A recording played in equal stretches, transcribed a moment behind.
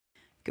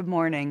Good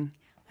morning.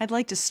 I'd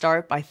like to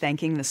start by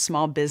thanking the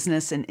Small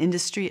Business and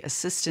Industry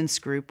Assistance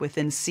Group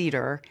within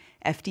CDER,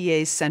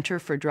 FDA's Center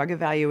for Drug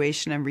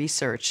Evaluation and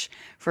Research,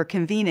 for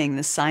convening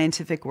this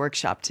scientific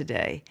workshop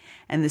today,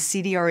 and the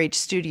CDRH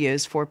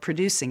Studios for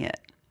producing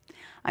it.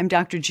 I'm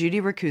Dr. Judy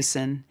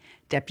Racoosin,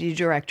 Deputy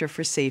Director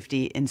for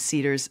Safety in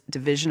CDER's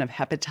Division of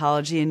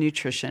Hepatology and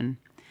Nutrition.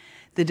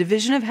 The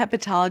Division of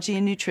Hepatology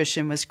and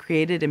Nutrition was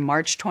created in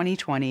March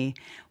 2020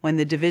 when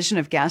the Division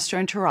of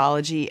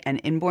Gastroenterology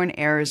and Inborn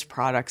Errors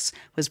Products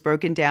was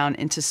broken down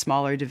into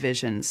smaller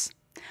divisions.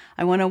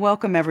 I want to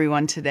welcome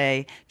everyone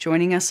today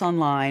joining us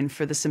online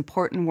for this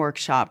important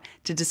workshop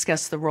to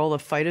discuss the role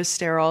of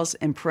phytosterols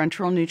in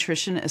parenteral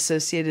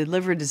nutrition-associated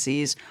liver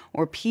disease,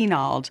 or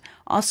PNALD,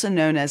 also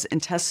known as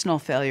intestinal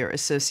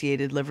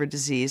failure-associated liver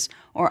disease,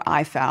 or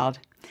IFALD.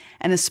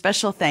 And a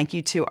special thank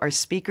you to our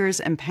speakers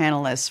and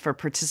panelists for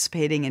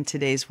participating in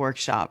today's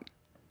workshop.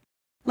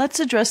 Let's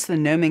address the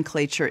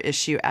nomenclature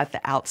issue at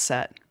the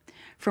outset.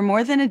 For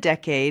more than a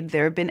decade,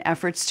 there have been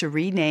efforts to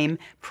rename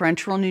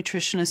parenteral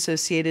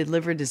nutrition-associated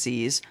liver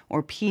disease,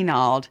 or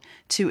PNALD,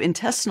 to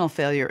intestinal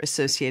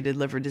failure-associated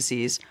liver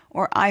disease,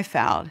 or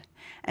IFALD,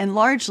 and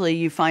largely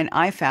you find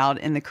IFALD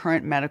in the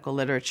current medical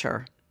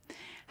literature.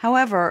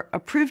 However,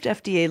 approved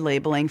FDA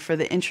labeling for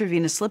the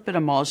intravenous lipid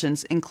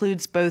emulsions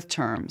includes both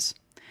terms.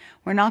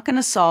 We're not going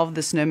to solve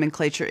this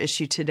nomenclature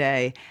issue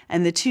today,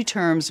 and the two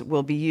terms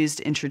will be used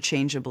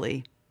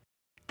interchangeably.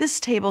 This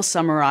table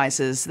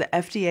summarizes the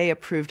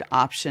FDA-approved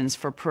options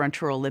for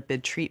parenteral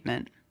lipid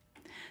treatment.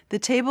 The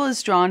table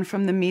is drawn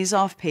from the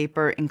Mezoff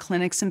paper in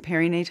Clinics in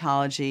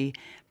Perinatology,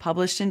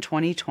 published in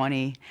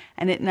 2020,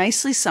 and it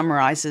nicely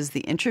summarizes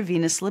the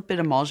intravenous lipid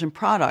emulsion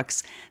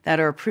products that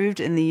are approved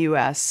in the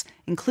U.S.,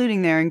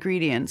 including their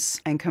ingredients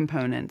and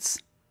components.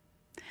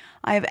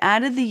 I have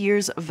added the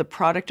years of the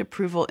product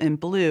approval in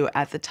blue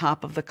at the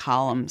top of the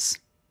columns.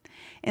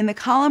 In the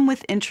column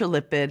with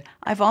intralipid,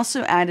 I've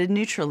also added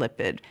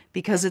Nutralipid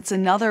because it's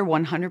another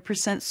 100%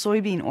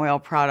 soybean oil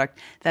product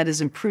that is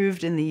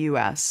approved in the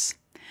U.S.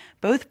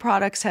 Both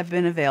products have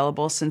been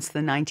available since the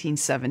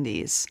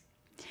 1970s.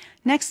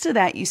 Next to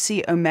that, you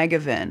see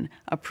Omegavin,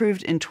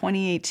 approved in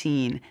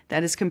 2018,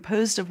 that is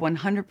composed of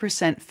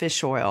 100%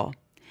 fish oil.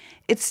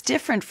 It's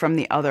different from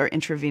the other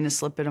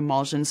intravenous lipid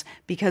emulsions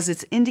because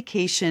its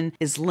indication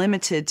is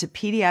limited to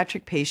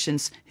pediatric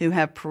patients who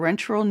have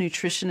parenteral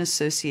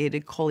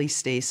nutrition-associated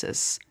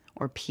cholestasis,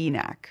 or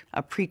PNAC,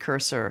 a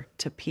precursor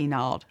to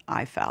PNALD,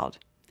 IFALD.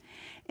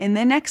 In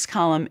the next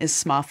column is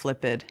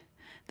SMOF-lipid.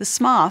 The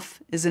SMOF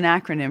is an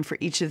acronym for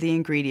each of the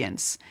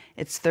ingredients.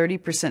 It's 30%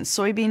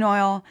 soybean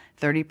oil,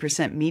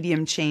 30%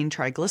 medium-chain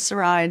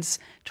triglycerides,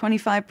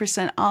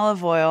 25%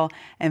 olive oil,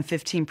 and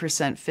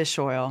 15% fish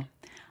oil.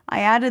 I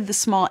added the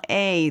small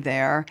a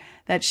there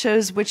that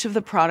shows which of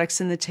the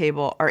products in the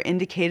table are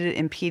indicated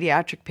in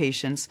pediatric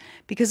patients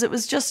because it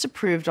was just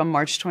approved on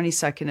March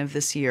 22nd of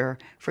this year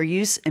for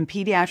use in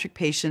pediatric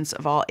patients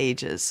of all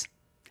ages.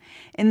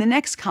 In the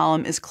next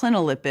column is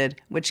Clinolipid,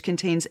 which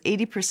contains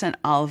 80%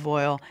 olive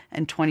oil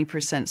and 20%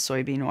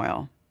 soybean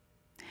oil.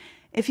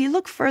 If you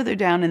look further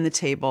down in the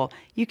table,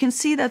 you can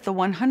see that the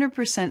 100%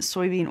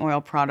 soybean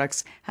oil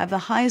products have the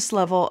highest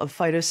level of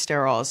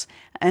phytosterols,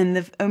 and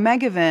the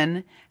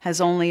Omegavin has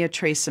only a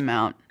trace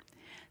amount.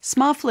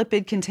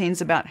 SMOF-lipid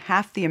contains about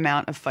half the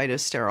amount of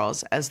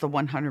phytosterols as the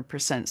 100%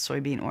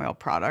 soybean oil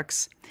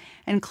products,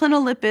 and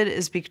Clinolipid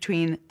is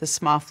between the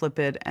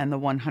SMOF-lipid and the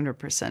 100%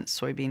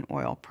 soybean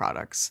oil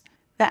products.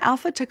 The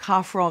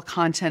alpha-tocopherol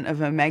content of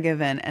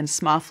Omegavin and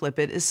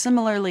SMOF-lipid is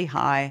similarly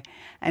high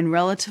and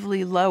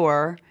relatively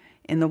lower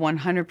in the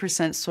 100%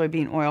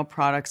 soybean oil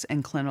products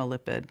and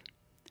Clinolipid.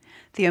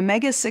 The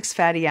omega-6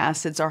 fatty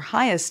acids are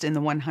highest in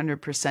the 100%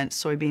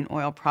 soybean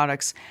oil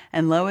products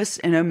and lowest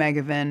in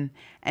Omegavin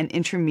and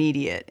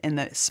intermediate in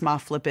the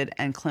SMOF-lipid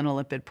and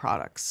Clinolipid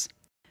products.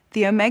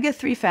 The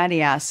omega-3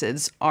 fatty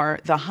acids are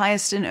the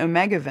highest in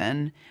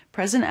Omegavin,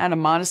 present at a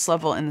modest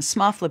level in the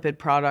SMOF-lipid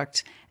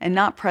product, and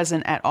not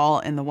present at all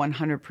in the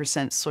 100%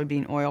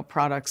 soybean oil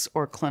products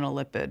or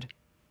Clinolipid.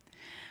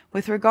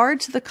 With regard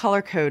to the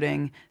color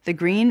coding, the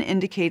green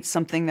indicates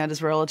something that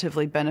is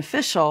relatively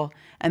beneficial,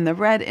 and the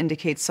red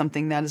indicates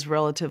something that is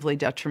relatively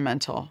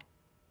detrimental.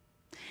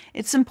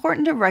 It's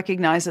important to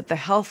recognize that the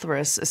health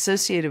risks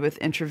associated with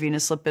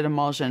intravenous lipid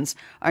emulsions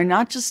are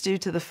not just due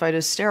to the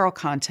phytosterol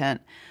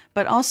content,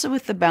 but also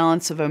with the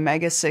balance of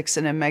omega-6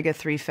 and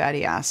omega-3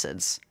 fatty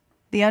acids.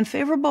 The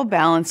unfavorable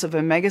balance of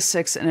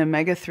omega-6 and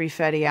omega-3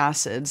 fatty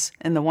acids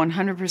in the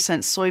 100%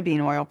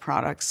 soybean oil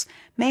products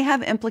may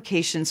have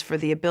implications for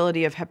the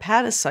ability of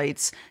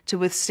hepatocytes to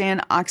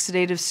withstand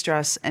oxidative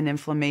stress and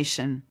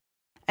inflammation.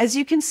 As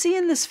you can see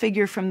in this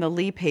figure from the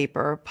Lee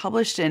paper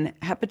published in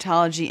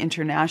Hepatology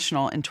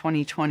International in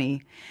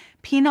 2020,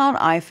 PNALD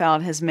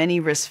IFALD has many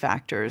risk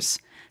factors.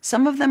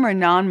 Some of them are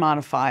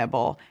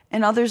non-modifiable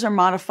and others are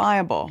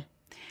modifiable.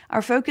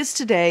 Our focus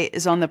today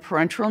is on the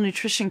parenteral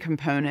nutrition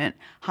component,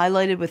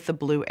 highlighted with the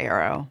blue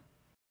arrow.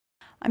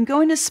 I'm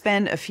going to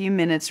spend a few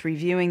minutes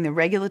reviewing the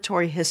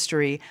regulatory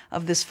history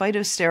of this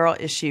phytosterol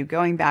issue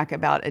going back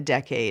about a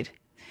decade.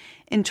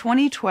 In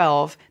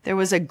 2012, there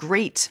was a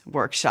GREAT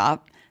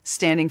workshop,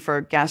 standing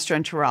for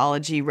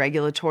Gastroenterology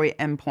Regulatory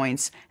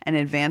Endpoints and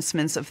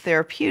Advancements of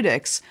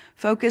Therapeutics,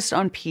 focused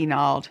on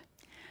PNALD.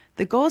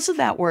 The goals of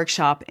that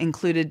workshop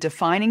included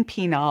defining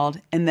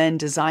PNALD and then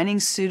designing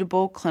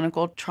suitable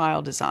clinical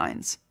trial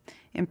designs.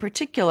 In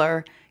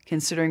particular,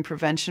 considering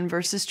prevention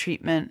versus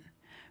treatment,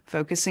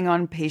 focusing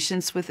on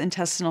patients with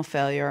intestinal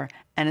failure,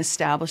 and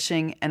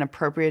establishing an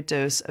appropriate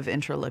dose of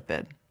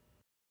intralipid.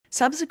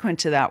 Subsequent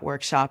to that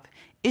workshop,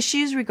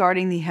 issues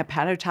regarding the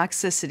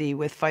hepatotoxicity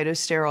with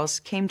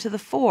phytosterols came to the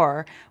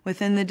fore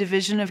within the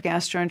Division of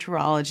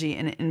Gastroenterology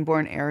and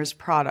Inborn Errors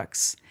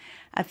Products.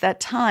 At that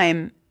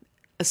time,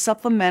 a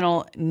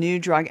supplemental new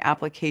drug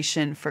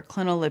application for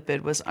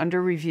clinolipid was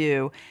under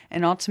review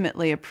and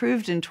ultimately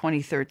approved in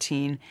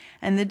 2013,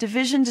 and the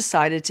division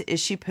decided to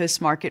issue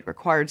post-market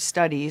required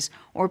studies,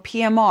 or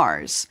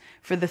PMRs,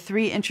 for the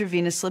 3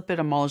 intravenous lipid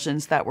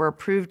emulsions that were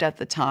approved at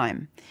the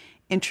time.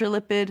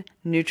 Intralipid,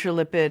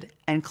 Nutralipid,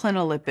 and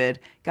clinolipid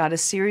got a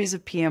series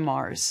of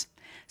PMRs.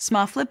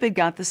 Smoflipid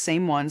got the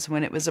same ones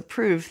when it was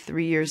approved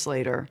 3 years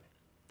later.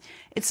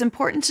 It's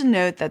important to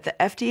note that the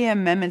FDA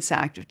Amendments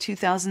Act of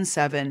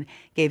 2007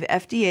 gave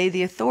FDA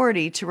the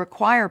authority to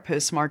require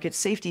post-market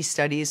safety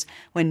studies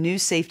when new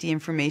safety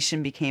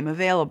information became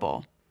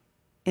available.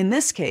 In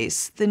this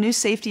case, the new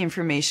safety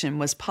information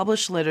was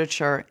published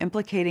literature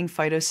implicating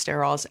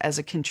phytosterols as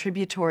a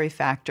contributory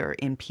factor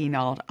in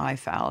PNALD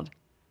IFALD.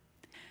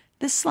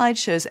 This slide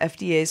shows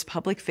FDA's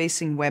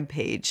public-facing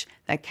webpage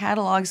that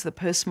catalogs the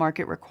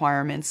post-market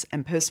requirements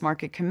and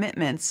post-market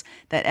commitments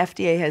that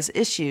FDA has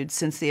issued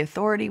since the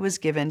authority was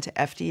given to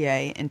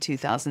FDA in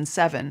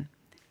 2007.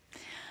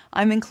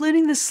 I'm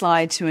including this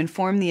slide to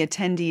inform the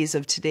attendees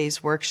of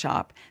today's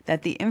workshop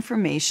that the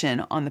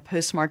information on the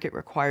post-market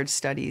required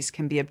studies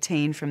can be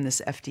obtained from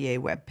this FDA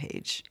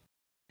webpage.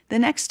 The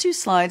next 2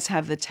 slides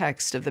have the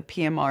text of the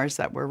PMRs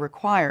that were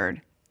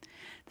required.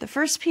 The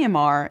first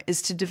PMR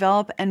is to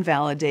develop and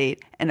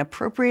validate an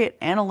appropriate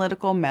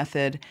analytical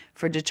method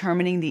for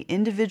determining the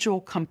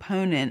individual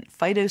component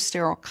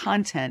phytosterol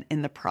content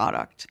in the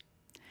product.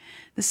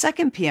 The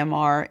second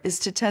PMR is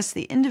to test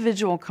the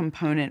individual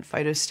component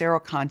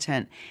phytosterol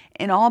content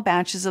in all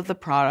batches of the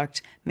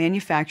product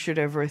manufactured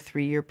over a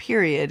 3-year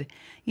period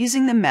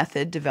using the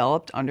method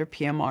developed under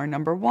PMR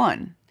number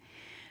 1.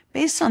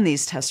 Based on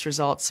these test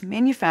results,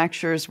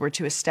 manufacturers were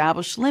to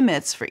establish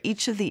limits for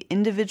each of the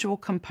individual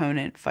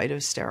component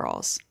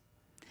phytosterols.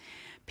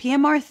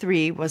 PMR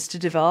 3 was to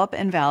develop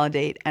and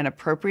validate an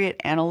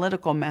appropriate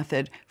analytical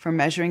method for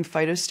measuring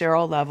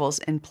phytosterol levels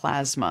in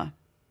plasma.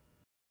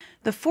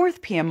 The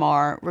fourth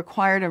PMR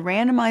required a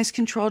randomized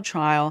controlled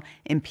trial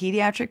in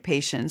pediatric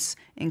patients,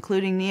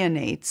 including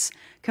neonates,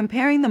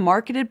 comparing the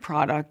marketed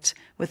product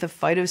with a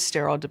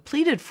phytosterol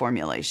depleted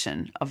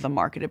formulation of the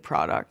marketed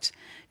product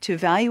to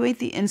evaluate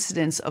the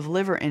incidence of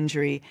liver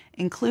injury,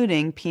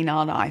 including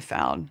PNALD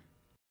IFALD.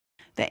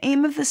 The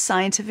aim of this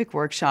scientific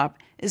workshop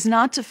is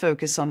not to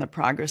focus on the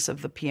progress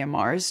of the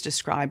PMRs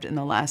described in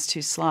the last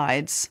 2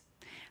 slides.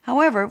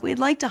 However, we'd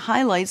like to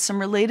highlight some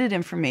related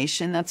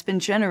information that's been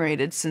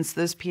generated since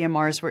those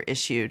PMRs were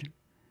issued.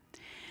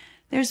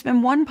 There's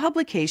been one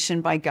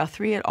publication by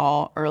Guthrie et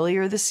al.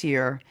 Earlier this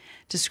year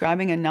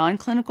describing a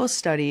non-clinical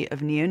study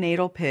of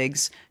neonatal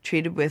pigs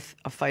treated with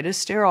a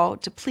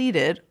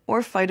phytosterol-depleted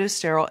or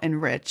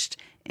phytosterol-enriched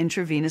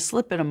intravenous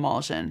lipid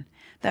emulsion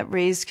that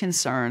raised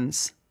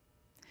concerns.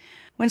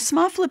 When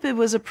smoflipid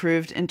was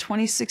approved in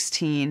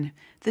 2016,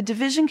 the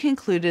division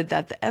concluded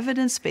that the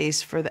evidence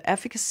base for the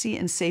efficacy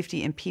and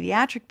safety in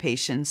pediatric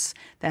patients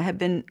that had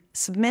been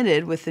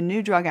submitted with the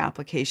new drug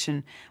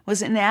application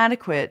was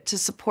inadequate to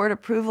support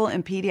approval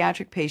in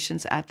pediatric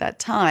patients at that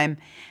time,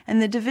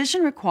 and the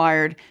division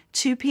required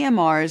 2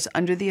 PMRs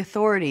under the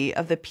authority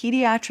of the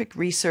Pediatric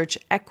Research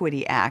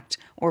Equity Act,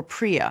 or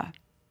PREA.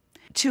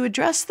 To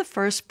address the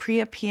first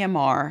PREA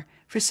PMR,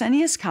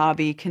 Fresenius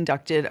Kabi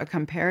conducted a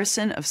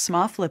comparison of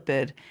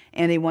smoflipid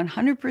and a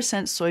 100%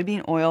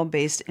 soybean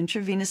oil-based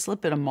intravenous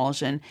lipid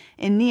emulsion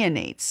in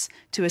neonates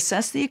to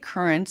assess the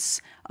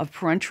occurrence of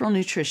parenteral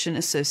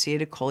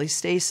nutrition-associated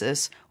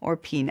cholestasis, or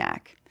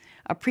PNAC,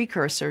 a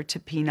precursor to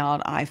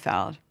PNALD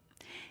IFALD.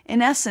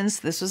 In essence,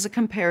 this was a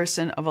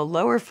comparison of a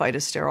lower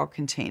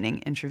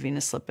phytosterol-containing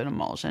intravenous lipid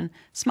emulsion,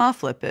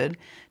 smoflipid,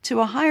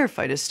 to a higher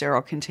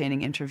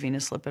phytosterol-containing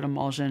intravenous lipid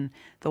emulsion,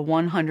 the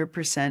 100%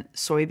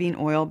 soybean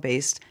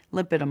oil-based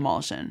lipid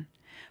emulsion,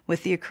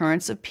 with the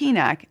occurrence of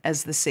PNAC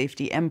as the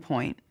safety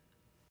endpoint.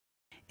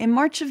 In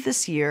March of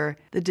this year,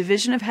 the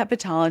Division of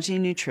Hepatology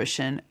and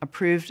Nutrition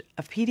approved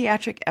a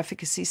pediatric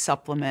efficacy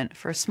supplement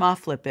for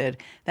smoflipid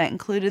that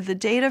included the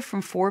data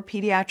from 4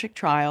 pediatric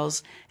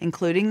trials,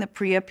 including the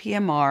PREA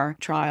PMR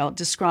trial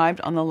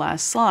described on the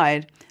last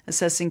slide,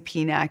 assessing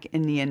PNAC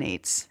in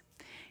neonates.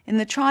 In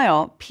the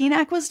trial,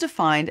 PNAC was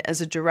defined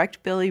as a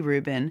direct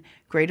bilirubin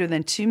greater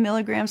than 2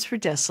 milligrams per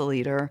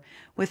deciliter,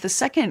 with the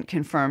second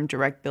confirmed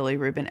direct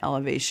bilirubin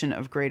elevation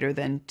of greater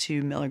than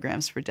 2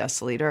 milligrams per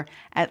deciliter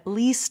at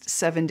least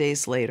 7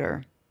 days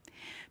later.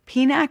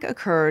 PNAC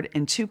occurred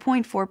in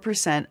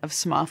 2.4% of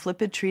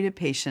SMOF-lipid-treated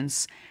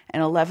patients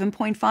and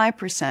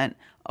 11.5%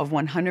 of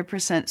 100%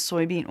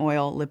 soybean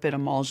oil lipid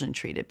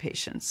emulsion-treated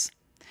patients.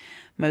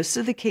 Most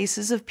of the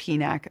cases of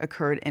PNAC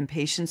occurred in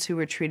patients who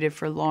were treated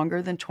for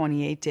longer than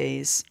 28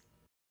 days.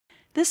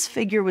 This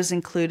figure was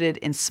included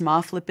in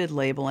SMOF lipid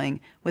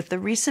labeling with the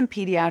recent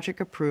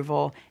pediatric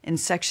approval in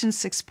Section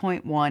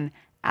 6.1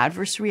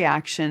 Adverse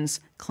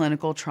Reactions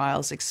Clinical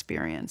Trials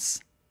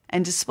Experience,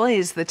 and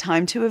displays the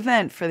time to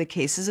event for the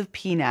cases of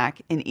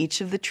PNAC in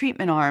each of the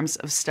treatment arms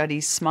of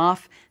study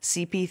SMOF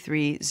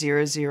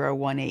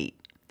CP30018.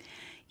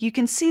 You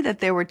can see that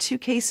there were 2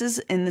 cases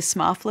in the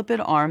SMOF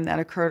lipid arm that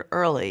occurred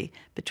early,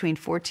 between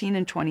 14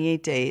 and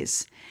 28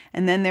 days,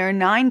 and then there are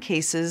 9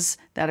 cases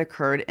that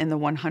occurred in the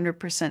 100%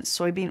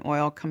 soybean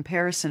oil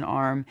comparison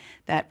arm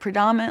that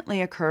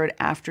predominantly occurred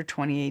after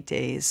 28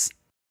 days.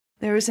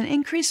 There is an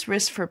increased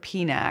risk for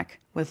PNAC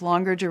with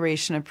longer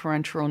duration of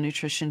parenteral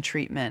nutrition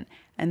treatment,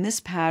 and this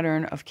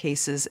pattern of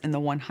cases in the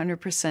 100%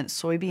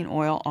 soybean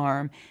oil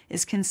arm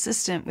is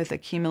consistent with a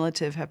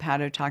cumulative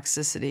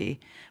hepatotoxicity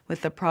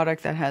with the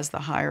product that has the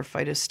higher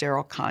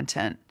phytosterol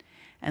content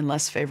and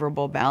less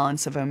favorable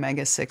balance of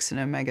omega-6 and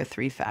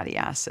omega-3 fatty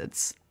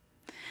acids.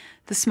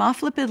 The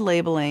SMOF lipid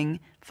labeling,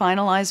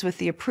 finalized with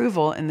the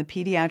approval in the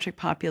pediatric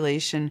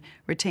population,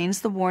 retains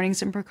the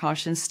warnings and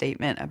precautions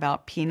statement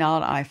about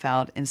PNALD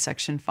IFALD in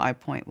Section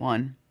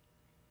 5.1.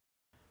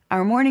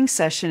 Our morning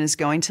session is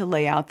going to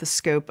lay out the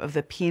scope of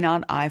the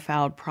PNALD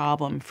IFALD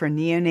problem for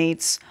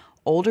neonates,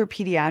 older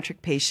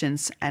pediatric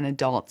patients, and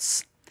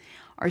adults.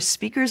 Our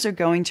speakers are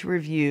going to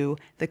review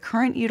the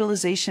current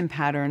utilization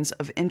patterns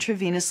of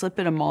intravenous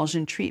lipid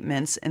emulsion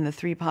treatments in the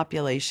 3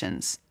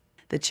 populations,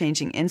 the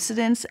changing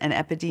incidence and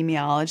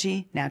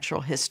epidemiology,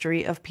 natural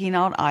history of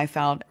PNALD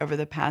IFALD over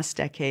the past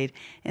decade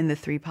in the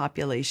 3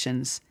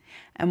 populations,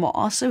 and we'll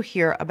also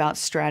hear about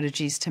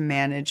strategies to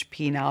manage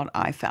PNALD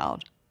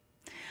IFALD.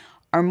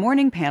 Our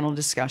morning panel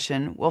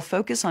discussion will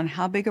focus on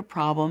how big a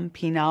problem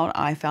PNALD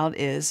IFALD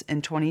is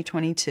in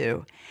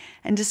 2022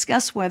 and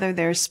discuss whether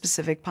there are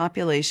specific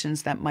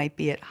populations that might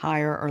be at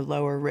higher or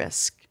lower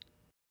risk.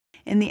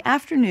 In the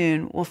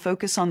afternoon, we'll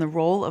focus on the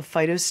role of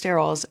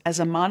phytosterols as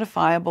a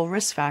modifiable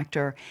risk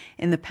factor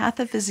in the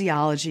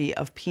pathophysiology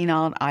of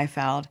PNALD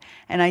IFALD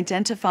and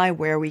identify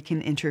where we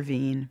can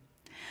intervene.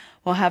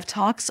 We'll have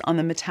talks on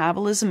the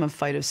metabolism of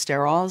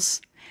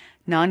phytosterols,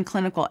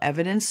 non-clinical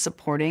evidence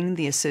supporting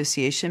the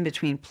association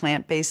between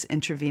plant-based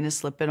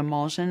intravenous lipid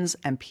emulsions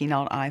and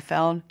PNALD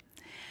IFALD,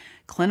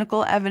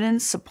 clinical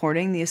evidence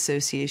supporting the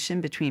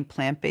association between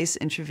plant-based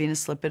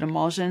intravenous lipid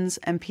emulsions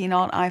and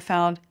PNALD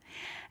IFALD,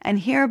 and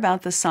hear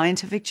about the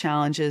scientific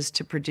challenges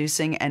to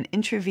producing an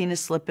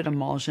intravenous lipid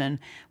emulsion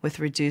with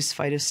reduced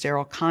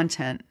phytosterol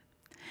content.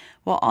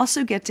 We'll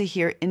also get to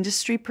hear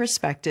industry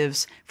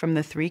perspectives from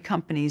the 3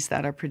 companies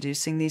that are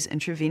producing these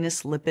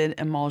intravenous lipid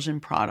emulsion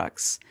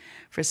products,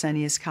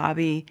 Fresenius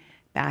Kabi,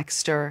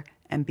 Baxter,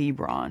 and B.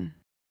 Braun.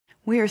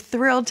 We are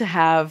thrilled to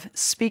have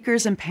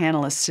speakers and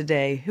panelists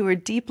today who are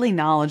deeply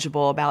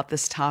knowledgeable about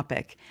this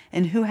topic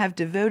and who have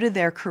devoted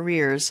their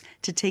careers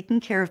to taking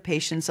care of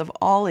patients of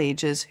all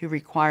ages who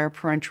require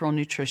parenteral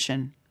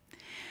nutrition.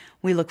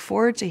 We look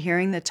forward to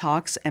hearing the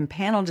talks and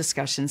panel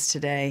discussions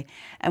today,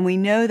 and we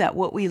know that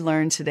what we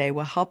learned today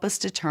will help us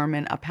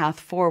determine a path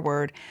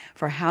forward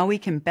for how we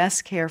can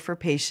best care for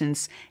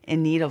patients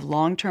in need of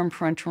long-term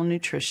parenteral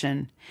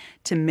nutrition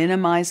to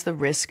minimize the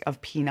risk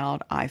of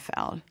PNALD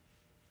IFALD.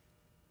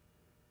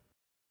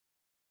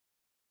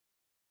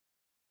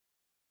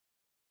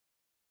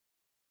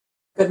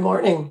 Good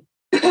morning.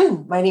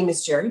 My name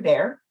is Jerry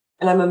Baer,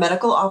 and I'm a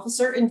medical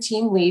officer and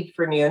team lead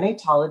for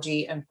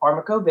neonatology and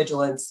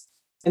pharmacovigilance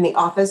in the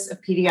Office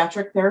of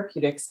Pediatric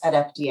Therapeutics at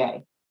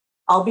FDA.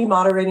 I'll be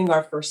moderating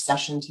our first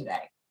session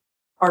today.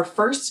 Our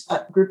first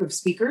group of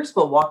speakers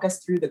will walk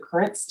us through the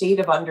current state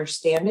of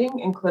understanding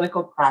in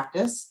clinical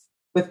practice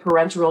with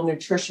parenteral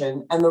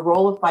nutrition and the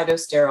role of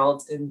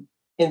phytosterols in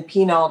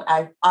PNALD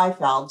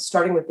IFALD,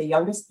 starting with the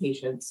youngest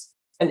patients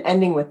and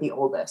ending with the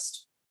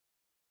oldest.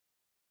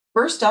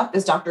 First up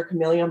is Dr.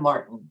 Camilia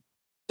Martin.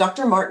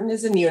 Dr. Martin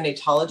is a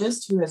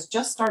neonatologist who has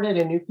just started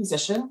a new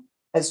position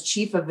as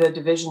chief of the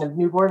Division of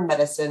Newborn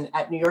Medicine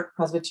at New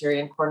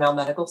York-Presbyterian Cornell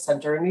Medical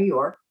Center in New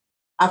York,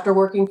 after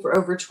working for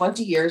over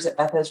 20 years at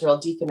Beth Israel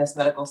Deaconess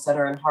Medical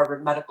Center and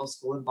Harvard Medical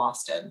School in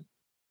Boston.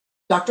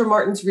 Dr.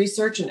 Martin's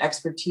research and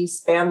expertise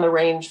span the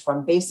range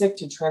from basic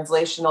to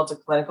translational to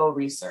clinical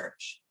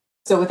research.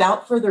 So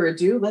without further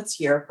ado, let's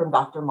hear from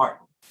Dr.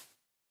 Martin.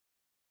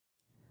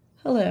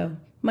 Hello,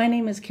 my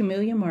name is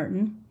Camelia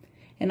Martin,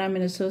 and I'm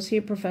an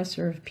associate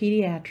professor of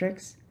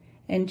pediatrics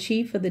and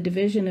chief of the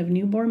Division of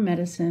Newborn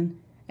Medicine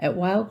at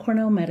Weill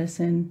Cornell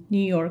Medicine,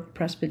 New York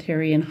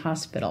Presbyterian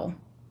Hospital.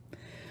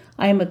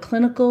 I am a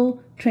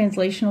clinical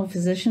translational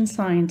physician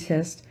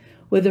scientist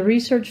with a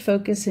research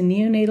focus in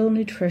neonatal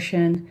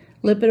nutrition,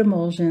 lipid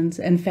emulsions,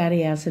 and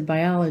fatty acid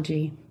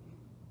biology.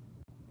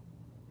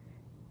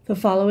 The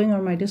following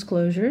are my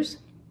disclosures.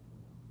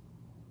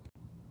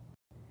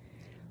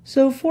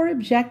 So for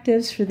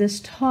objectives for this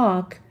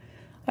talk,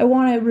 I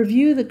want to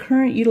review the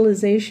current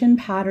utilization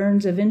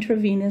patterns of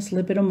intravenous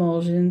lipid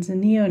emulsions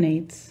in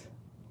neonates.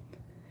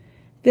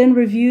 Then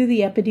review the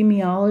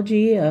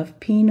epidemiology of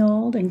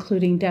PNALD,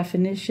 including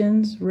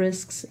definitions,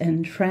 risks,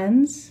 and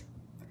trends.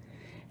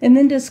 And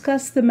then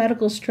discuss the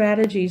medical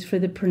strategies for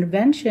the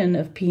prevention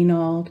of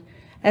PNALD,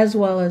 as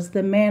well as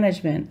the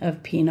management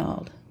of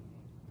PNALD.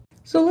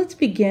 So let's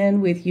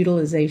begin with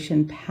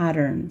utilization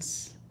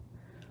patterns.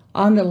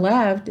 On the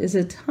left is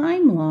a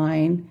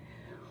timeline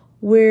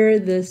where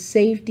the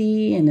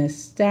safety and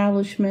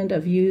establishment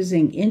of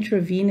using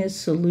intravenous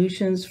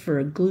solutions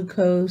for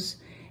glucose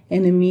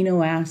and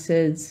amino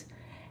acids,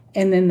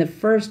 and then the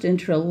first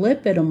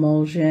intralipid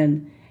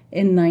emulsion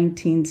in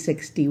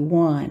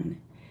 1961.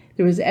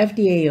 There was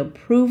FDA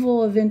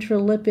approval of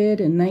intralipid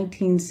in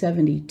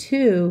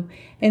 1972,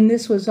 and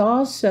this was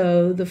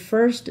also the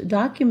first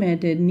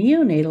documented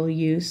neonatal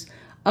use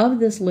of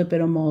this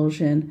lipid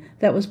emulsion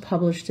that was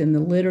published in the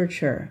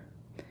literature.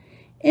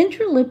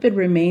 Intralipid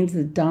remains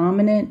the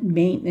dominant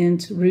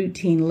maintenance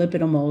routine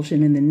lipid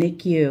emulsion in the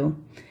NICU.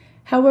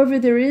 However,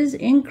 there is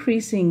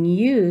increasing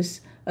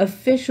use of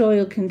fish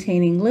oil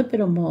containing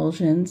lipid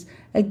emulsions,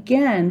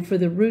 again for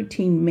the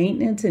routine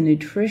maintenance and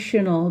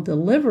nutritional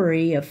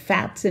delivery of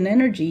fats and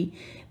energy,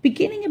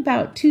 beginning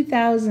about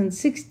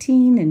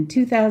 2016 and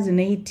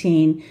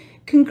 2018,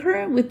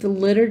 concurrent with the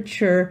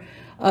literature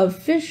of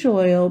fish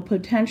oil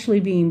potentially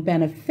being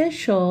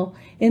beneficial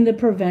in the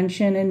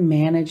prevention and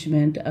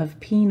management of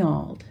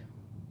PNALD.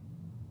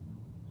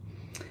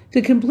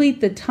 To complete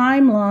the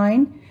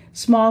timeline,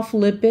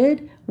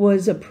 SMOF-lipid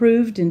was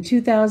approved in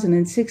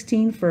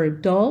 2016 for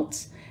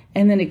adults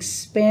and then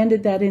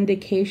expanded that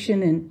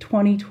indication in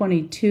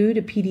 2022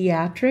 to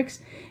pediatrics,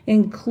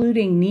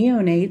 including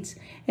neonates,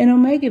 and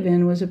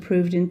Omegavin was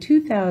approved in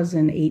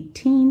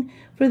 2018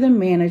 for the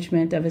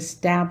management of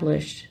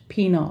established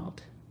PNALD.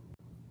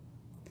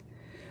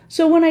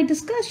 So when I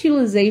discuss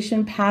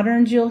utilization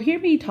patterns, you'll hear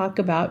me talk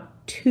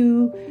about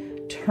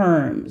two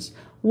terms.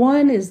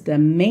 One is the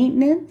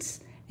maintenance,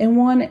 and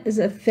one is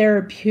a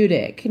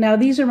therapeutic. Now,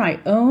 these are my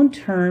own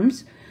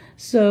terms,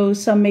 so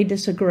some may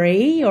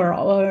disagree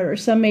or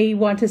some may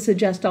want to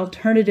suggest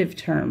alternative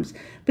terms,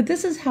 but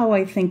this is how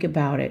I think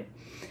about it.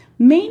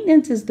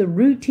 Maintenance is the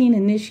routine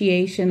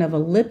initiation of a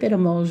lipid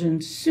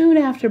emulsion soon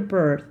after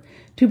birth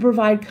to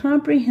provide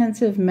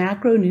comprehensive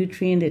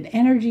macronutrient and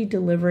energy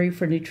delivery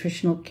for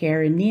nutritional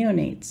care in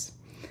neonates.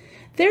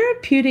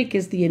 Therapeutic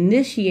is the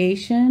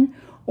initiation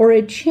or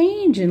a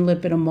change in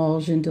lipid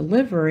emulsion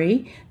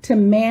delivery to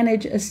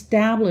manage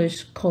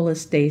established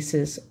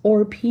cholestasis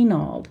or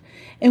PNALD.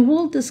 And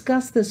we'll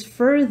discuss this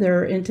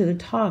further into the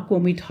talk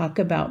when we talk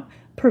about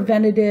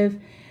preventative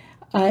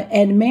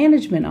and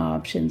management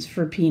options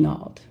for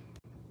PNALD.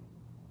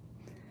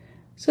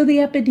 So the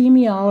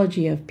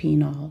epidemiology of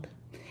PNALD.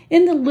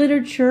 In the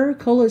literature,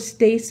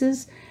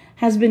 cholestasis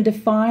has been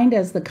defined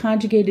as the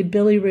conjugated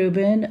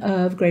bilirubin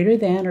of greater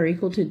than or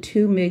equal to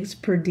 2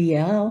 mg per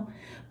dl,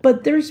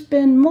 but there's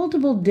been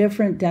multiple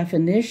different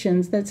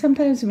definitions that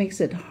sometimes makes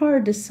it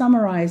hard to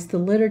summarize the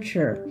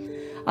literature.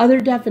 Other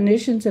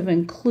definitions have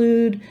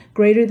include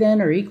greater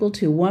than or equal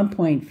to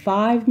 1.5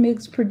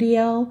 mg per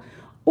dl,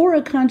 or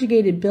a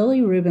conjugated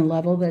bilirubin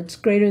level that's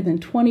greater than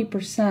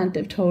 20%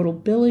 of total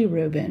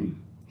bilirubin.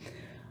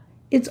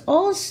 It's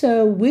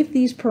also with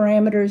these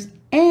parameters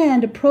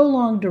and a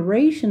prolonged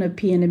duration of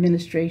PN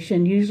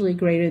administration, usually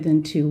greater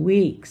than 2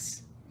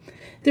 weeks.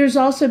 There's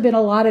also been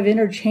a lot of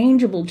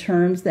interchangeable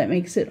terms that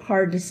makes it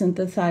hard to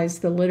synthesize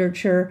the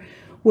literature,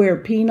 where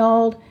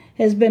PNALD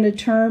has been a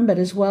term, but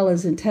as well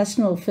as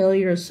intestinal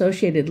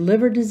failure-associated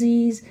liver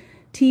disease,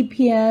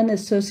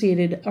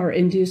 TPN-associated or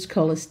induced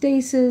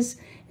cholestasis,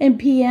 and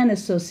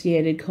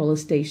PN-associated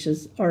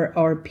cholestasis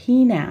or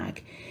PNAC.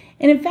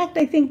 And in fact,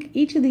 I think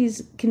each of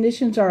these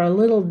conditions are a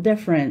little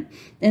different.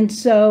 And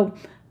so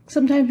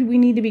sometimes we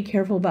need to be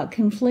careful about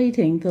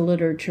conflating the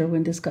literature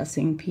when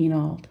discussing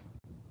PNALD.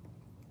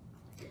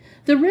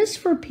 The risks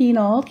for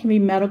PNALD can be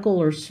medical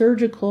or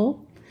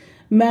surgical.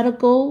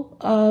 Medical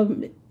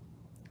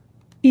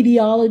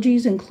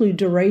etiologies include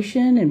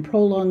duration and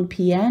prolonged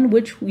PN,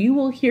 which you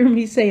will hear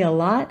me say a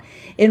lot,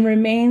 and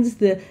remains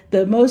the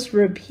most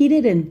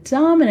repeated and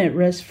dominant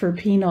risk for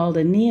PNALD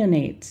in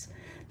neonates.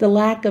 The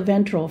lack of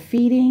enteral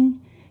feeding,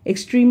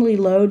 extremely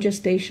low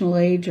gestational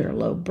age or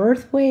low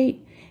birth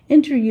weight,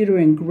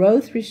 intrauterine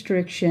growth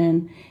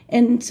restriction,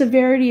 and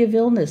severity of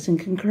illness and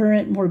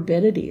concurrent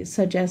morbidities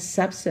such as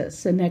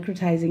sepsis and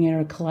necrotizing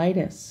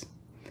enterocolitis.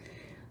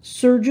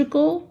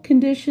 Surgical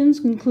conditions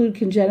include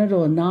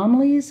congenital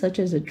anomalies such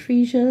as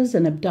atresias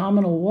and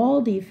abdominal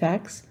wall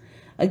defects,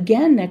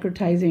 again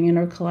necrotizing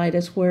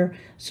enterocolitis where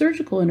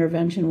surgical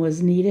intervention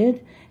was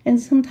needed, and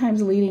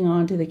sometimes leading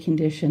on to the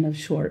condition of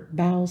short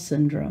bowel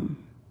syndrome.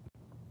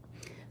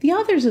 The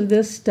authors of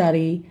this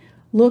study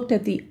looked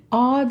at the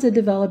odds of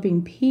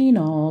developing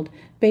PNALD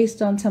based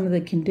on some of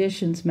the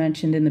conditions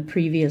mentioned in the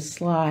previous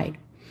slide.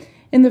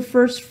 In the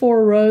first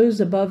 4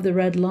 rows above the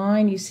red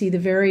line, you see the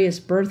various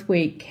birth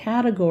weight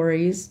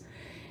categories,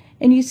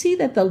 And you see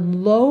that the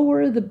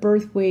lower the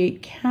birth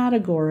weight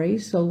category,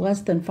 so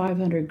less than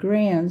 500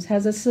 grams,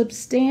 has a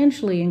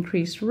substantially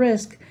increased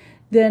risk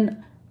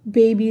than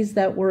babies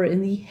that were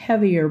in the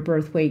heavier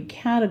birth weight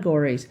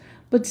categories,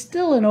 but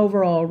still an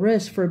overall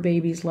risk for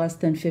babies less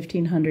than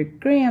 1,500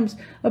 grams,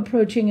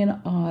 approaching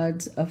an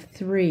odds of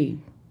 3.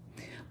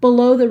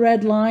 Below the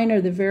red line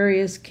are the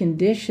various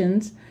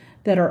conditions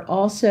that are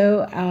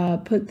also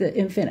put the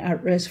infant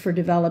at risk for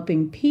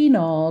developing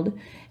PNALD,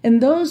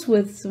 and those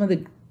with some of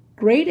the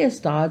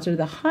greatest odds or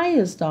the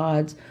highest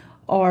odds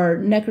are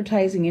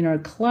necrotizing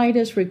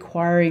enterocolitis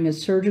requiring a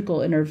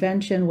surgical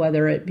intervention,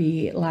 whether it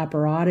be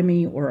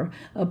laparotomy or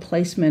a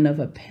placement of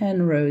a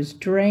Penrose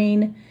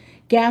drain,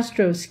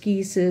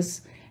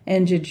 gastroschisis,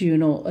 and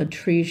jejunal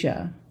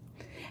atresia.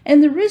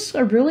 And the risks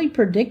are really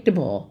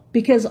predictable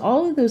because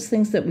all of those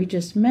things that we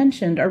just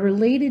mentioned are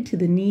related to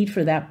the need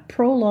for that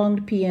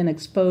prolonged PN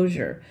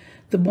exposure.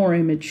 The more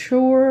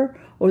immature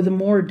or the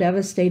more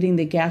devastating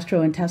the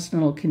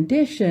gastrointestinal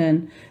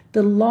condition,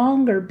 the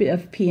longer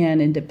of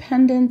PN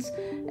independence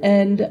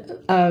and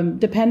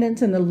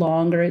dependence, and the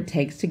longer it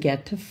takes to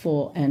get to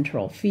full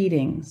enteral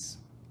feedings.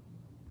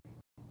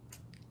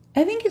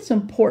 I think it's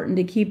important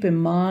to keep in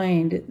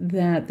mind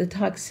that the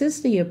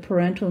toxicity of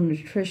parenteral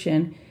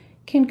nutrition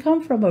can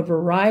come from a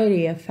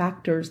variety of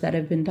factors that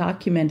have been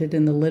documented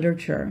in the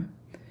literature.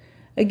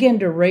 Again,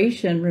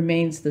 duration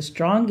remains the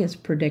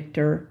strongest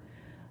predictor,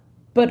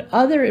 but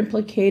other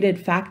implicated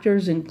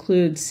factors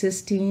include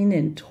cysteine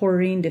and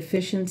taurine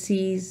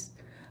deficiencies,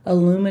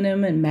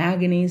 aluminum and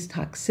manganese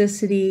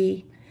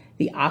toxicity,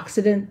 the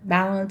oxidant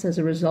balance as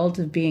a result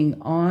of being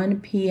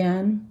on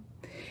PN.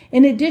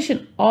 In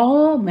addition,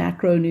 all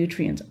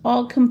macronutrients,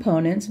 all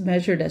components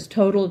measured as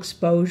total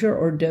exposure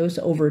or dose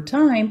over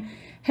time,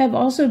 have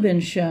also been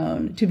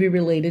shown to be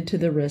related to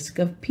the risk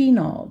of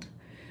PNALD.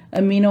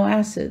 Amino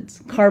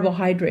acids,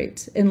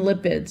 carbohydrates, and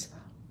lipids,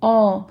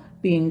 all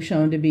being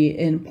shown to be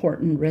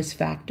important risk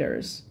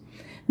factors.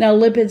 Now,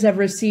 lipids have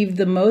received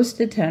the most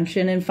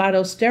attention, and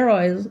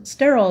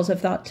phytosterols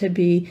have thought to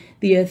be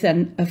the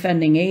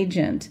offending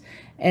agent,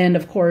 and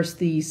of course,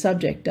 the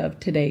subject of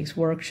today's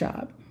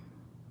workshop.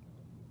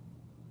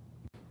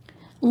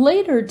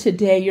 Later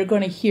today, you're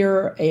going to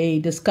hear a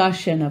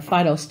discussion of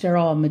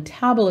phytosterol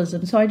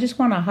metabolism, so I just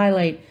want to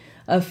highlight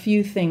a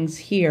few things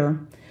here.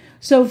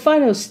 So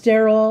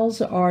phytosterols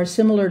are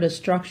similar to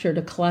structure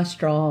to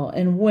cholesterol,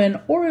 and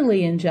when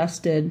orally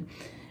ingested,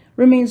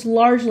 remains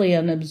largely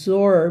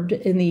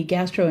unabsorbed in the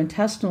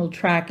gastrointestinal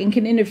tract and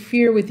can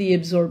interfere with the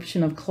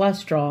absorption of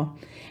cholesterol.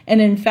 And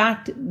in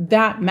fact,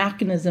 that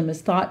mechanism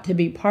is thought to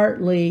be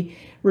partly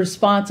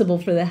responsible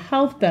for the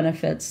health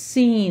benefits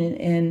seen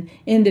in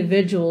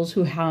individuals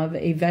who have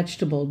a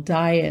vegetable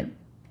diet.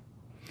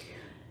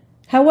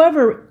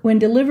 However, when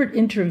delivered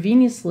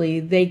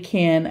intravenously, they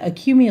can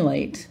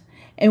accumulate.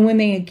 And when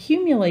they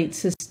accumulate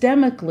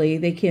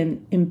systemically, they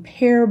can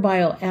impair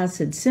bile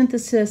acid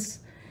synthesis,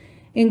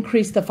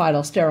 increase the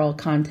phytosterol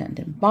content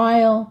in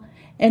bile,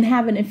 and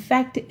have an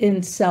effect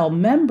in cell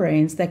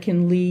membranes that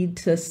can lead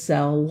to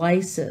cell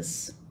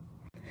lysis.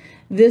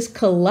 This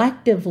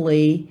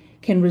collectively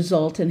can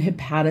result in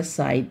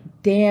hepatocyte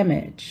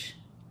damage.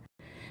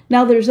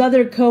 Now, there's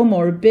other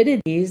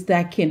comorbidities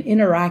that can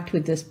interact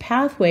with this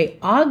pathway,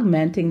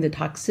 augmenting the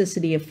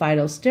toxicity of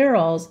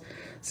phytosterols,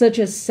 such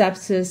as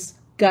sepsis,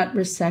 gut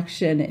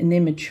resection, and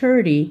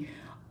immaturity,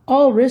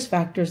 all risk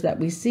factors that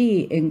we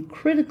see in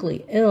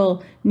critically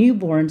ill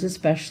newborns,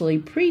 especially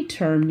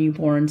preterm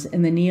newborns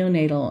in the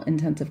neonatal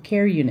intensive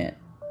care unit.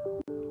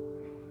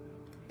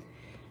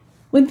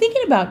 When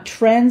thinking about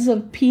trends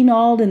of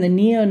PNALD in the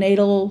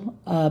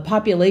neonatal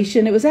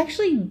population, it was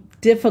actually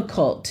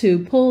difficult to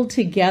pull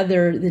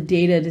together the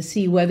data to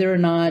see whether or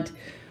not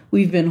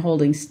we've been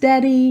holding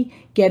steady,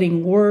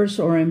 getting worse,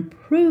 or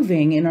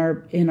improving in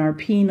our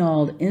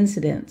PNALD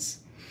incidence.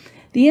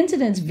 The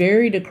incidence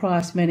varied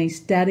across many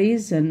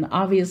studies and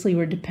obviously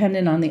were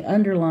dependent on the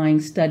underlying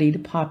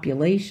studied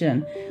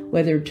population,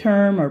 whether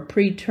term or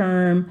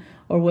preterm,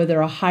 or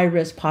whether a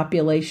high-risk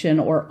population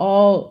or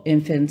all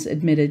infants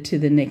admitted to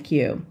the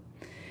NICU.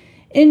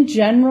 In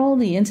general,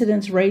 the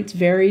incidence rates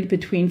varied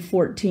between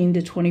 14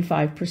 to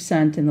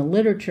 25% in the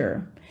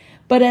literature.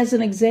 But as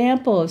an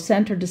example of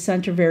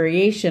center-to-center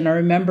variation, I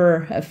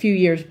remember a few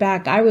years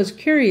back, I was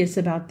curious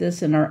about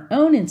this in our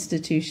own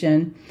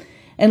institution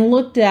and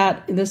looked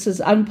at, this is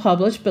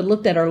unpublished, but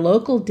looked at our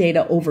local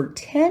data over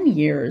 10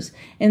 years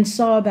and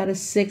saw about a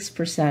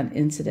 6%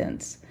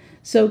 incidence.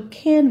 So it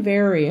can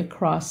vary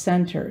across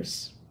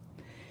centers.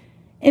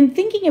 In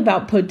thinking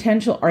about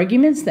potential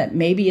arguments that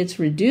maybe it's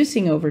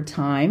reducing over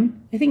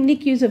time, I think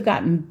NICUs have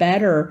gotten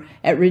better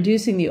at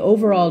reducing the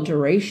overall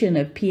duration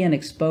of PN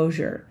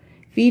exposure,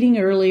 feeding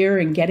earlier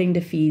and getting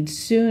to feed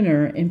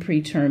sooner in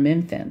preterm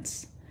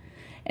infants.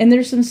 And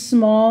there's some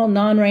small,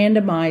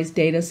 non-randomized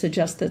data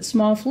suggest that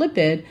small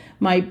lipid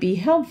might be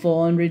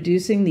helpful in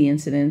reducing the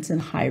incidence in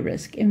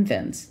high-risk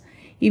infants,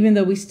 even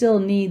though we still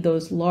need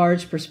those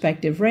large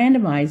prospective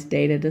randomized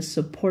data to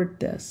support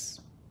this.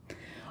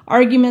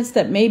 Arguments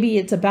that maybe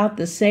it's about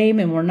the same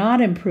and we're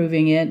not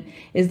improving it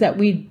is that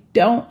we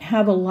don't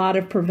have a lot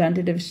of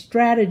preventative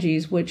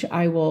strategies, which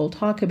I will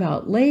talk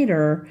about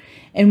later,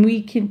 and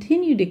we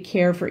continue to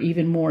care for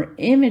even more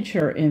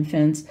immature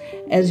infants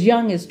as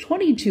young as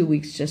 22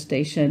 weeks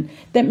gestation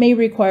that may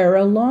require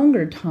a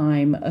longer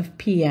time of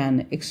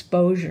PN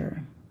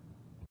exposure.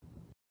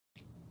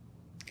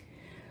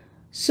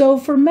 So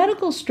for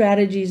medical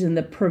strategies in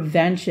the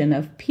prevention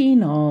of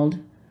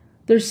PNALD,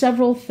 there's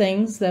several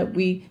things that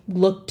we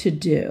look to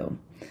do.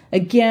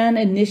 Again,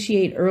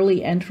 initiate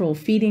early enteral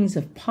feedings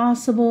if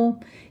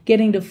possible,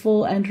 getting to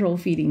full enteral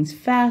feedings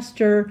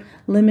faster,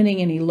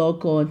 limiting any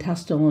local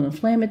intestinal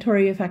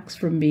inflammatory effects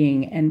from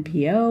being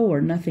NPO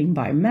or nothing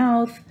by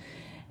mouth,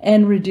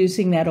 and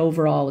reducing that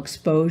overall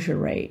exposure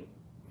rate.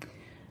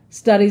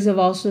 Studies have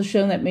also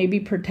shown that maybe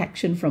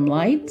protection from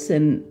lights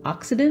and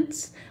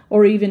oxidants,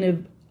 or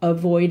even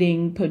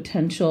avoiding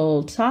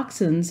potential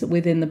toxins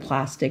within the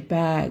plastic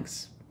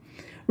bags.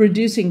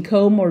 Reducing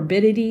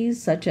comorbidities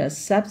such as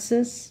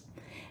sepsis,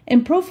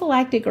 and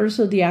prophylactic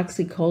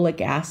ursodeoxycholic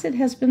acid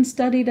has been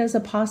studied as a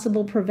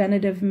possible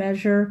preventative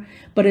measure,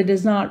 but it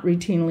is not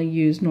routinely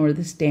used nor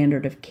the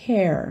standard of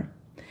care.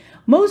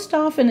 Most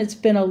often it's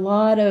been a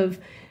lot of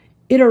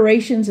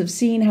iterations of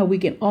seeing how we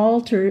can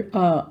alter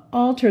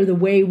the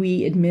way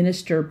we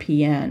administer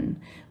PN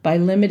by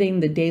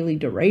limiting the daily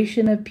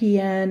duration of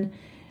PN,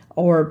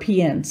 or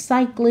PN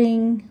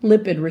cycling,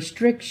 lipid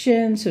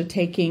restriction, so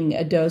taking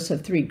a dose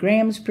of 3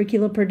 grams per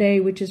kilo per day,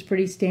 which is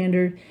pretty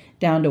standard,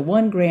 down to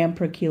 1 gram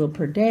per kilo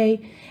per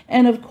day,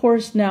 and of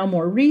course now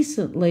more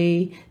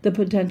recently, the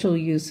potential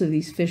use of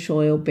these fish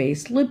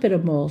oil-based lipid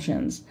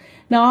emulsions.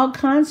 Now I'll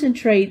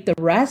concentrate the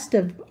rest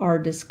of our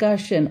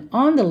discussion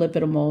on the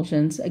lipid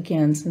emulsions,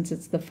 again, since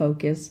it's the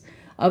focus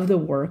of the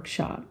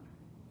workshop.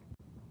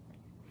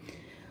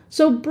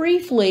 So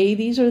briefly,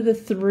 these are the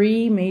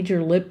 3 major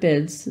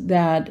lipids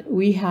that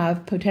we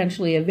have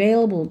potentially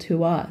available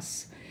to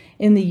us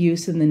in the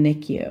use in the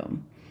NICU.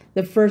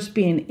 The first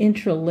being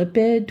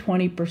intralipid,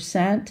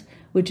 20%,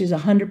 which is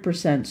 100%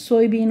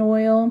 soybean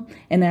oil,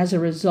 and as a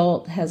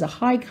result has a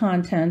high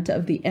content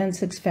of the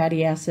N6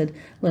 fatty acid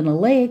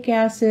linoleic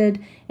acid,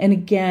 and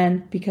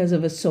again, because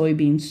of a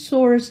soybean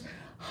source,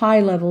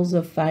 high levels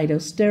of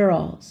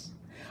phytosterols.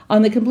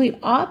 On the complete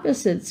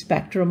opposite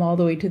spectrum, all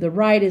the way to the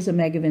right, is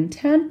omega-vin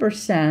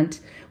 10%,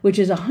 which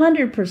is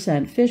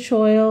 100% fish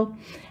oil.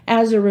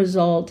 As a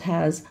result,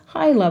 has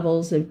high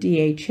levels of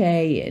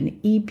DHA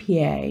and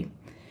EPA.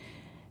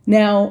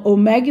 Now,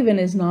 omega-vin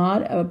is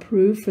not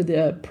approved for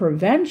the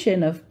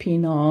prevention of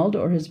PNALD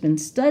or has been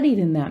studied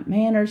in that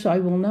manner, so I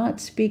will not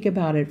speak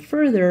about it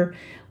further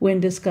when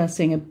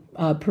discussing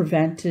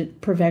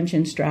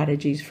prevention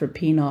strategies for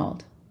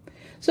PNALD.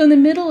 So in the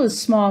middle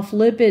is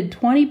SMOF-lipid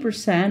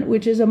 20%,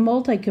 which is a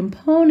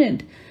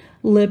multi-component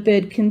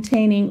lipid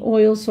containing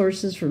oil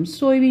sources from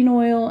soybean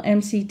oil,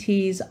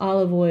 MCTs,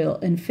 olive oil,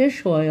 and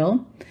fish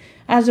oil.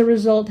 As a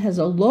result, has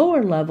a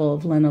lower level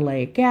of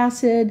linoleic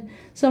acid,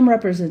 some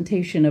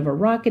representation of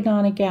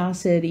arachidonic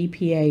acid,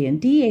 EPA,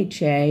 and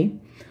DHA,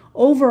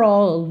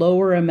 overall a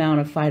lower amount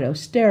of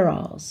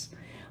phytosterols.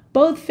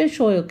 Both fish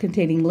oil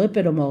containing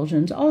lipid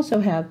emulsions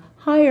also have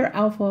higher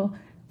alpha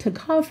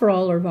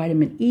tocopherol or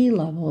vitamin E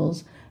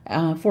levels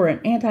for an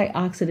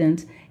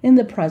antioxidant in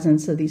the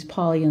presence of these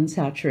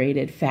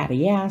polyunsaturated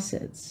fatty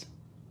acids.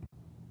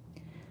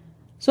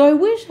 So I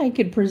wish I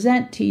could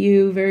present to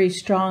you very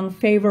strong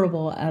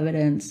favorable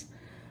evidence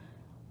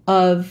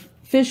of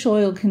fish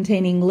oil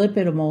containing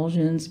lipid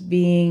emulsions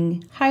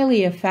being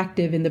highly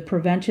effective in the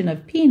prevention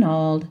of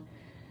PNALD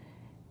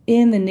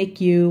in the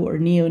NICU or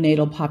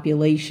neonatal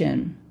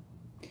population.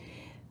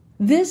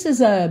 This is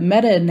a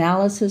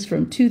meta-analysis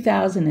from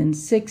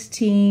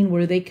 2016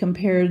 where they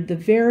compared the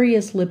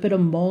various lipid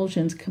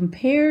emulsions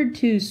compared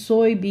to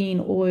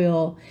soybean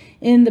oil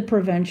in the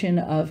prevention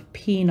of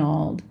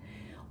PNALD.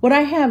 What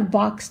I have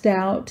boxed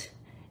out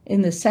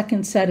in the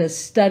second set of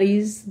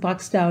studies,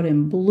 boxed out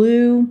in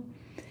blue,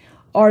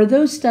 are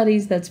those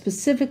studies that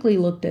specifically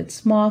looked at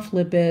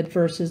SMOF-lipid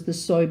versus the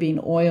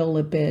soybean oil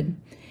lipid.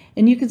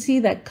 And you can see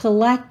that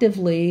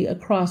collectively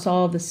across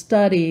all the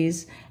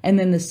studies and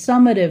then the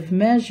summative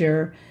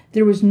measure,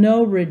 there was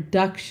no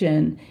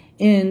reduction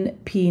in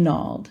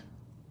PNALD.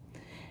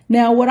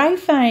 Now, what I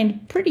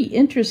find pretty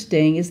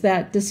interesting is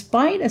that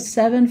despite a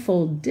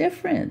 7-fold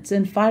difference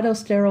in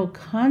phytosterol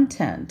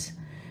content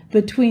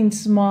between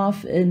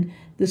SMOF and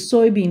the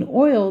soybean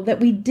oil,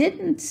 that we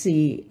didn't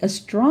see a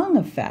strong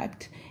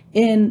effect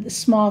in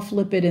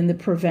SMOF-lipid in the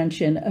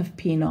prevention of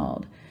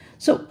PNALD.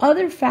 So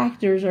other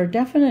factors are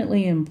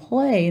definitely in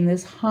play in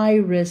this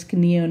high-risk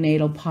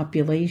neonatal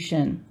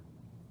population.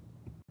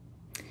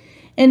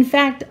 In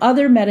fact,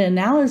 other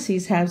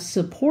meta-analyses have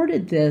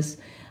supported this,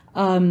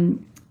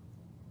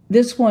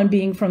 this one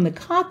being from the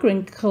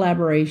Cochrane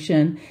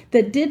collaboration,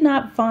 that did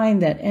not find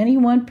that any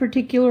one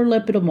particular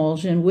lipid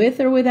emulsion,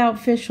 with or without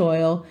fish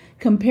oil,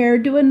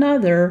 compared to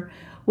another,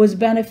 was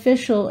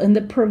beneficial in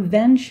the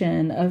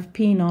prevention of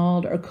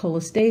PNALD or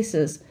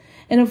cholestasis.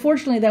 And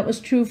unfortunately, that was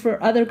true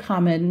for other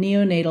common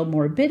neonatal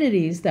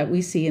morbidities that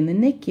we see in the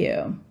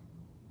NICU.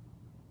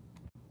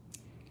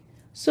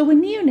 So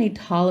when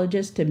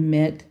neonatologists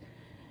admit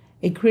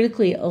a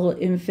critically ill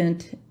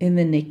infant in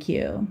the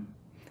NICU,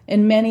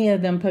 and many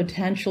of them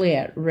potentially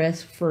at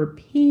risk for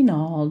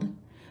PNALD,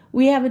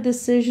 we have a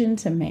decision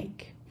to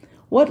make.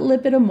 What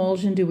lipid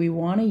emulsion do we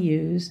want to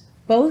use,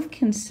 both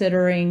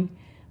considering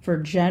for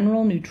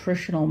general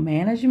nutritional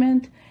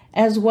management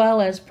as well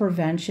as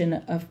prevention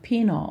of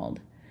PNALD?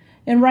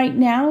 And right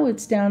now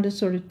it's down to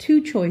sort of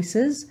two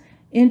choices,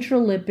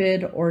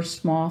 intralipid or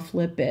SMOF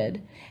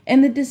lipid.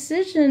 And the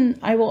decision,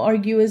 I will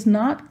argue, is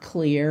not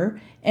clear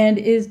and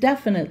is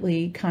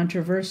definitely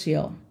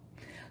controversial.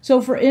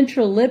 So for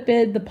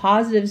intralipid, the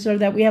positives are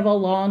that we have a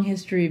long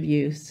history of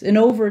use and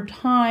over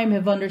time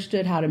have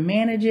understood how to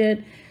manage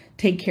it,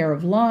 take care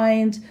of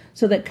lines,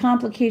 so that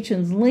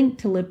complications linked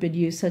to lipid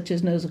use, such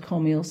as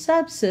nosocomial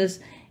sepsis,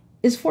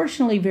 is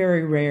fortunately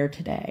very rare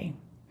today.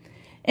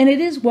 And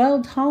it is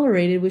well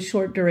tolerated with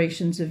short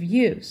durations of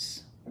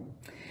use.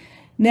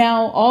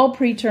 Now, all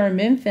preterm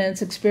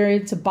infants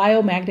experience a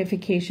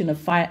biomagnification of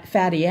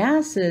fatty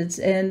acids,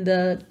 and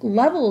the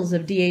levels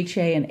of DHA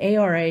and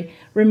ARA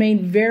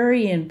remain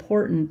very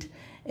important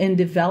in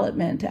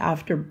development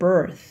after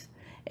birth.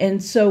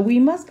 And so we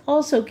must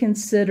also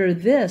consider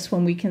this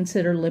when we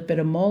consider lipid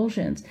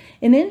emulsions.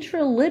 An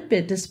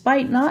intralipid,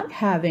 despite not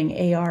having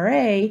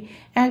ARA,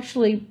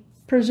 actually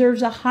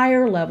preserves a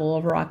higher level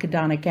of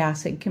arachidonic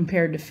acid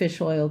compared to fish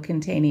oil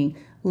containing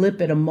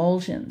lipid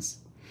emulsions.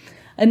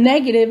 A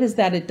negative is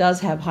that it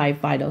does have high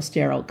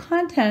phytosterol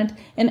content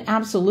and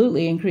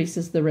absolutely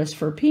increases the risk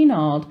for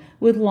PNALD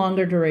with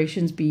longer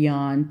durations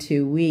beyond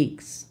 2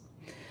 weeks.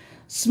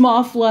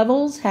 SMOF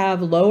levels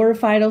have lower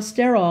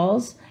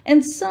phytosterols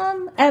and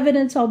some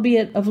evidence,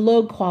 albeit of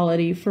low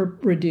quality, for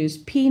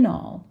reduced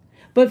PNALD.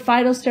 But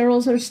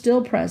phytosterols are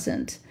still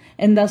present,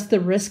 and thus the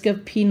risk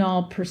of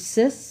PNALD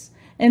persists,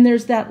 and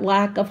there's that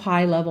lack of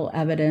high-level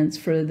evidence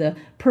for the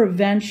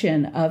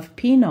prevention of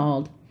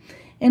PNALD.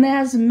 And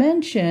as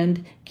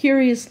mentioned,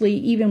 curiously,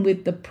 even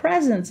with the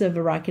presence of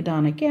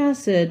arachidonic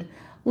acid,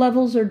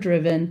 levels are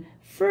driven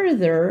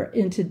further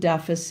into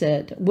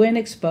deficit when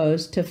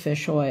exposed to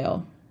fish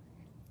oil.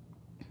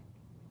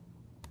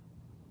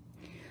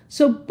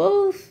 So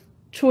both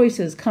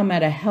choices come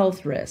at a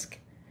health risk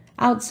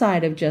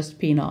outside of just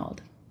PNALD.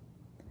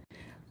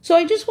 So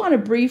I just want to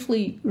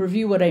briefly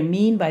review what I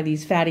mean by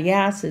these fatty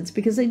acids,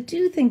 because I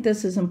do think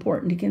this is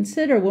important to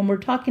consider when we're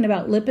talking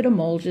about lipid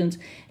emulsions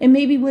and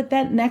maybe what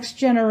that next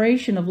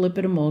generation of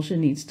lipid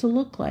emulsion needs to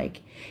look like.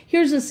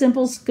 Here's a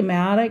simple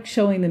schematic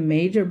showing the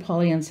major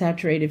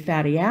polyunsaturated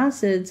fatty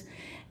acids.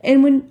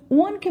 And when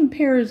one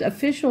compares a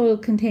fish oil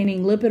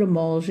containing lipid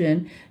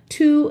emulsion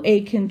to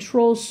a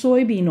control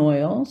soybean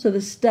oil, so the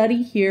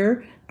study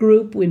here,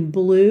 group in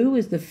blue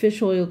is the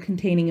fish oil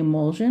containing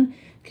emulsion,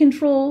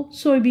 control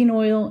soybean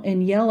oil in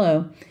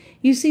yellow,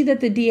 you see that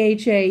the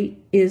DHA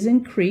is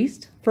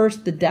increased.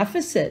 First, the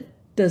deficit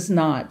does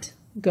not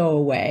go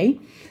away,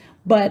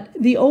 but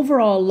the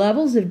overall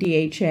levels of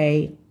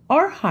DHA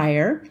are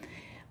higher,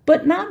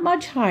 but not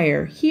much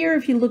higher. Here,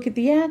 if you look at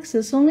the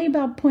axis, only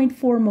about 0.4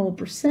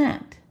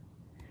 mol%.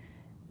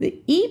 The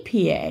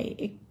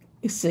EPA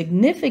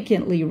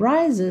significantly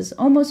rises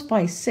almost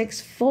by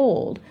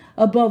 6-fold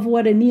above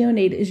what a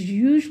neonate is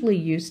usually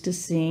used to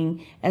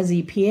seeing as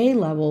EPA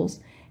levels,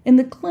 and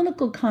the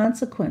clinical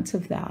consequence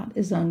of that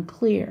is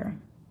unclear.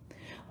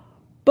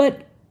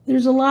 But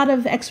there's a lot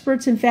of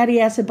experts in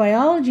fatty acid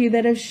biology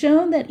that have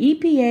shown that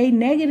EPA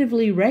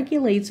negatively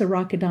regulates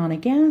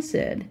arachidonic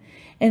acid.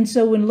 And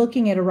so when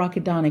looking at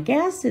arachidonic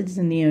acids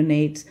in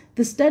neonates,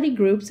 the study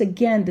groups,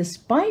 again,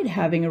 despite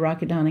having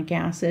arachidonic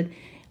acid,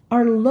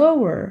 are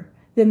lower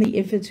than the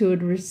infants who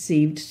had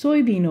received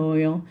soybean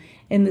oil.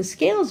 And the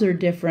scales are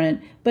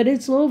different, but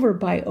it's lower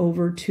by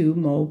over 2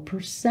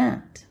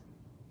 mol%.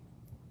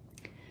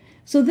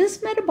 So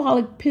this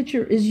metabolic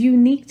picture is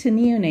unique to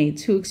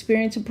neonates who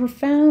experience a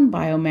profound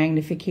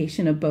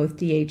biomagnification of both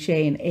DHA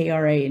and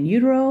ARA in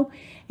utero,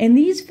 and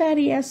these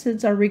fatty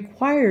acids are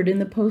required in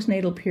the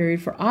postnatal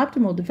period for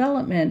optimal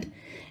development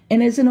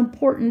and is an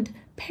important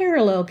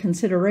parallel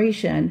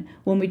consideration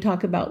when we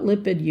talk about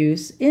lipid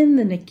use in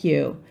the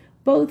NICU,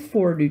 both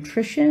for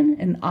nutrition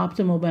and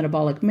optimal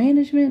metabolic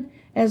management,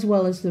 as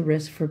well as the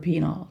risk for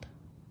PNALD.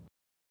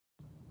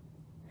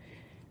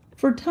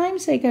 For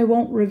time's sake, I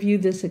won't review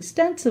this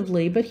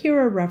extensively, but here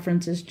are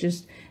references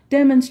just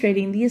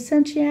demonstrating the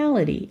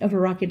essentiality of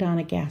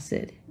arachidonic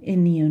acid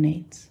in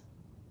neonates.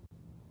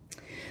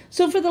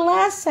 So for the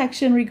last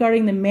section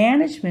regarding the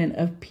management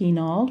of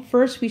PNALD,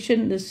 first, we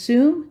shouldn't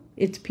assume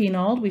it's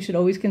PNALD. We should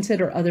always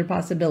consider other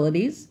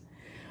possibilities.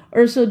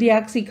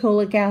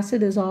 Ursodeoxycholic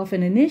acid is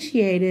often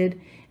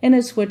initiated and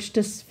is switched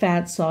to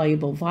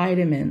fat-soluble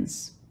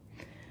vitamins.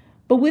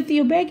 But with the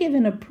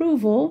Obegivan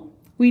approval,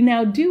 we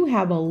now do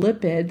have a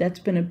lipid that's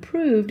been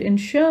approved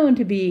and shown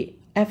to be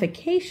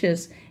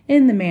efficacious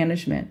in the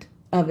management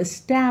of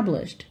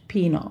established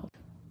PNALD.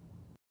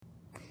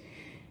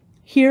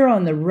 Here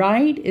on the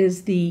right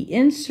is the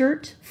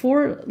insert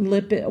for the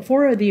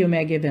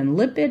omegaven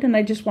lipid, and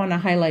I just want to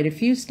highlight a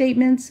few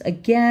statements.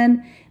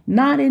 Again,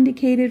 not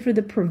indicated for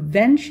the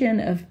prevention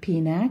of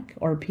PNAC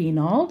or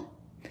PNALD,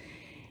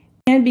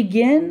 and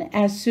begin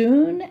as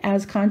soon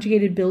as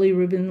conjugated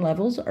bilirubin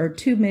levels are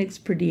 2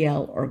 mg per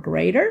dl or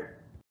greater,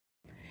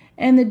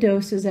 and the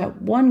dose is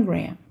at 1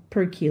 gram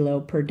per kilo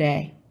per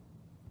day.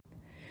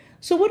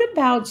 So what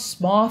about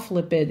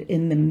SMOF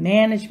in the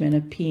management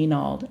of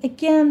PNALD?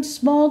 Again,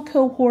 small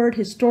cohort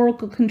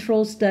historical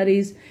control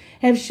studies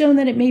have shown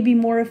that it may be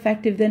more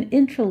effective than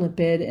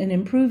intralipid in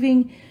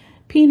improving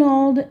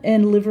PNALD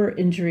and liver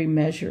injury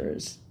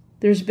measures.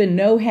 There's been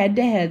no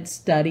head-to-head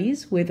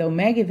studies with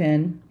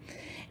omegaven,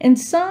 and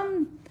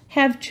some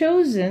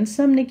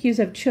NICUs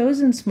have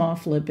chosen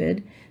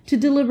SMOF to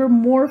deliver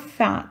more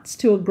fats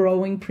to a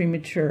growing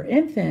premature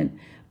infant,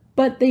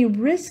 but they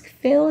risk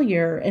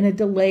failure and a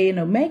delay in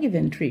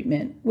omegaven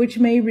treatment, which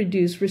may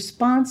reduce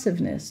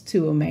responsiveness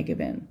to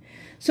omegaven.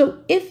 So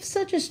if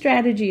such a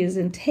strategy is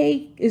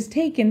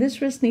taken, this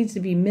risk needs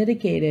to be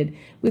mitigated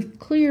with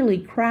clearly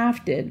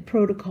crafted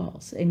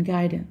protocols and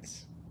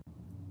guidance.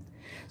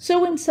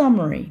 So in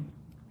summary,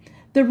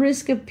 the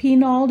risk of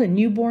PNALD in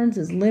newborns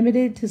is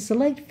limited to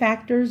select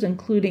factors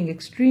including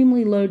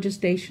extremely low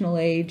gestational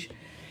age,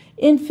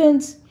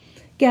 infants,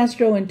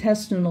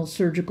 gastrointestinal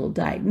surgical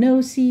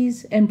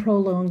diagnoses, and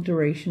prolonged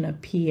duration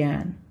of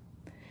PN.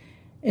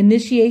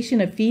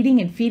 Initiation of feeding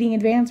and feeding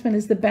advancement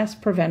is the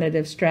best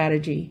preventative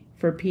strategy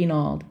for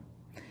PNALD.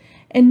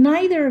 And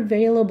neither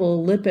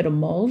available lipid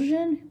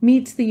emulsion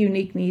meets the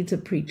unique needs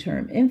of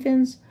preterm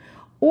infants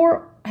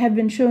or have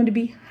been shown to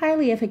be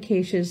highly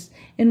efficacious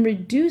in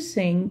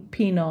reducing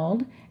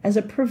PNALD as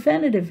a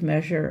preventative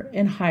measure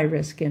in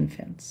high-risk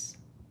infants.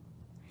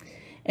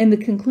 And the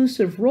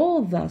conclusive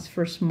role thus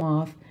for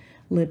SMOF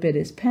lipid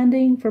is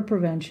pending for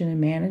prevention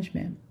and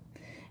management.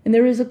 And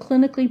there is a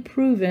clinically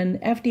proven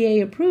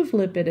FDA-approved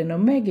lipid in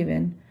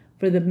omegaven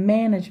for the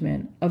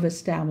management of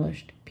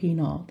established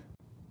PNALD.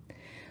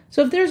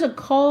 So if there's a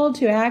call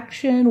to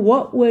action,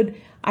 what would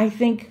I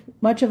think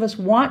much of us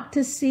want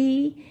to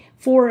see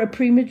for a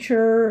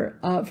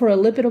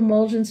lipid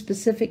emulsion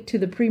specific to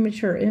the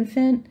premature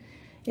infant?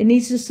 It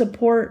needs to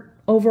support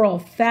overall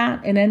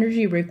fat and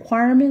energy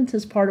requirements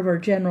as part of our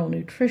general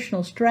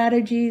nutritional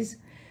strategies,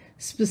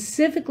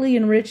 specifically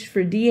enriched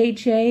for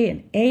DHA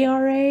and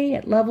ARA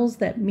at levels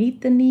that meet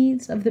the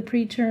needs of the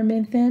preterm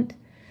infant,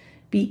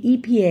 be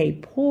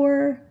EPA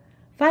poor,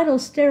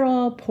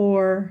 phytosterol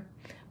poor,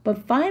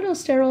 but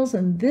phytosterols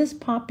in this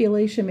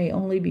population may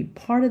only be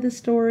part of the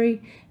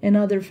story, and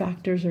other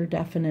factors are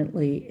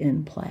definitely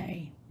in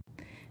play.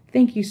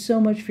 Thank you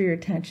so much for your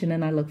attention,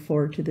 and I look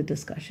forward to the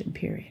discussion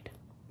period.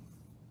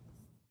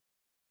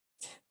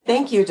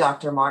 Thank you,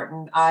 Dr.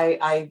 Martin.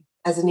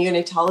 As a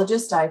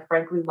neonatologist, I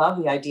frankly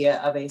love the idea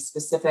of a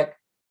specific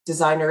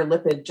designer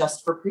lipid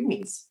just for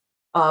preemies.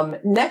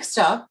 Next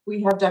up,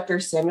 we have Dr.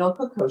 Samuel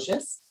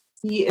Kocoshis.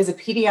 He is a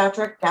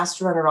pediatric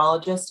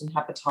gastroenterologist and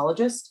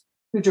hepatologist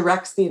who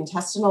directs the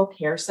Intestinal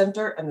Care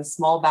Center and the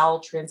Small Bowel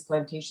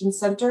Transplantation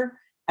Center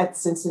at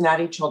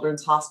Cincinnati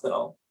Children's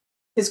Hospital.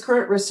 His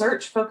current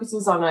research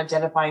focuses on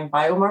identifying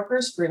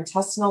biomarkers for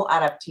intestinal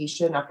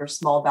adaptation after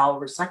small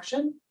bowel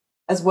resection,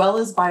 as well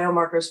as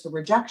biomarkers for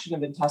rejection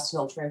of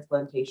intestinal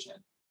transplantation.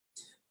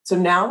 So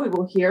now we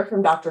will hear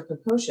from Dr.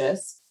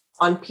 Kocoshis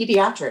on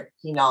pediatric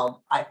PNALD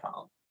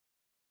IFALD.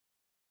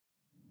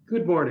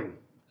 Good morning.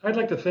 I'd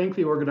like to thank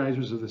the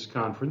organizers of this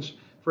conference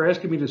for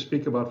asking me to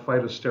speak about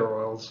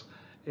phytosterols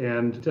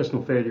and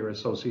intestinal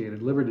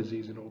failure-associated liver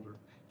disease in older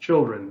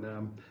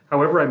children.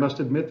 However, I must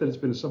admit that it's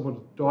been a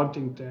somewhat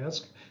daunting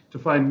task to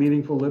find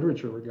meaningful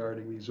literature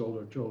regarding these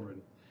older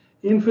children.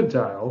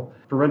 Infantile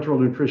parenteral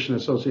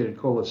nutrition-associated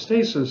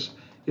cholestasis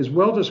is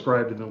well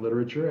described in the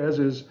literature, as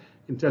is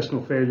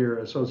intestinal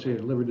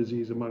failure-associated liver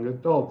disease among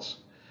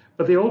adults.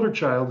 But the older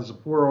child is a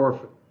poor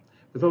orphan,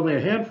 with only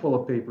a handful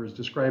of papers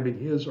describing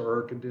his or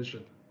her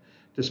condition.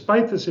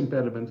 Despite this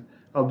impediment,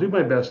 I'll do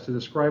my best to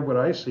describe what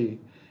I see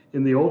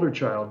in the older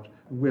child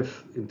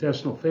with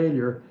intestinal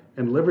failure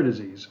and liver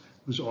disease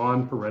who's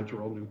on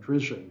parenteral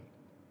nutrition.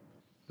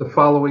 The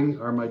following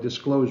are my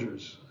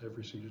disclosures. I've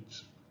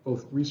received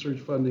both research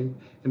funding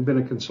and been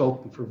a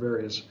consultant for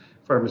various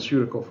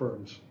pharmaceutical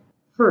firms.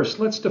 First,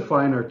 let's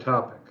define our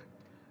topic.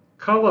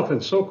 Koloff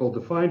and Sokol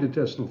defined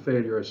intestinal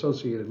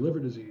failure-associated liver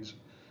disease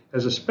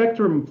as a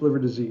spectrum of liver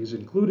disease,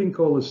 including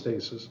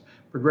cholestasis,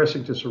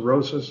 progressing to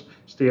cirrhosis,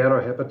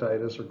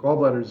 steatohepatitis, or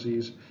gallbladder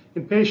disease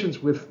in patients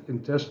with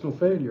intestinal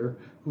failure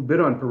who've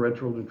been on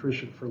parenteral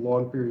nutrition for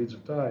long periods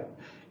of time,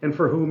 and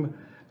for whom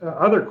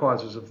other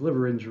causes of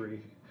liver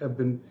injury have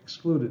been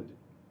excluded.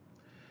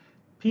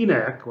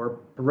 PNAC, or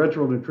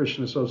parenteral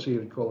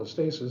nutrition-associated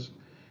cholestasis,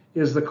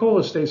 is the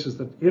cholestasis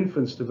that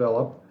infants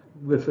develop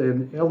with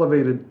an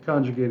elevated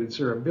conjugated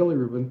serum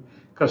bilirubin,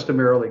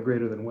 customarily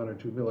greater than 1 or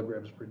 2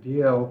 milligrams per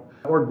dl,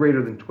 or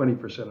greater than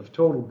 20% of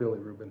total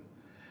bilirubin.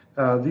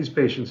 These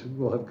patients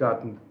will have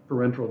gotten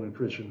parenteral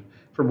nutrition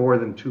for more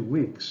than 2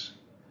 weeks.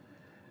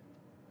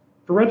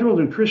 Parenteral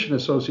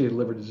nutrition-associated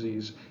liver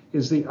disease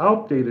is the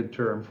outdated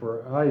term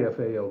for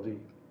IFALD.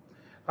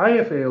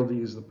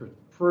 IFALD is the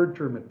preferred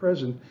term at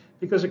present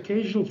because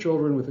occasional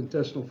children with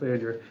intestinal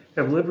failure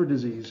have liver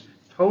disease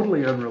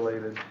totally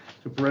unrelated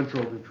to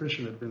parenteral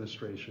nutrition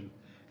administration,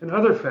 and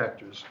other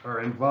factors are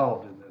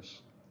involved in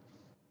this.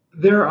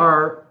 There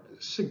are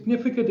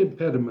significant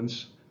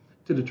impediments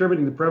to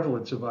determining the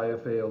prevalence of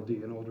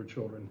IFALD in older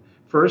children.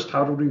 First,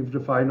 how do we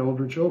define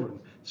older children?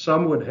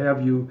 Some would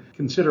have you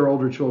consider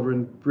older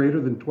children greater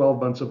than 12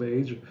 months of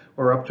age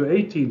or up to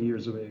 18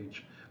 years of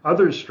age.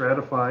 Others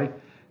stratify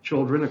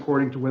children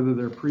according to whether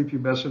they're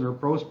prepubescent or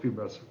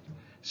postpubescent.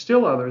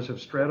 Still others have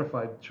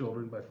stratified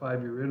children by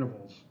 5-year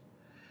intervals.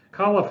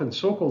 Koloff and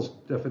Sokol's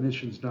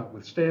definitions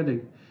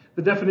notwithstanding,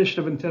 the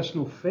definition of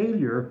intestinal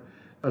failure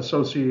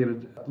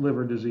associated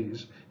liver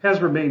disease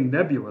has remained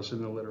nebulous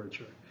in the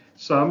literature.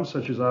 Some,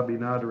 such as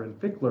Abinader and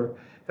Pickler,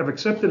 have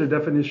accepted a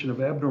definition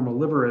of abnormal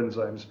liver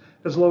enzymes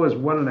as low as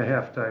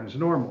 1.5 times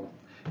normal.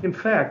 In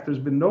fact, there's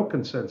been no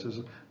consensus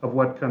of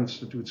what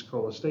constitutes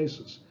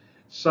cholestasis.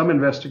 Some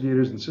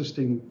investigators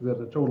insisting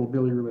that a total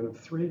bilirubin of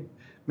 3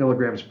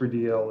 milligrams per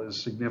DL is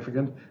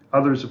significant,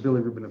 others a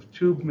bilirubin of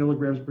 2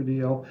 milligrams per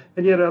DL,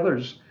 and yet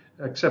others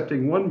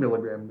accepting 1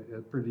 milligram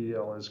per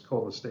DL as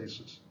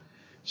cholestasis.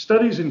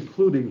 Studies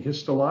including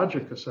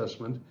histologic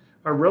assessment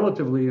are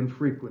relatively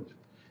infrequent.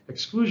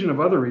 Exclusion of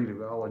other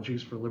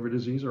etiologies for liver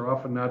disease are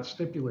often not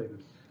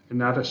stipulated and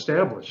not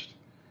established.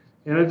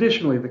 And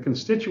additionally, the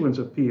constituents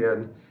of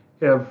PN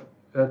have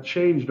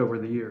changed over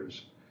the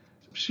years.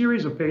 A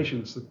series of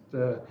patients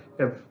that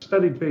have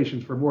studied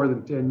patients for more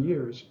than 10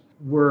 years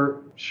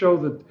show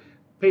that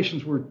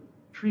patients were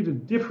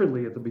treated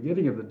differently at the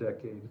beginning of the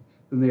decade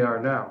than they are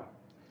now.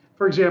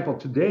 For example,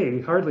 today,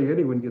 hardly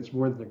anyone gets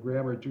more than 1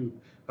 gram or 2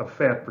 of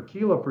fat per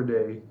kilo per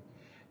day,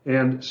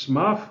 and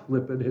SMOF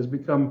lipid has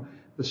become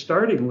the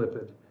starting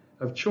lipid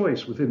of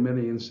choice within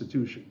many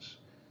institutions.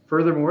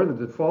 Furthermore, the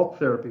default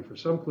therapy for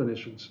some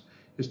clinicians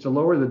is to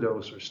lower the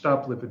dose or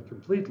stop lipid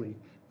completely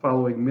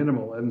following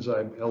minimal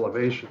enzyme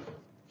elevation.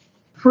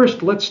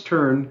 First, let's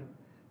turn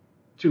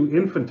to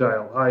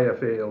infantile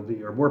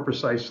IFALD, or more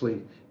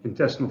precisely,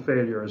 intestinal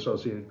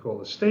failure-associated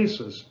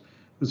cholestasis,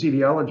 whose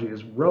etiology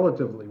is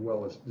relatively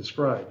well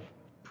described.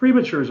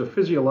 Prematures are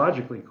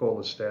physiologically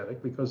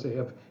cholestatic because they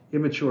have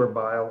immature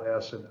bile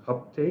acid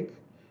uptake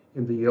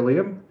in the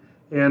ileum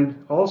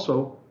and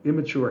also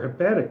immature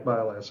hepatic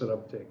bile acid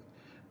uptake.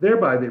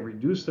 Thereby, they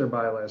reduce their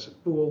bile acid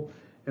pool,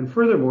 and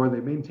furthermore, they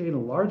maintain a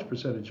large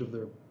percentage of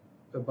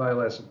their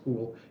bile acid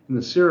pool in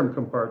the serum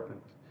compartment.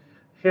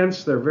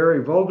 Hence, they're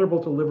very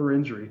vulnerable to liver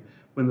injury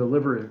when the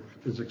liver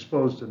is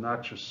exposed to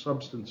noxious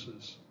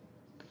substances.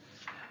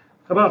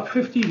 About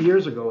 15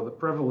 years ago, the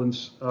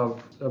prevalence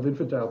of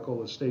infantile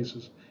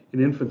cholestasis in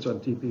infants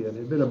on TPN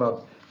had been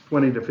about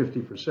 20 to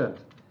 50%.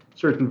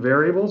 Certain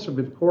variables have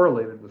been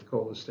correlated with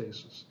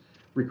cholestasis.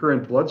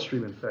 Recurrent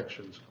bloodstream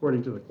infections,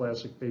 according to the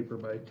classic paper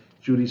by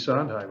Judy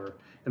Sondheimer,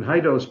 and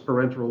high-dose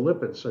parenteral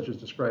lipids, such as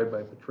described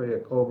by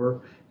Petrea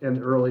Kober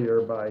and earlier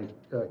by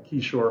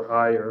Kishore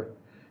Iyer,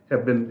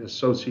 have been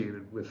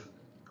associated with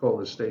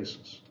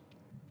cholestasis.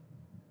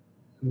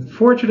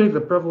 Fortunately,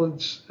 the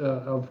prevalence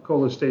of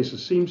cholestasis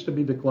seems to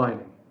be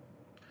declining.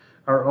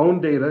 Our own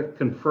data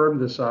confirm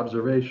this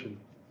observation.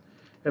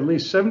 At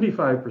least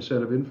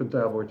 75% of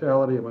infantile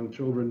mortality among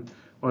children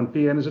on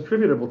PN is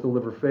attributable to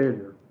liver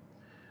failure.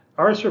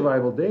 Our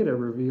survival data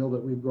reveal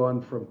that we've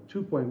gone from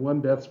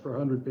 2.1 deaths per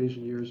 100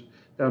 patient years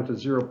down to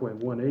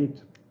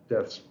 0.18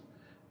 deaths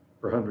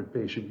per 100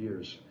 patient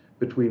years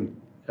between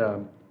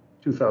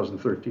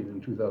 2013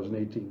 and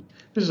 2018.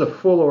 This is a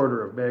full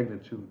order of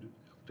magnitude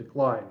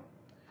decline.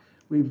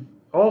 We've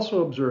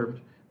also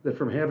observed that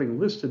from having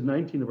listed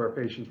 19 of our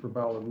patients for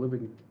bowel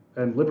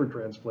and liver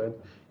transplant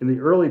in the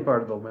early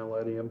part of the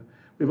millennium,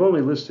 we've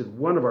only listed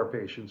 1 of our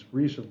patients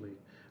recently.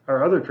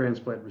 Our other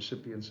transplant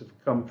recipients have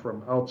come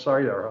from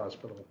outside our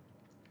hospital.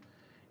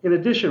 In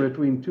addition,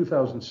 between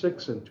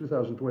 2006 and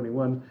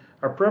 2021,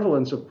 our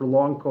prevalence of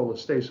prolonged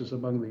cholestasis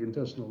among the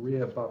intestinal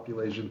rehab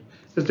population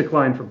has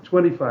declined from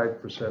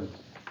 25%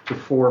 to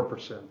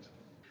 4%.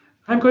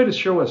 I'm going to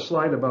show a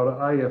slide about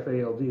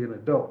IFALD in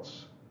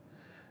adults.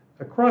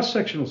 A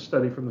cross-sectional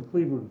study from the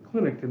Cleveland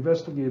Clinic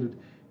investigated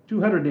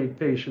 208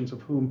 patients,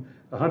 of whom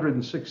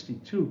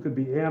 162 could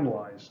be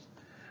analyzed.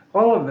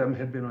 All of them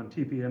had been on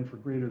TPN for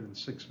greater than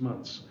 6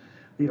 months.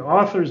 The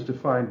authors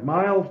defined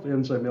mild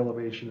enzyme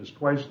elevation as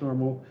twice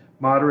normal,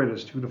 moderate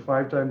as 2 to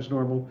 5 times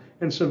normal,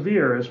 and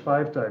severe as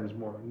 5 times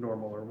more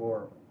normal or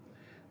more.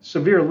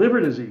 Severe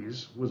liver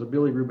disease was a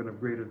bilirubin of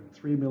greater than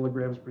 3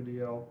 milligrams per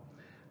DL,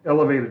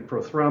 elevated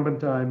prothrombin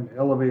time,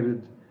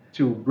 elevated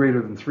to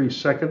greater than 3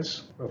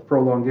 seconds of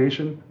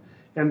prolongation,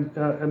 and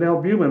an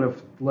albumin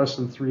of less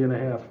than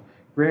 3.5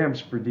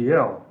 grams per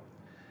DL.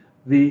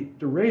 The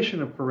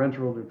duration of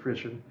parenteral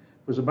nutrition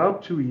was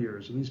about 2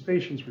 years, and these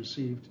patients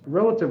received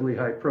relatively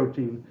high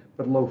protein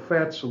but low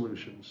fat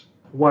solutions.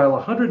 While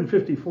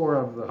 154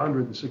 of the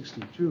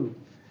 162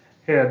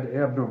 had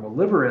abnormal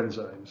liver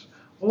enzymes,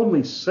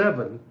 only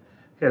 7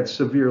 had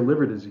severe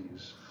liver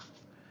disease.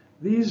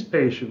 These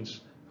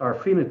patients are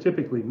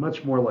phenotypically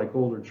much more like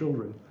older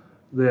children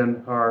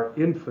than are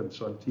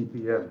infants on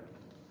TPN.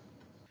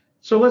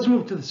 So let's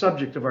move to the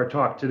subject of our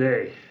talk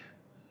today.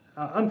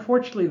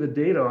 Unfortunately, the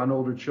data on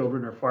older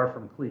children are far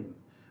from clean.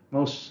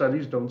 Most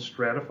studies don't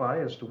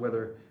stratify as to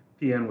whether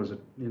PN was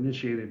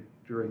initiated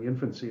during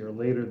infancy or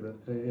later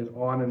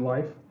on in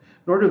life,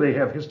 nor do they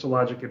have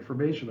histologic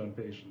information on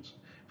patients.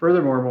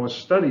 Furthermore, most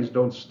studies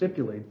don't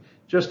stipulate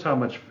just how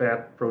much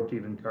fat,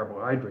 protein, and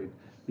carbohydrate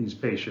these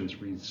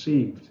patients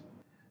received.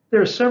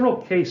 There are several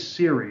case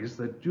series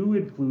that do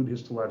include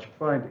histologic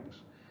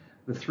findings.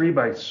 The three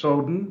by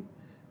Soden,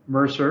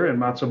 Mercer, and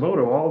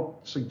Matsumoto all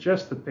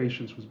suggest that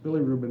patients with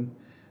bilirubin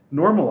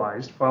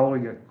normalized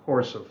following a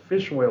course of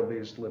fish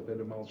oil-based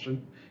lipid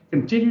emulsion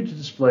continue to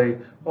display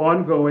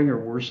ongoing or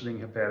worsening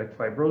hepatic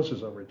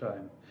fibrosis over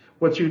time.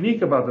 What's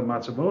unique about the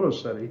Matsumoto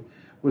study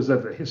was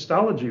that the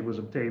histology was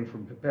obtained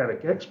from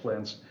hepatic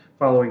explants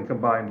following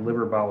combined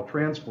liver-bowel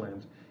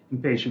transplant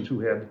in patients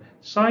who had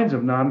signs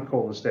of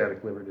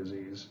non-cholestatic liver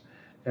disease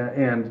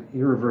and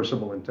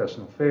irreversible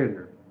intestinal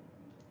failure.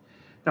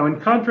 Now, in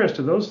contrast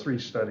to those three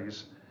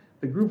studies,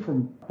 the group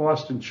from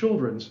Boston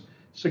Children's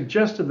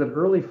suggested that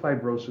early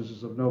fibrosis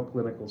is of no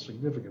clinical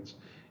significance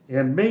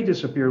and may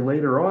disappear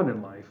later on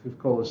in life if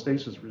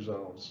cholestasis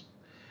resolves.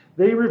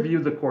 They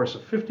reviewed the course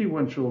of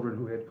 51 children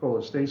who had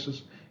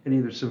cholestasis and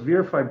either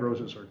severe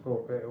fibrosis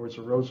or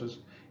cirrhosis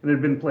and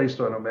had been placed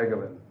on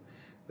omegaven.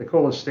 The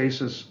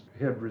cholestasis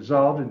had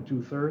resolved in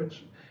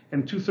 2/3,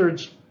 and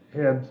 2/3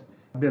 had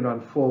been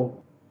on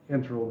full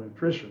enteral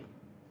nutrition.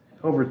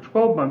 Over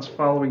 12 months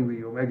following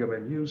the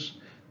omegaven use,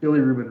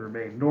 bilirubin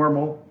remained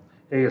normal,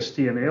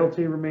 AST and ALT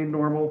remained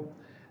normal,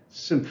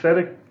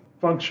 synthetic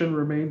function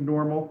remained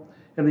normal,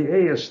 and the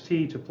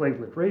AST to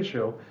platelet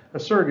ratio, a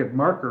surrogate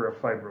marker of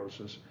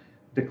fibrosis,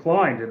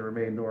 declined and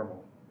remained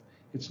normal.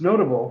 It's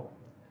notable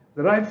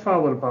that I've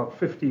followed about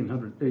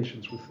 1,500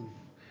 patients with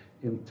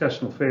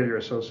intestinal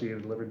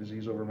failure-associated liver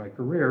disease over my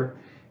career,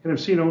 and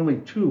have seen only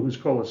 2 whose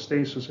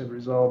cholestasis had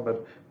resolved,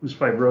 but whose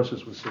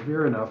fibrosis was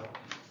severe enough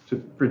to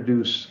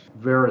produce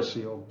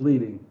variceal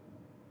bleeding.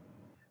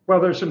 While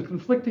there's some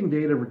conflicting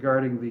data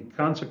regarding the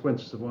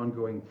consequences of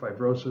ongoing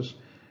fibrosis,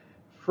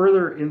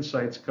 further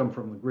insights come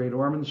from the Great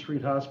Ormond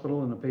Street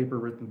Hospital in a paper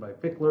written by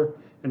Pickler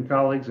and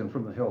colleagues, and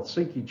from the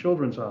Helsinki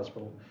Children's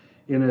Hospital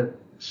in a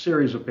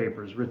series of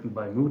papers written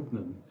by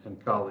Mutinen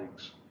and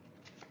colleagues.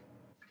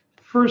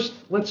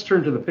 First, let's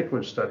turn to the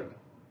Pickler study.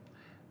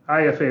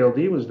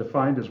 IFALD was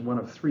defined as one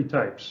of 3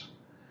 types.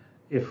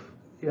 If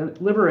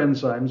liver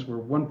enzymes were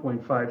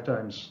 1.5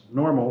 times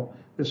normal,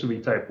 this would be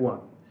type 1.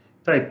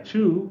 Type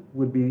 2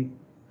 would be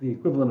the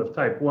equivalent of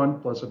type 1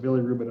 plus a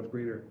bilirubin of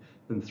greater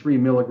than 3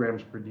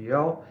 milligrams per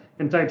DL,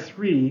 and type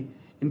 3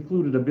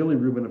 included a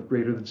bilirubin of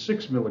greater than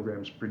 6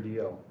 milligrams per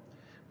DL.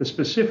 The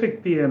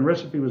specific PN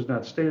recipe was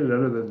not stated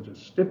other than to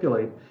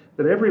stipulate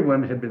that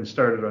everyone had been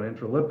started on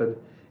intralipid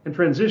and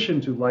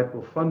transitioned to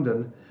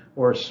lipofundin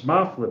or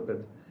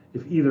SMOF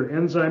if either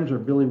enzymes or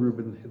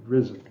bilirubin had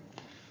risen.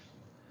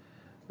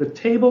 The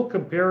table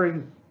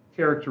comparing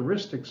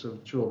characteristics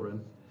of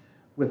children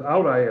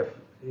without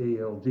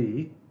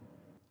IFALD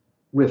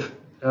with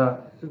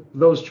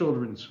those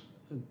children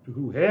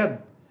who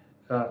had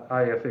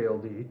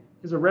IFALD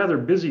is a rather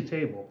busy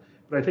table,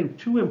 but I think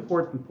 2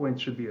 important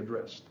points should be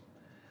addressed.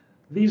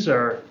 These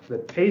are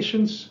that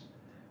patients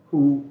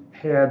who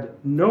had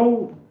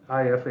no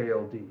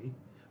IFALD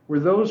were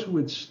those who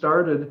had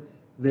started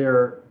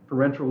their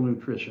parenteral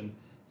nutrition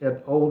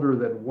at older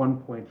than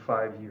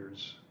 1.5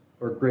 years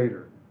or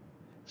greater.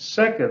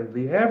 Second,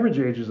 the average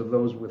ages of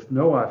those with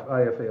no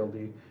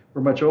IFALD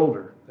were much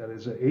older, that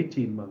is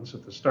 18 months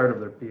at the start of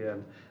their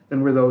PN,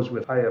 than were those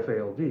with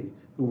IFALD,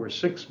 who were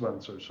 6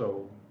 months or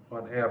so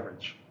on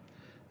average.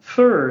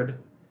 Third,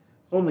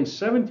 only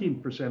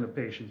 17% of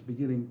patients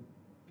beginning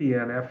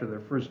PN after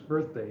their first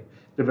birthday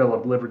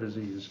developed liver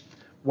disease,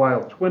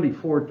 while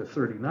 24 to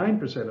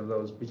 39% of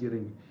those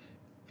beginning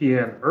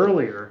PN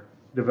earlier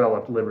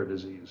developed liver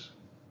disease.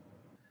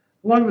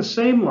 Along the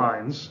same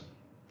lines,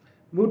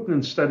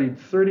 Mutinen studied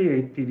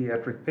 38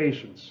 pediatric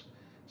patients.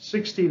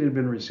 16 had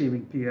been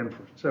receiving PN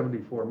for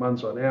 74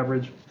 months on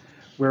average,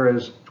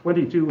 whereas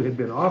 22 had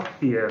been off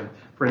PN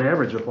for an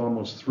average of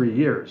almost 3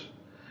 years.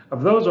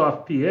 Of those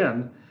off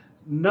PN,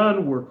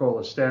 none were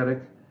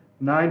cholestatic,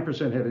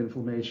 9% had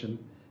inflammation,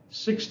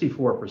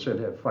 64%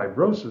 had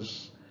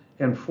fibrosis,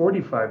 and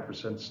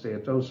 45%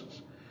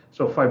 steatosis.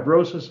 So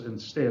fibrosis and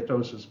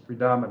steatosis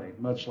predominate,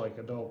 much like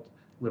adult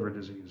liver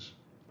disease.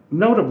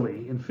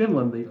 Notably, in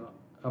Finland, the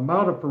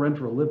amount of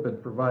parenteral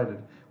lipid provided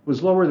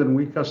was lower than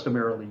we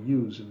customarily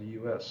use in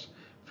the US.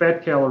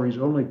 Fat calories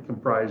only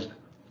comprised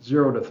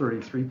 0 to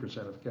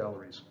 33% of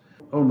calories.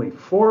 Only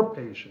 4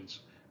 patients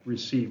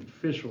received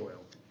fish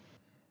oil.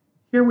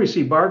 Here we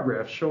see bar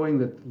graphs showing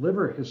that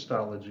liver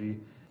histology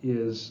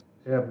is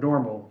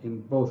abnormal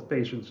in both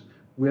patients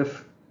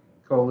with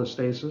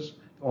cholestasis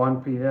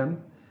on PN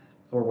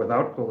or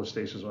without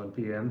cholestasis on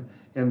PN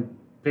and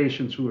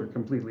patients who are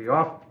completely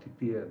off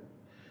PN.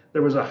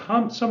 There was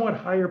a somewhat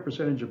higher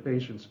percentage of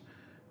patients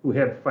who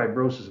had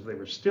fibrosis if they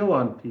were still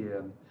on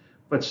PN,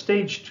 but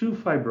stage 2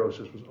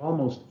 fibrosis was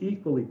almost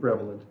equally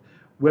prevalent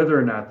whether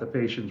or not the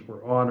patients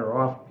were on or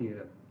off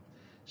PN.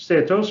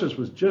 Steatosis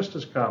was just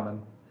as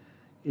common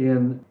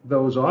in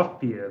those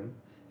off PN,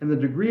 and the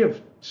degree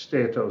of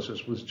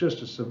steatosis was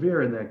just as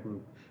severe in that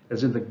group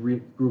as in the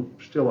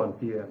group still on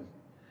PN.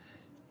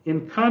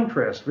 In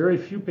contrast, very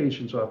few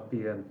patients off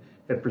PN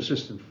had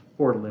persistent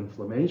portal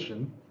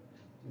inflammation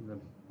in the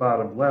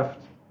bottom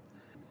left.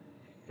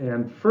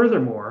 And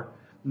furthermore,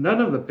 none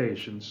of the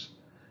patients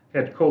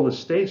had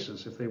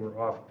cholestasis if they were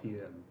off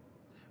PN,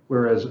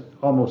 whereas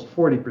almost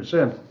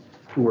 40%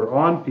 who were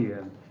on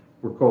PN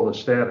were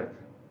cholestatic.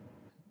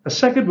 A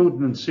second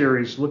Mutinen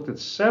series looked at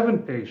 7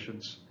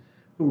 patients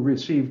who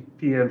received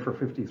PN for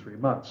 53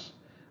 months.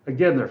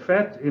 Again, their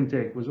fat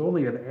intake was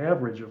only an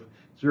average of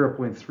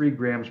 0.3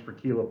 grams per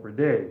kilo per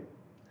day,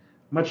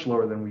 much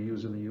lower than we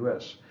use in the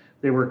US.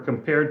 They were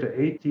compared to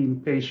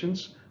 18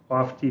 patients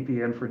off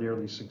TPN for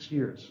nearly 6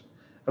 years.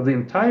 Of the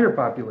entire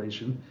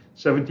population,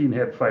 17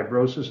 had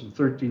fibrosis and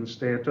 13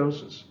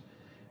 steatosis.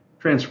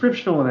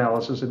 Transcriptional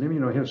analysis and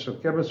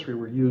immunohistochemistry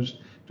were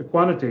used to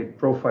quantitate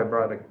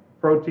profibrotic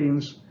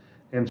proteins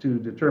and to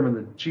determine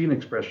the gene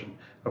expression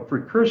of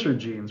precursor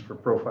genes for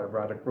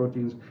profibrotic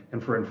proteins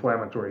and for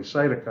inflammatory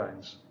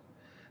cytokines.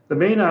 The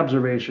main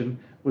observation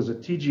was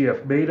that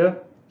TGF-beta,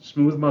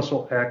 smooth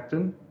muscle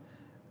actin,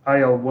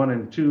 IL-1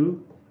 and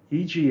 2,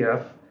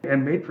 EGF,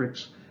 and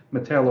matrix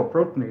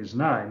metalloproteinase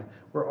 9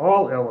 were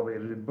all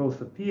elevated in both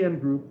the PN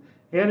group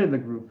and in the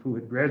group who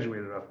had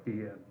graduated off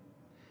PN.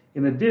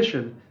 In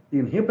addition, the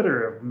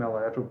inhibitor of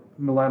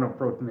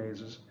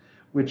melanoproteinases,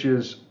 which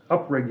is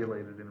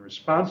upregulated in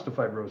response to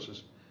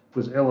fibrosis,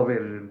 was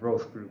elevated in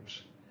both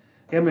groups.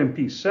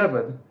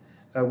 MMP7,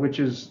 which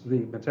is the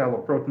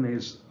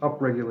metalloproteinase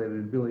upregulated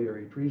in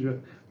biliary atresia,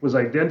 was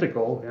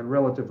identical and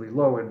relatively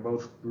low in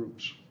both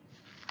groups.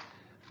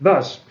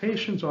 Thus,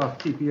 patients off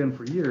TPN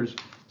for years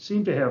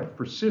seem to have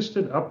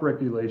persistent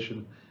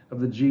upregulation of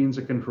the genes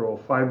that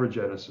control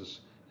fibrogenesis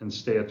and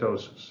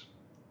steatosis.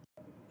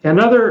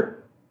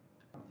 Another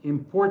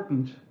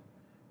important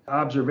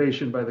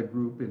observation by the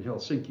group in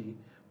Helsinki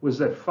was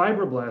that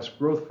fibroblast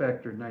growth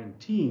factor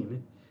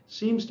 19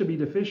 seems to be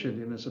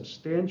deficient in a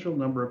substantial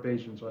number of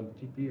patients on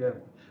TPN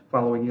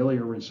following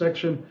ileal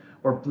resection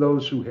or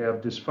those who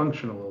have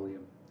dysfunctional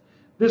ileum.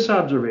 This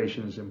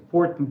observation is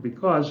important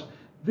because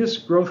this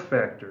growth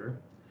factor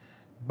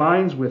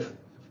binds with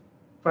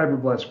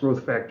fibroblast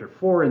growth factor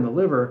 4 in the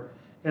liver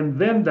and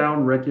then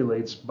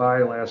downregulates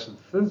bile acid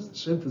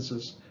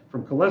synthesis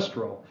from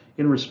cholesterol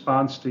in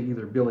response to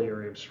either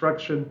biliary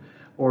obstruction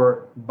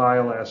or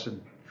bile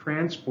acid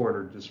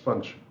transporter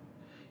dysfunction.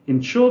 In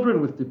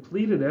children with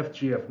depleted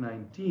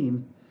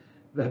FGF19,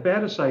 the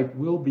hepatocyte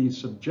will be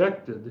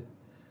subjected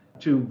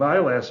to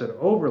bile acid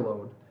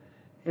overload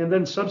and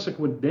then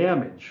subsequent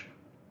damage.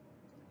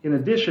 In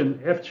addition,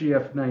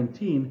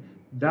 FGF19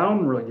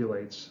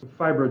 downregulates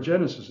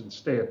fibrogenesis and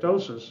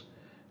steatosis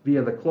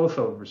via the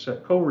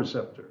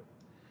co-receptor.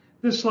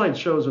 This slide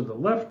shows in the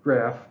left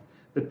graph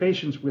that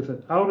patients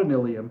without an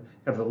ileum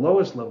have the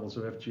lowest levels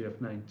of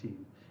FGF19,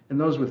 and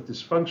those with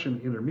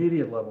dysfunction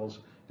intermediate levels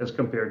as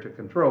compared to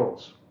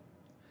controls.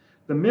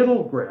 The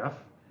middle graph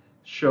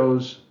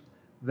shows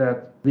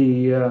that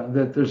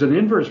there's an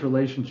inverse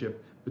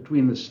relationship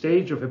between the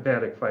stage of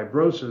hepatic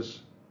fibrosis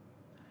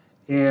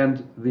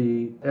and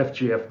the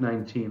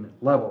FGF19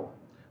 level.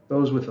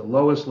 Those with the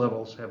lowest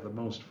levels have the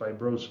most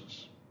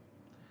fibrosis.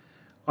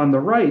 On the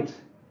right,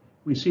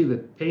 we see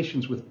that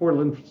patients with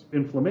portal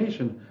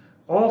inflammation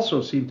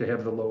also seem to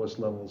have the lowest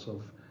levels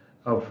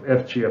of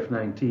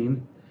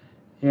FGF19,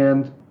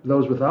 and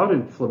those without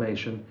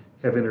inflammation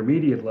have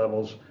intermediate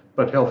levels,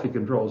 but healthy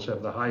controls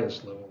have the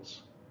highest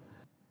levels.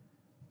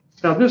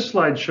 Now, this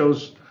slide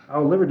shows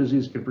how liver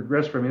disease can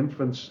progress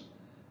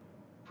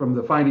from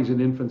the findings in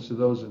infants to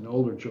those in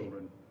older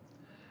children.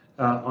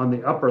 On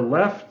the upper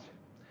left,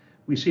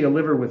 we see a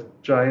liver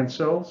with giant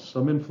cells,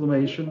 some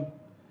inflammation,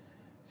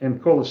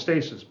 and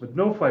cholestasis, but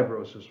no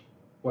fibrosis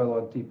while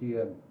on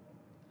TPN.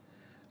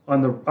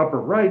 On the upper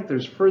right,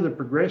 there's further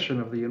progression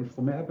of the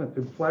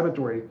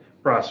inflammatory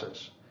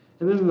process.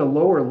 And then in the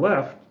lower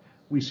left,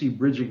 we see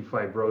bridging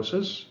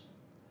fibrosis.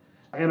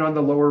 And on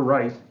the lower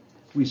right,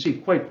 we see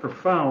quite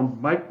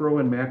profound micro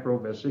and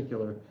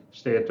macrovesicular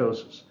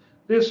steatosis.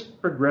 This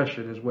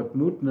progression is what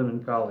Mutinen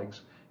and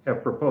colleagues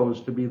have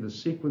proposed to be the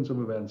sequence of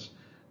events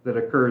that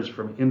occurs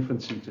from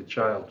infancy to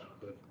childhood.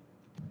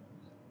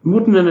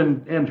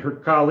 Mutinen and her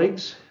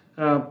colleagues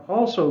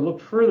also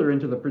looked further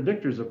into the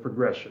predictors of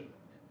progression.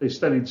 They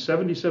studied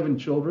 77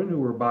 children who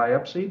were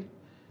biopsied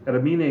at a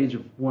mean age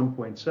of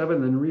 1.7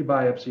 and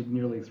rebiopsied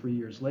nearly 3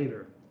 years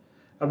later.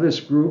 Of this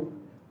group,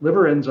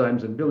 liver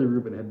enzymes and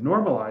bilirubin had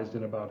normalized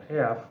in about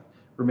half,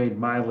 remained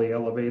mildly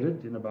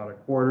elevated in about a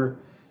quarter,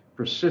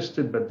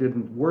 persisted but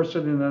didn't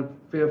worsen in a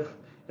fifth,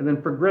 and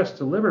then progressed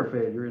to liver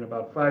failure in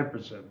about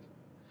 5%.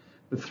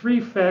 The 3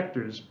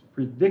 factors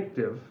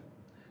predictive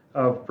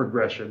of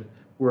progression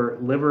were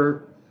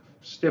liver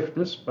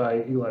stiffness by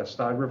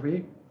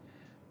elastography,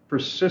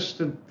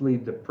 persistently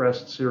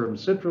depressed serum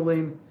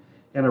citrulline,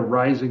 and a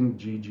rising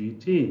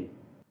GGT.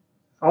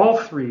 All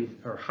three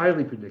are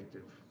highly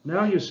predictive.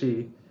 Now you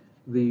see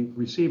the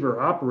receiver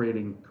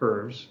operating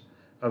curves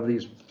of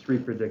these three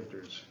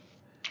predictors.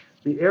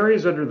 The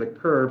areas under the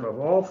curve of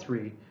all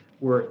three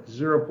were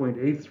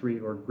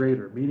 0.83 or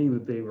greater, meaning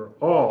that they were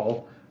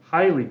all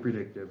highly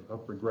predictive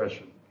of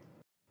progression.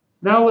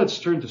 Now let's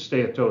turn to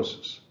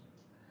steatosis.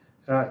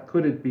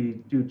 Could it be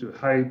due to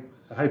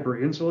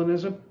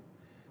hyperinsulinism?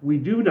 We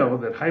do know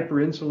that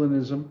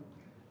hyperinsulinism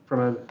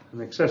from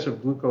an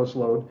excessive glucose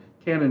load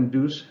can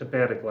induce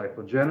hepatic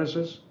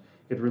lipogenesis.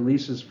 It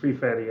releases free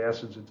fatty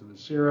acids into the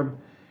serum,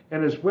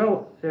 and as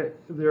well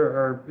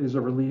there is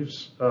a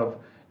release of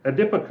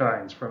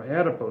adipokines from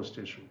adipose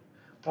tissue.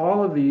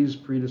 All of these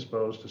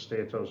predispose to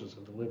steatosis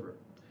of the liver.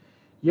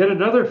 Yet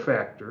another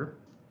factor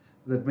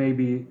that may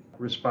be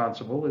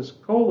responsible is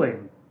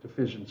choline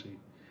deficiency.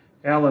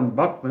 Alan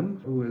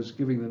Buckman, who is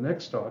giving the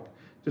next talk,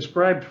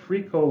 described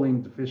free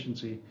choline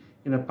deficiency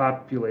in a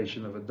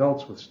population of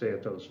adults with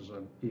steatosis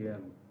on PN.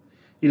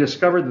 He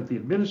discovered that the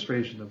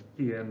administration of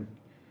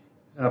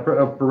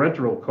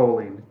parenteral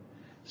choline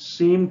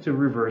seemed to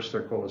reverse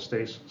their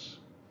cholestasis.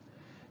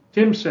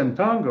 Tim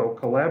Sentongo,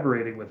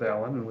 collaborating with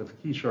Alan and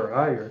with Kishore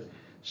Iyer,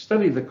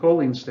 studied the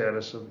choline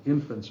status of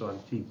infants on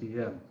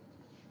TPN.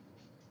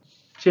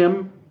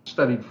 Tim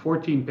studied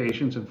 14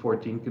 patients and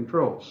 14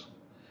 controls.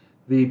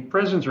 The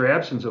presence or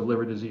absence of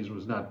liver disease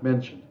was not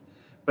mentioned,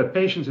 but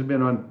patients had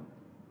been on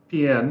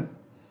PN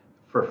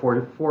for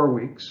 4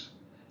 weeks,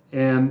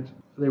 and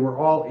they were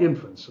all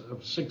infants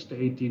of 6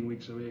 to 18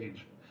 weeks of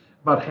age.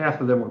 About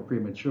half of them were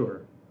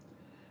premature.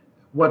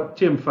 What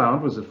Tim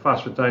found was that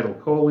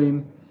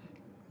phosphatidylcholine,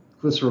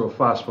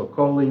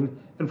 glycerylphosphocholine,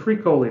 and free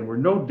choline were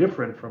no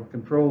different from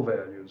control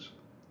values.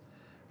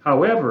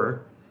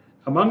 However,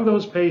 among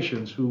those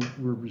patients who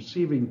were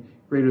receiving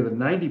greater than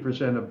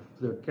 90% of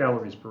their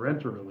calories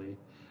parenterally,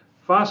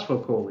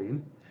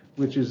 phosphocholine,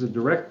 which is a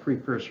direct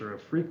precursor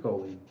of free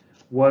choline,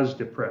 was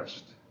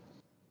depressed.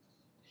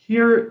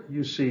 Here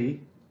you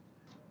see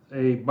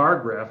a bar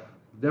graph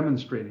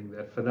demonstrating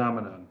that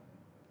phenomenon.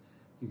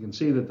 You can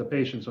see that the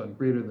patients on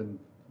greater than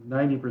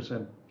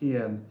 90%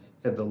 PN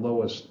had the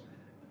lowest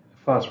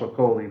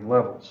phosphocholine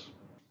levels.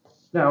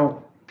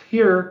 Now,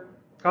 here,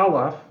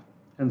 Kaloff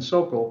and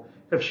Sokol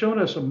have shown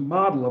us a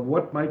model of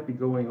what might be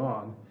going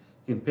on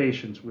in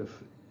patients with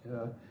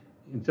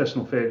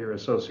intestinal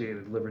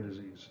failure-associated liver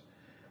disease.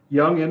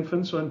 Young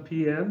infants on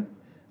PN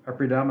are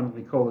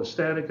predominantly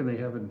cholestatic and they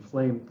have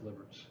inflamed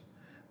livers.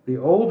 The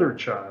older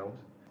child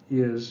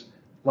is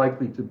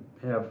likely to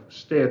have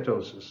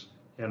steatosis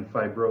and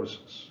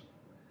fibrosis,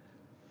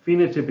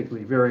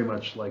 phenotypically very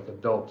much like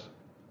adult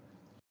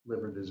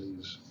liver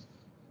disease.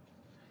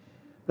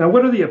 Now,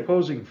 what are the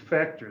opposing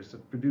factors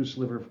that produce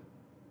liver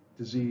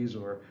disease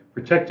or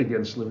protect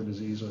against liver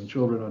disease on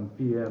children on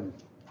PN?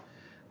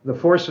 The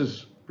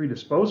forces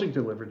predisposing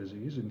to liver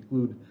disease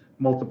include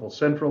multiple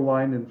central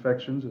line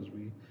infections, as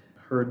we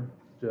heard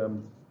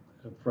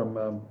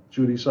from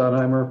Judy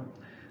Sonheimer,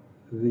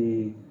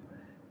 the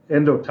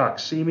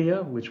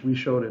endotoxemia, which we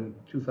showed in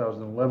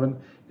 2011,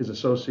 is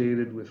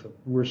associated with a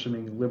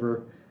worsening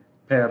liver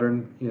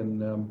pattern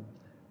in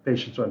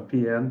patients on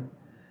PN.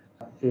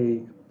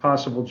 A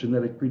possible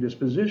genetic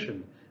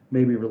predisposition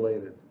may be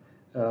related.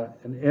 An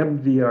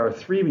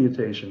MDR3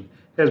 mutation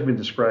has been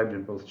described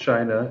in both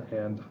China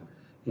and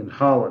in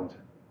Holland.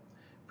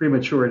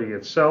 Prematurity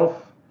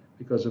itself,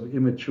 because of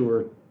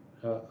immature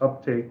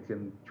uptake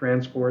and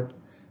transport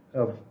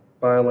of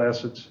bile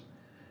acids,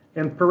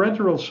 and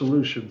parenteral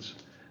solutions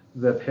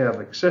that have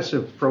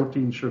excessive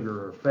protein,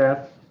 sugar, or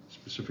fat,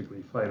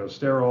 specifically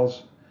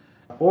phytosterols,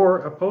 or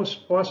a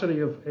paucity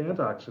of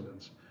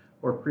antioxidants,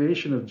 or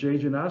creation of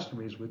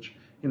J-genostomies, which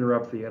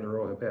interrupt the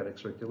enterohepatic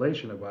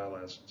circulation of bile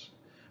acids.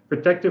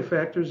 Protective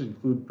factors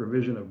include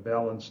provision of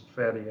balanced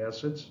fatty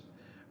acids,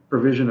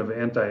 provision of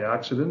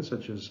antioxidants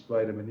such as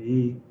vitamin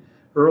E,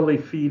 early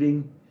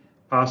feeding,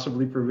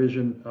 possibly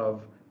provision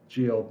of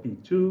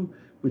GLP-2,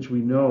 which we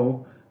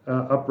know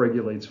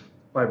upregulates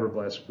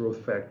fibroblast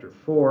growth factor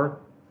 4,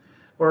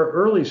 or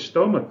early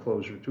stomach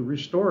closure to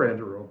restore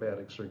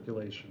enterohepatic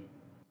circulation.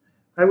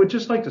 I would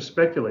just like to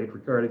speculate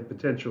regarding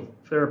potential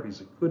therapies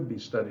that could be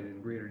studied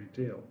in greater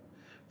detail.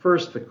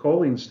 First, the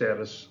choline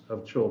status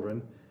of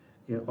children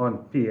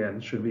on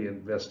PN should be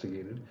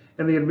investigated,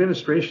 and the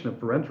administration of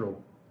parenteral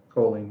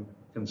choline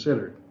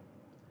considered.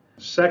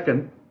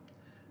 Second,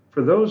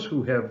 for those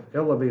who have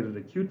elevated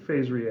acute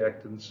phase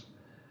reactants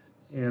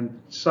and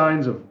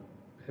signs of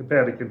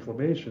hepatic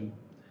inflammation,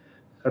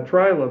 a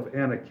trial of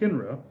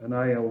anakinra, an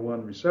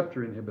IL-1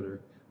 receptor inhibitor,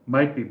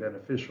 might be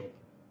beneficial.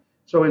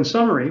 So in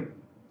summary,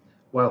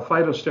 while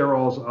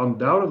phytosterols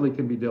undoubtedly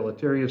can be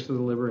deleterious to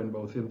the liver in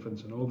both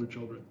infants and older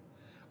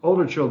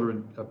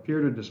children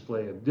appear to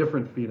display a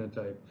different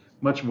phenotype,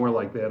 much more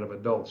like that of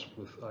adults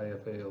with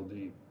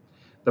IFALD.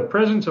 The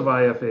presence of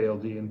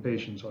IFALD in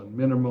patients on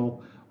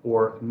minimal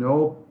or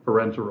no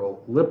parenteral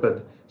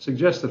lipid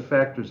suggests that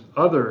factors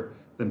other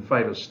than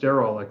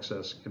phytosterol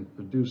excess can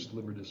produce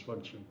liver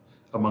dysfunction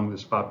among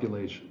this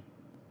population.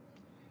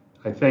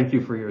 I thank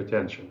you for your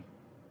attention.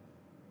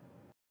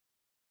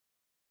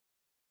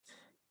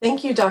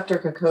 Thank you, Dr.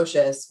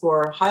 Kocoshis,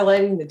 for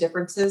highlighting the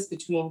differences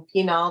between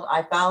PNALD,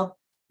 IFALD,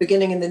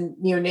 beginning in the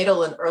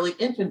neonatal and early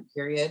infant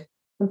period,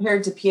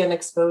 compared to PN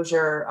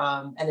exposure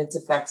and its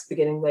effects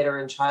beginning later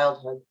in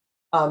childhood.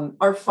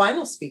 Our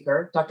final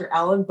speaker, Dr.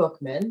 Alan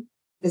Bookman,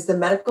 is the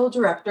medical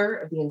director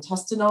of the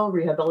Intestinal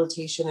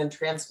Rehabilitation and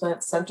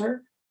Transplant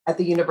Center at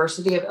the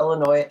University of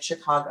Illinois at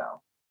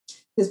Chicago.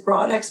 His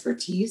broad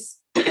expertise,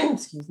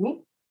 excuse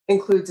me,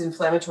 includes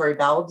inflammatory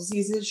bowel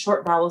diseases,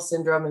 short bowel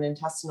syndrome, and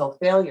intestinal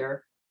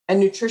failure, and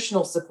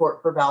nutritional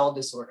support for bowel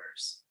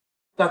disorders.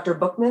 Dr.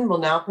 Bookman will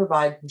now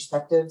provide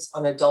perspectives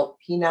on adult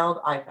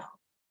PNALD IFALD.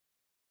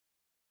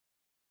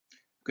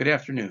 Good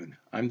afternoon.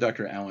 I'm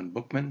Dr. Alan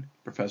Bookman,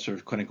 professor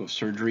of clinical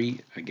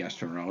surgery, a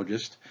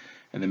gastroenterologist,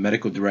 and the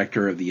medical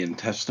director of the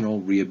Intestinal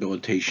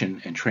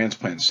Rehabilitation and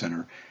Transplant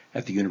Center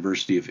at the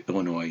University of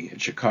Illinois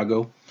at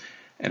Chicago.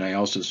 And I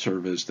also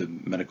serve as the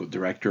medical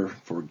director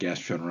for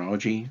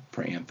gastroenterology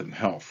for Anthem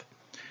Health.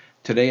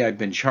 Today I've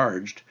been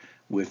charged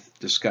with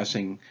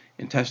discussing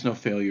intestinal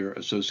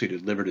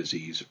failure-associated liver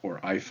disease, or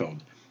IFALD,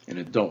 in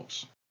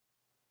adults.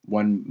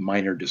 One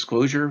minor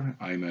disclosure,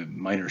 I'm a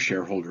minor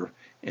shareholder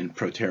in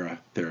Parenteral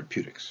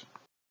Therapeutics.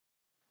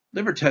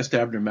 Liver test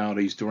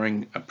abnormalities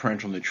during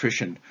parenteral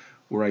nutrition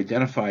were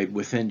identified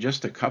within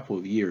just a couple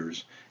of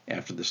years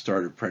after the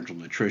start of parenteral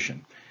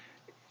nutrition,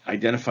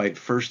 identified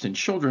first in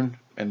children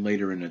and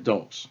later in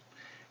adults.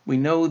 We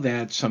know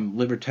that some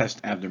liver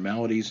test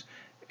abnormalities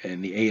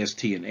and the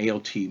AST and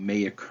ALT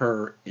may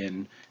occur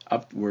in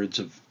upwards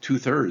of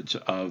 2/3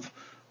 of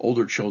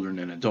older children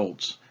and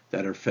adults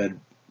that are fed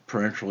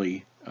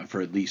parenterally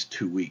for at least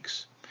 2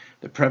 weeks.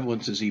 The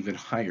prevalence is even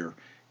higher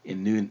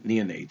in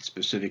neonates,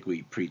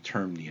 specifically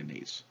preterm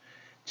neonates.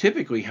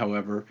 Typically,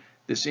 however,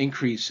 this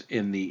increase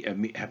in the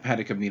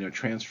hepatic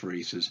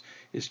aminotransferases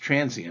is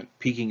transient,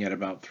 peaking at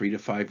about 3 to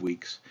 5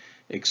 weeks,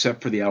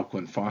 except for the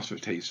alkaline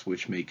phosphatase,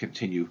 which may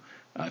continue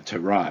to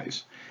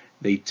rise.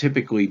 They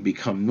typically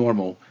become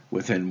normal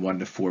within 1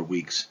 to 4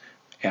 weeks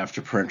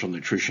after parenteral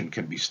nutrition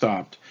can be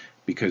stopped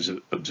because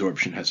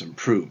absorption has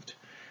improved.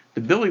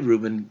 The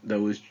bilirubin,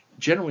 though, is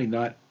generally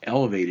not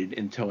elevated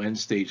until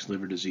end-stage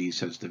liver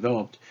disease has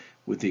developed,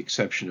 with the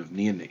exception of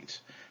neonates.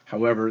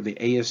 However, the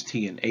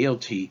AST and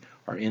ALT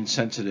are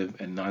insensitive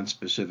and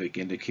nonspecific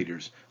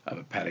indicators of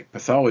hepatic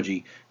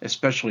pathology,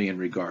 especially in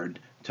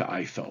regard to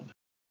IFALD.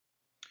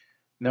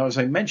 Now, as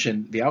I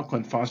mentioned, the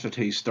alkaline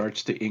phosphatase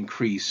starts to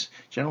increase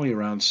generally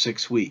around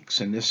 6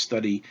 weeks. In this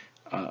study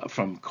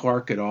from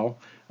Clark et al.,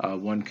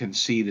 one can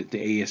see that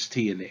the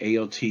AST and the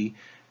ALT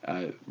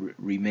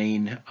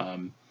remain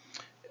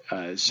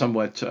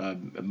somewhat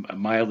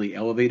mildly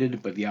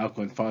elevated, but the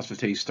alkaline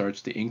phosphatase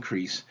starts to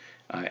increase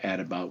at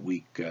about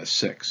week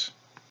 6.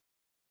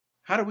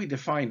 How do we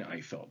define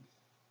IFALD?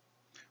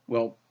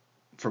 Well,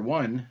 for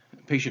one,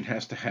 the patient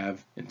has to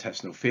have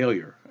intestinal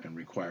failure and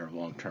require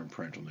long-term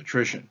parenteral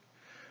nutrition.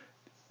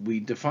 We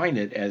define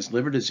it as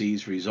liver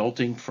disease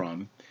resulting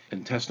from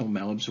intestinal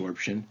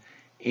malabsorption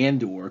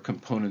and/or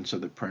components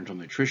of the parenteral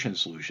nutrition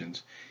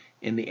solutions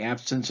in the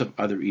absence of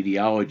other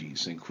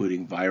etiologies,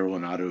 including viral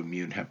and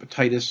autoimmune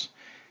hepatitis,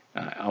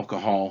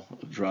 alcohol,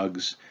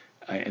 drugs,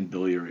 and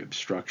biliary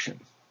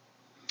obstruction.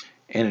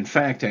 And in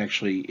fact,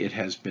 actually, it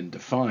has been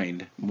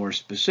defined more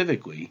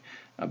specifically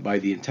by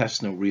the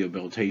Intestinal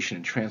Rehabilitation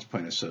and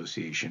Transplant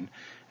Association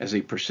as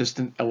a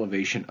persistent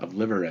elevation of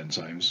liver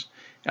enzymes,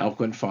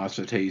 alkaline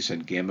phosphatase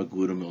and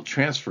gamma-glutamyl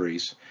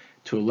transferase,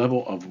 to a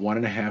level of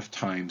 1.5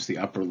 times the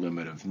upper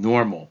limit of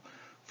normal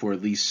for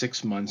at least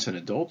 6 months in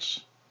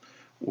adults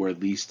or at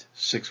least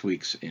 6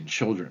 weeks in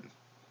children.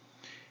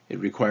 It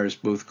requires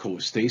both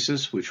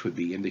cholestasis, which would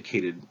be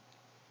indicated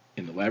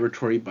in the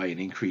laboratory by an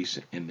increase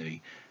in the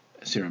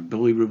serum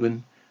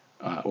bilirubin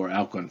or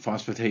alkaline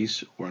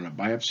phosphatase or on a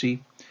biopsy,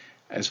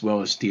 as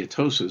well as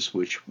steatosis,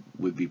 which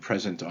would be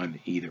present on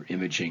either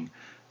imaging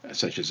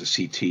such as a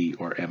CT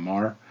or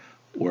MR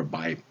or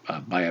by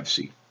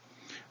biopsy.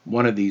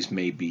 One of these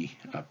may be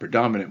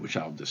predominant, which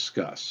I'll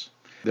discuss.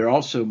 There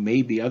also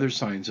may be other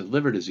signs of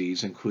liver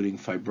disease, including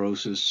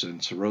fibrosis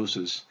and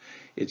cirrhosis.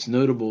 It's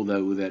notable,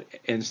 though, that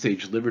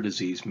end-stage liver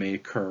disease may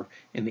occur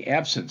in the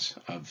absence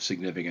of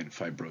significant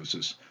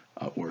fibrosis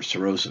or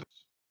cirrhosis.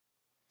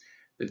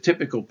 The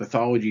typical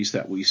pathologies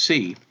that we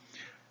see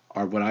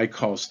are what I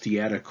call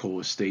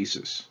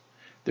steatocholestasis.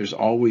 There's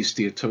always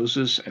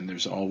steatosis and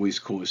there's always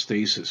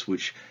cholestasis,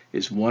 which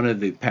is one of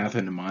the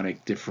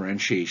pathognomonic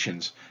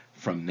differentiations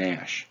from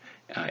NASH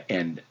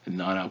and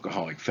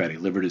non-alcoholic fatty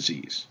liver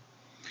disease.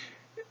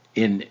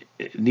 In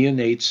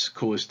neonates,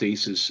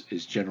 cholestasis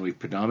is generally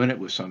predominant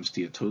with some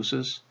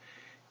steatosis.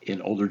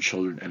 In older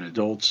children and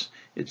adults,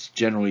 it's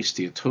generally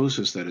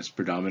steatosis that is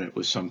predominant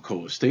with some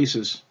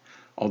cholestasis,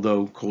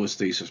 although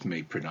cholestasis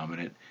may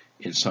predominate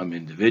in some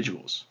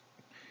individuals.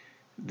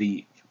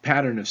 The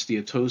pattern of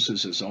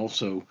steatosis is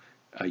also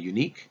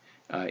unique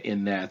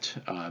in that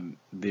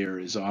there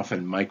is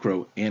often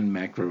micro and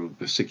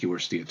macrovesicular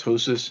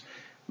steatosis.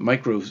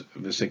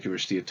 microvesicular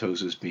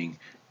steatosis being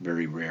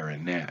very rare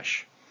in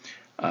NASH.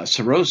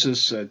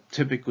 Cirrhosis,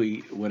 typically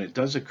when it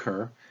does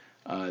occur,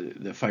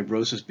 the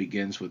fibrosis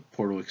begins with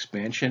portal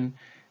expansion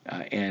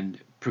and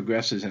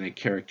progresses in a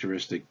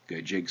characteristic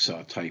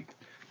jigsaw type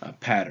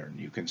pattern.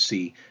 You can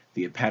see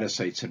the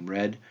hepatocytes in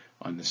red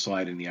on the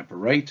slide in the upper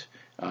right,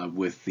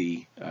 with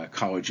the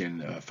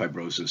collagen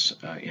fibrosis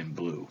in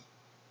blue.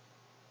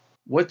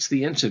 What's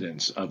the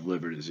incidence of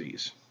liver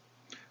disease?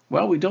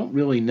 Well, we don't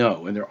really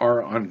know, and there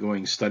are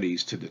ongoing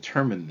studies to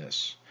determine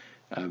this.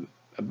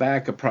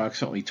 Back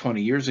approximately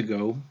 20 years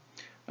ago,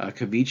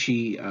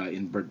 Kocoshis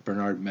in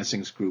Bernard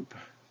Messing's group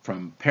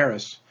from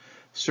Paris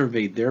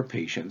surveyed their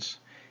patients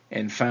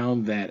and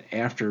found that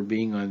after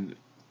being on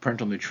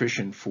parenteral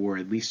nutrition for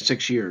at least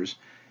 6 years,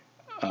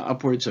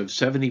 upwards of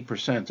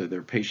 70% of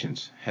their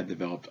patients had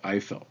developed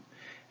IFALD.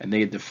 And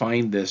they had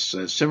defined this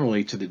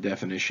similarly to the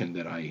definition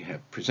that I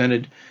have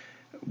presented,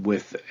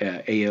 with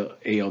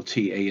ALT,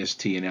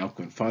 AST, and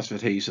alkaline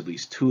phosphatase, at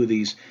least 2 of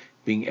these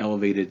being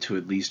elevated to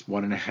at least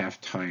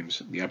 1.5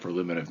 times the upper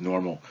limit of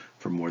normal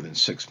for more than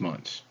 6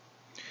 months.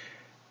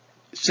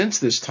 Since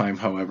this time,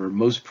 however,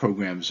 most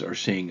programs are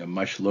seeing a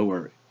much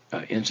lower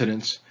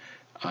incidence,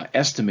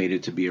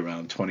 estimated to be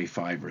around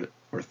 25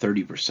 or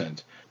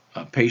 30%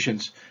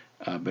 patients,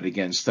 but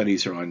again,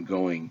 studies are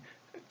ongoing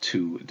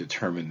to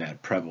determine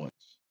that prevalence.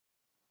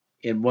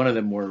 In one of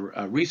the more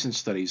recent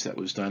studies that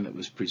was done, that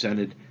was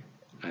presented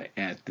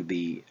at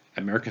the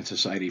American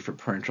Society for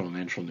Parenteral and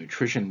Enteral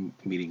Nutrition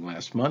meeting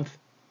last month,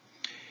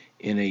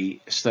 in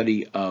a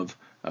study of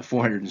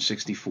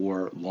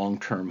 464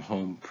 long-term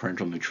home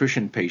parenteral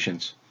nutrition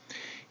patients,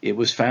 it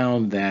was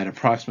found that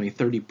approximately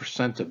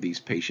 30% of these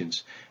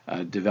patients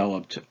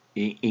developed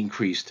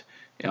increased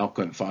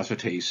alkaline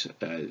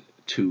phosphatase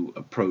to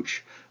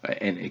approach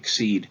and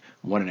exceed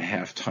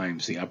 1.5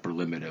 times the upper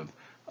limit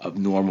of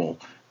normal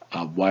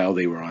while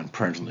they were on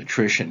parenteral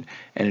nutrition.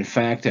 And in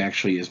fact,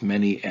 actually as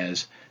many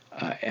as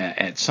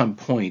at some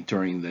point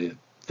during the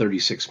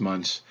 36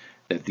 months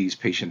that these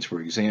patients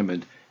were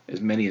examined, as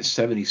many as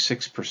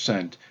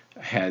 76%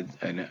 had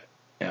an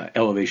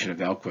elevation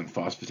of alkaline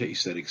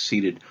phosphatase that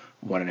exceeded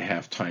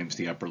 1.5 times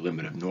the upper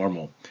limit of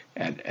normal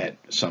at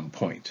some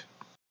point.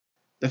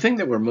 The thing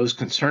that we're most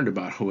concerned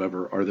about,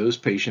 however, are those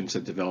patients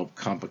that develop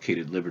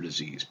complicated liver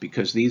disease,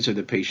 because these are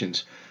the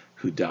patients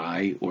who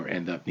die or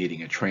end up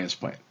needing a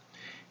transplant.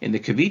 In the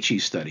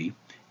Kocoshis study,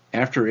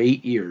 after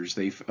 8 years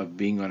of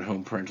being on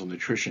home parenteral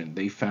nutrition,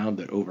 they found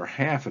that over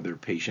half of their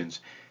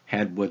patients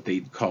had what they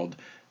called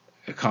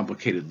a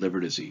complicated liver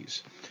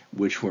disease,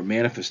 which were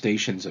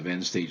manifestations of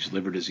end-stage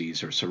liver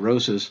disease or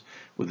cirrhosis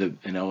with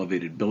an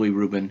elevated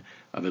bilirubin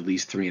of at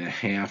least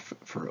 3.5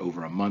 for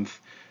over a month,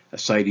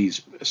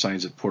 ascites,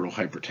 signs of portal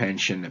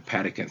hypertension,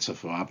 hepatic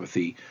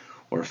encephalopathy,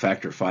 or a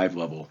factor V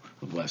level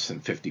of less than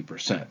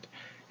 50%.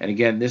 And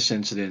again, this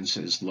incidence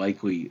is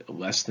likely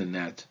less than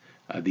that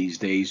these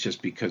days,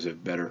 just because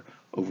of better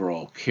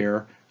overall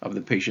care of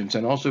the patients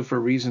and also for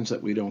reasons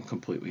that we don't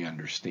completely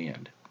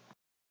understand.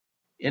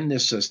 In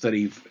this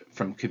study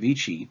from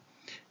Kocoshis,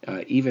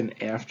 even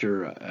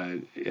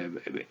after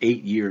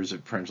 8 years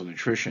of parenteral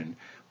nutrition,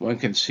 one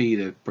can see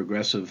the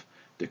progressive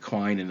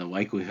decline in the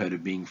likelihood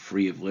of being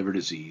free of liver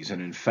disease. And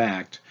in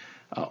fact,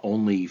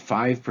 only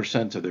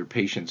 5% of their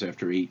patients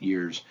after 8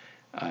 years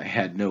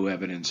had no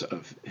evidence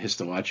of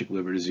histologic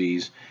liver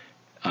disease,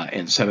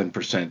 and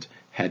 7%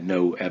 had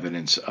no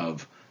evidence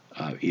of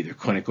either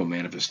clinical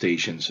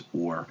manifestations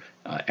or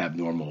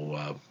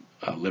abnormal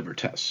liver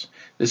tests.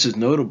 This is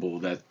notable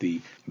that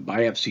the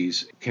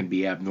biopsies can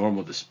be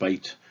abnormal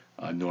despite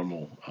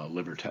normal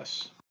liver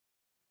tests.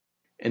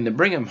 In the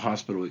Brigham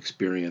Hospital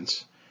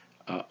experience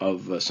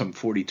of some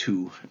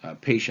 42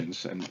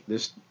 patients, and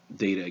this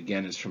data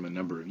again is from a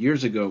number of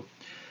years ago,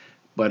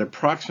 but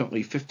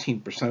approximately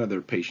 15% of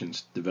their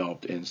patients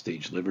developed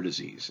end-stage liver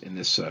disease. In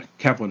this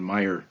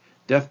Kaplan-Meier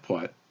death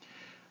plot,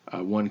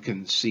 one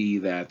can see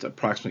that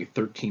approximately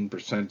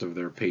 13% of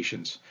their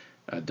patients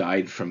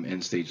died from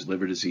end-stage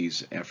liver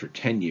disease after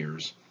 10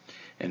 years,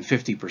 and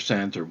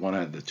 50%, or 1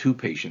 out of the 2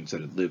 patients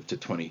that had lived to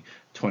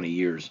 20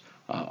 years,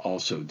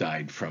 also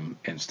died from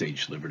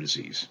end-stage liver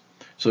disease.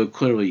 So it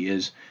clearly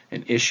is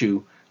an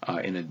issue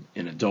in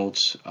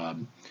adults,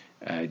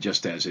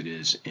 just as it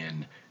is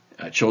in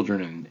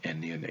children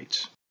and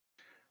neonates.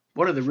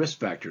 What are the risk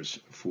factors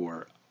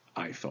for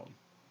IFALD?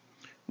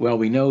 Well,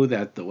 we know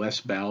that the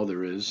less bowel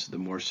there is, the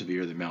more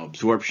severe the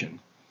malabsorption.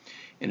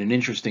 In an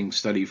interesting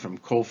study from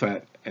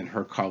Colfat and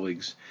her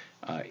colleagues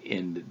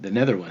in the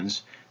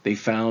Netherlands, they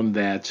found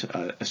that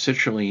a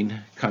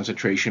citrulline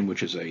concentration,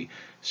 which is a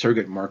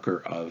surrogate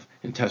marker of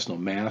intestinal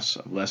mass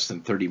of less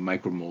than 30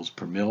 micromoles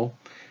per mil,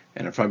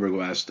 and a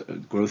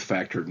fibroblast growth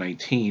factor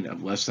 19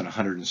 of less than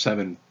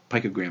 107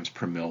 picograms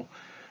per mil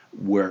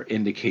were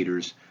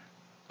indicators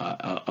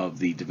of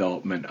the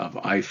development of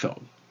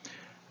IFALD.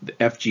 The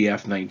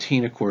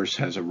FGF19, of course,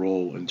 has a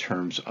role in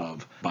terms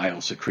of bile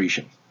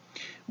secretion.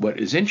 What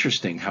is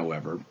interesting,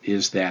 however,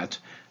 is that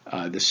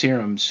the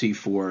serum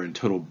C4 and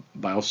total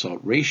bile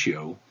salt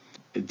ratio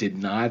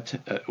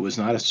was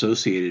not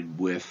associated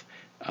with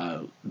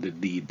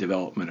the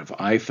development of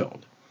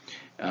IFALD.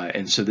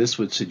 And so this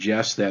would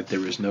suggest that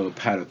there is no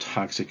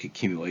hepatotoxic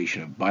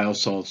accumulation of bile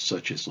salts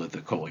such as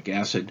lithocolic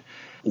acid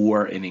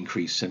or an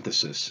increased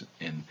synthesis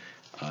in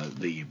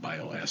the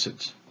bile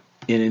acids.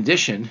 In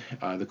addition,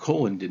 the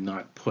colon did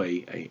not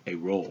play a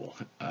role.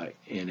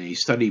 In a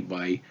study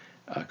by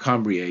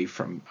Camelia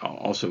from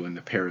also in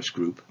the Paris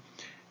group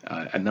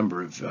a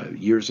number of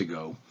years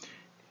ago,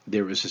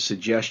 there was a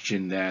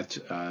suggestion that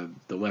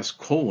the less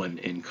colon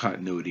in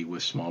continuity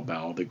with small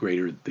bowel, the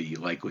greater the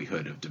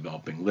likelihood of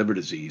developing liver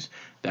disease.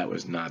 That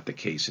was not the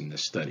case in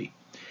this study.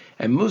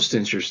 And most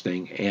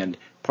interesting, and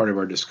part of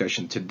our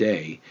discussion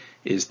today,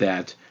 is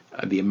that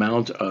the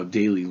amount of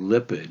daily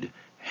lipid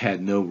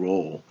had no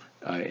role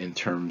in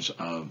terms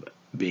of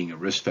being a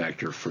risk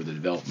factor for the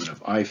development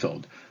of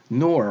IFALD,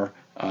 nor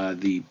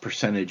the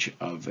percentage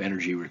of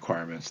energy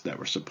requirements that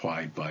were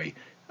supplied by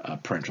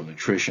parenteral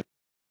nutrition.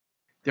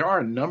 There are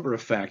a number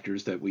of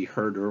factors that we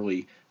heard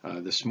early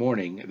this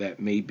morning that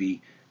may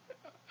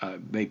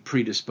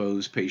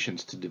predispose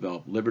patients to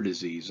develop liver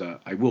disease.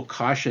 I will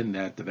caution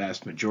that the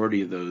vast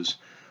majority of those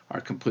are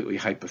completely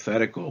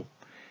hypothetical,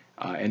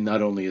 and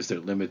not only is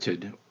there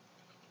limited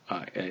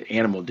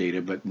animal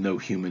data, but no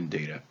human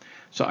data.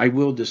 So I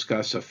will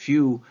discuss a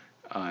few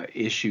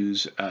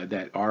issues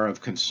that are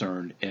of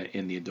concern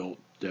in the adult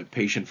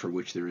patient for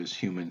which there is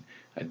human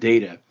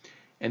data.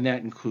 And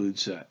that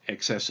includes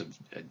excessive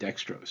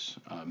dextrose.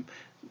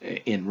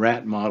 In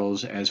rat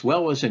models as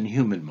well as in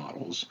human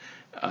models,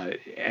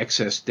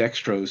 excess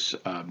dextrose,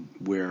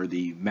 where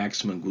the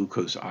maximum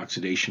glucose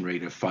oxidation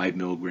rate of 5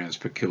 milligrams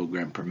per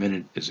kilogram per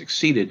minute is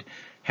exceeded,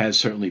 has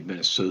certainly been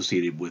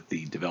associated with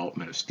the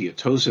development of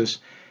steatosis,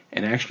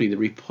 and actually the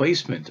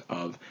replacement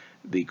of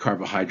the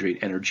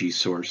carbohydrate energy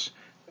source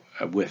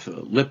with a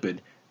lipid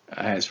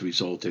has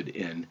resulted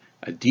in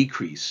a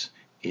decrease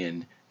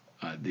in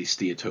the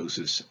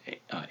steatosis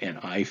and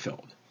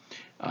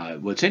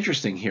IFALD. What's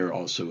interesting here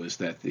also is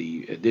that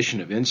the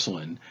addition of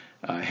insulin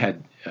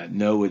had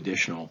no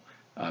additional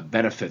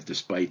benefit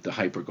despite the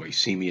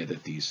hyperglycemia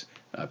that these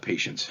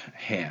patients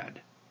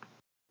had.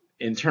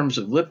 In terms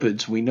of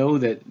lipids, we know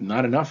that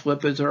not enough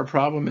lipids are a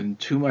problem and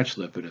too much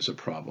lipid is a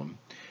problem.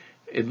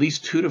 At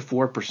least 2 to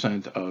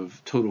 4%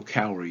 of total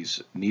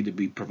calories need to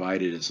be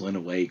provided as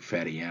linoleic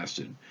fatty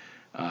acid,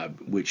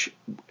 which,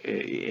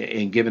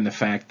 and given the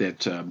fact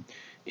that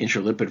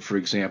intralipid, for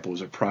example, is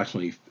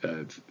approximately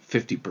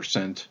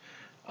 50%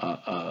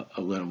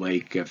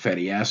 linoleic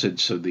fatty acid,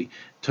 so the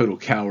total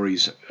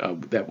calories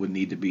that would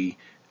need to be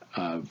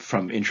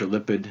from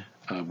intralipid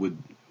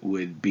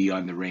would be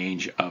on the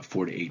range of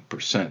 4 to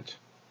 8%.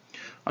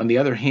 On the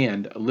other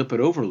hand, a lipid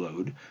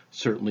overload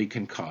certainly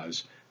can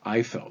cause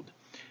IFALD.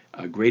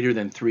 Greater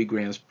than 3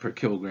 grams per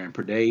kilogram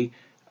per day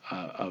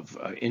of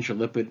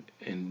intralipid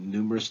in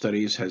numerous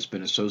studies has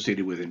been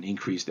associated with an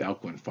increased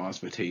alkaline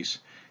phosphatase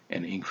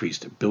and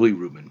increased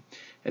bilirubin.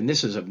 And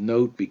this is of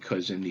note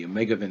because in the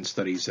omegavin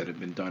studies that have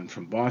been done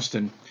from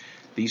Boston,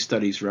 these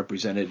studies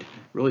represented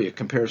really a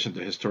comparison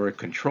to historic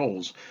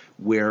controls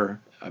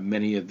where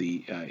many of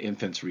the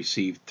infants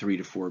received 3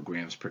 to 4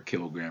 grams per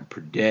kilogram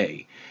per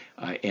day.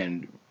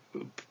 And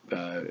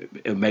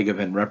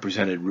omegavin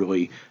represented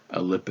really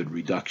a lipid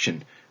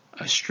reduction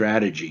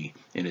strategy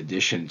in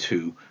addition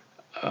to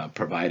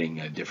providing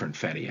a different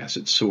fatty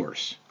acid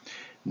source.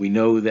 We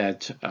know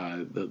that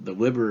the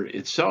liver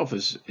itself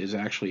is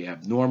actually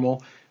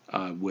abnormal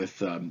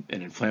with an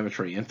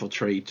inflammatory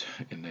infiltrate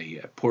in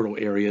the portal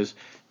areas.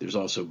 There's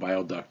also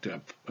bile duct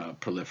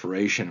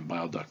proliferation and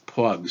bile duct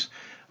plugs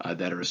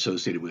that are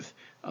associated with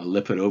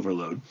lipid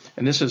overload.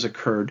 And this has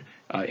occurred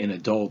in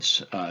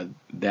adults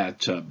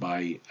that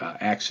by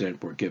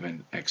accident were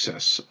given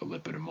excess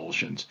lipid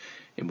emulsions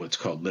in what's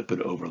called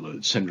lipid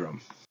overload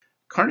syndrome.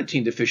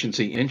 Carnitine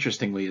deficiency,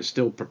 interestingly, is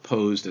still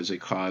proposed as a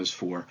cause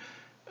for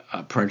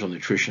parenteral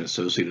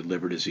nutrition-associated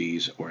liver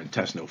disease or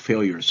intestinal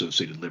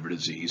failure-associated liver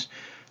disease,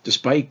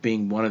 despite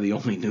being one of the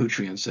only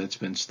nutrients that's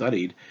been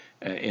studied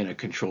in a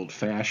controlled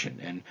fashion.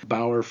 And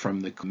Bauer from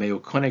the Mayo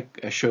Clinic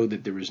showed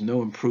that there is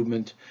no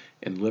improvement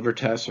in liver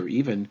tests or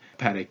even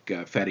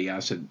hepatic fatty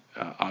acid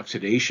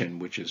oxidation,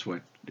 which is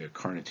what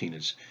carnitine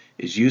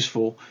is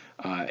useful,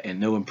 and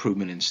no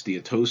improvement in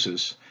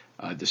steatosis,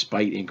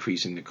 despite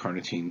increasing the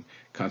carnitine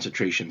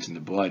concentrations in the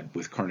blood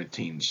with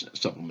carnitine's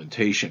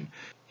supplementation.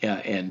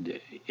 And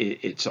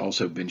it's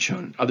also been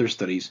shown in other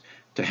studies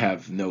to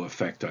have no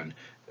effect on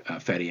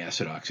fatty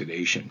acid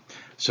oxidation.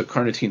 So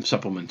carnitine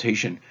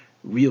supplementation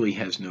really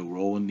has no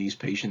role in these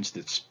patients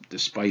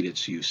despite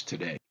its use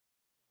today.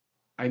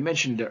 I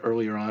mentioned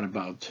earlier on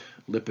about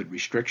lipid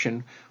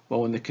restriction.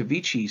 Well, in the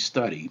Kocoshis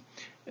study,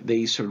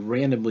 they sort of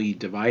randomly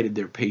divided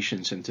their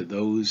patients into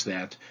those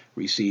that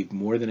received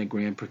more than 1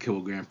 gram per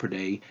kilogram per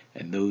day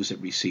and those that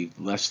received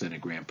less than 1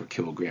 gram per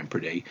kilogram per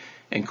day.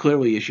 And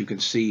clearly, as you can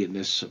see in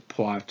this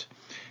plot,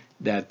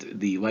 that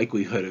the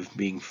likelihood of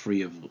being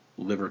free of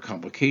liver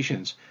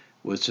complications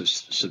was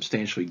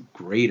substantially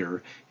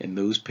greater in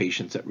those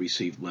patients that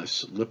received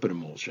less lipid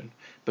emulsion.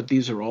 But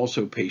these are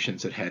also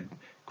patients that had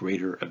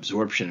greater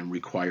absorption and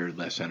required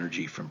less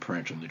energy from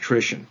parenteral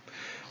nutrition.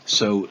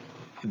 So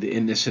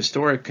in this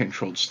historic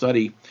controlled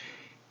study,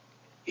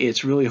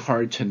 it's really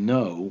hard to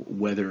know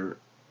whether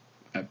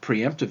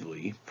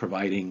preemptively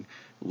providing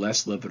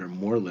less lipid or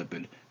more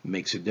lipid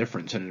makes a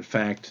difference. And in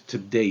fact, to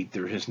date,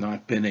 there has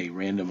not been a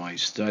randomized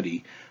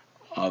study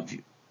of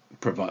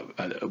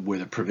where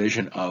the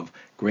provision of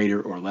greater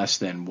or less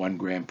than 1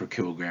 gram per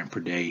kilogram per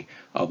day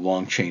of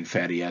long-chain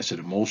fatty acid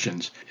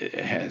emulsions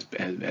has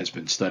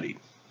been studied.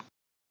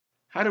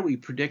 How do we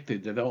predict the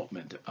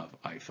development of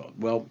IFALD?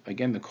 Well,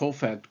 again, the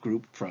Colfat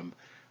group from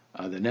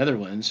the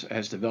Netherlands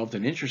has developed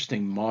an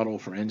interesting model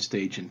for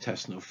end-stage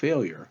intestinal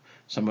failure,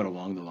 somewhat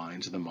along the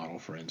lines of the model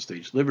for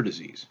end-stage liver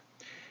disease.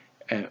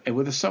 And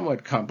with a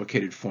somewhat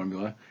complicated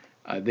formula,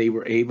 they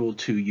were able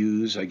to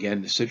use,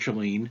 again, the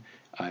citrulline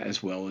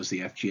as well as the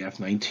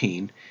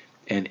FGF19,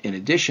 and in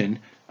addition,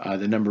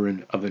 the number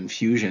of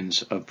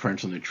infusions of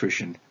parenteral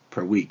nutrition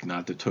per week,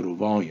 not the total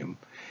volume.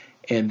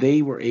 And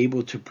they were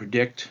able to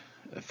predict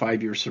a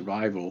 5-year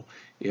survival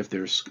if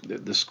the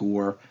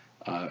score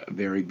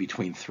varied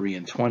between 3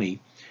 and 20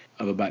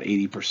 of about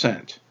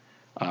 80%,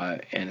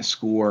 and a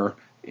score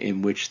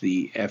in which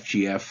the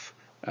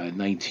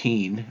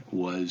FGF19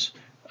 was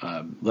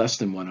less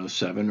than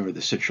 107 or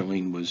the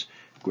citrulline was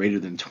greater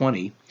than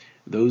 20.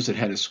 Those that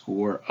had a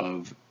score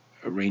of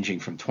ranging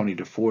from 20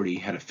 to 40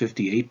 had a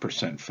 58%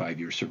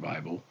 5-year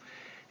survival,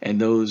 and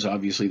those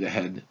obviously that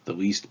had the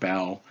least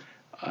bowel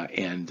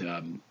and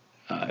the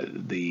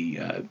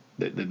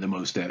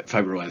most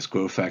fibroblast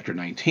growth factor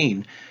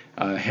 19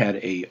 had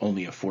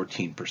only a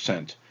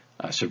 14%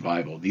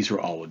 survival. These were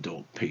all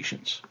adult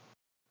patients.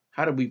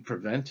 How do we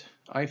prevent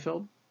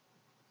IFALD?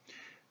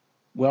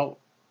 Well,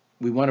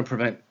 we want to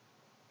prevent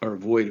or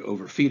avoid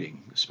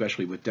overfeeding,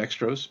 especially with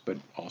dextrose, but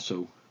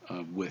also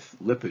with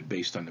lipid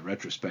based on the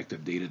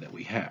retrospective data that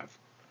we have.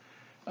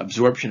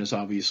 Absorption is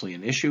obviously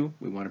an issue.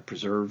 We want to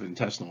preserve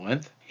intestinal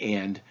length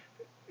and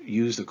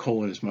use the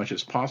colon as much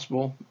as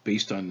possible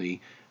based on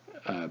the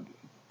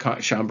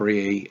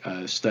Chambray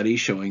study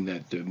showing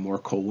that the more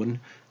colon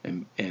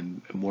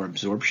and more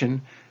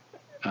absorption,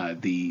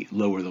 the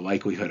lower the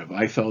likelihood of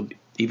IFALD,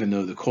 even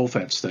though the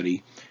Colfat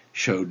study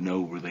showed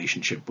no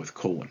relationship with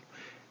colon.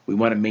 We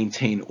want to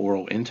maintain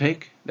oral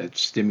intake that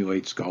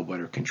stimulates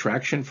gallbladder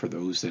contraction for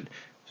those that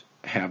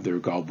have their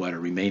gallbladder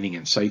remaining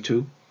in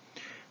situ.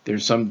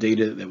 There's some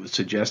data that would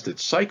suggest that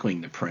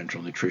cycling the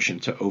parenteral nutrition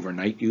to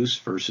overnight use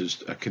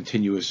versus a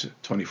continuous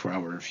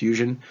 24-hour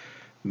infusion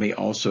may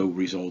also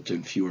result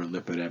in fewer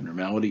lipid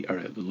abnormality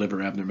or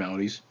liver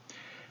abnormalities.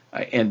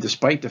 And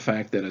despite the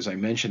fact that, as I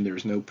mentioned, there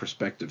is no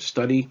prospective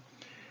study,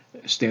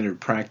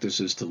 standard practice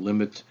is to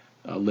limit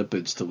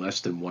lipids to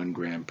less than 1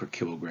 gram per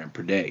kilogram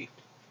per day.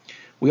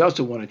 We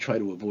also want to try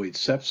to avoid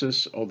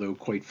sepsis, although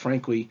quite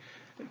frankly,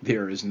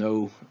 there is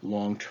no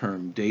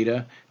long-term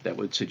data that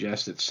would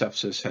suggest that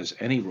sepsis has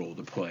any role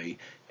to play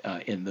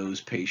in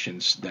those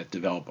patients that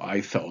develop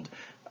IFALD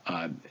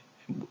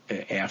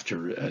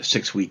after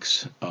 6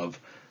 weeks of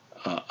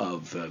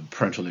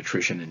parenteral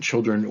nutrition in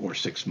children or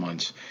 6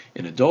 months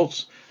in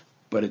adults.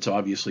 But it's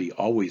obviously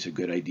always a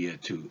good idea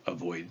to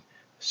avoid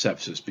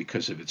sepsis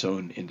because of its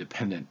own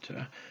independent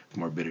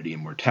morbidity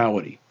and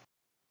mortality.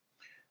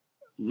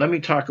 Let me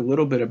talk a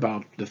little bit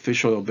about the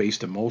fish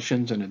oil-based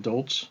emulsions in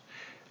adults.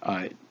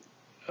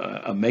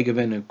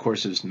 Omegavin, of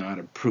course, is not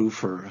approved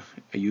for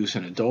use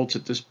in adults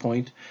at this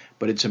point,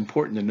 but it's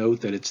important to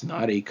note that it's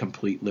not a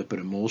complete lipid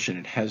emulsion.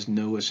 It has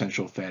no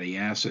essential fatty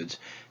acids,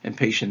 and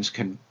patients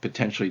can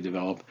potentially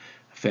develop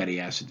fatty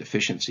acid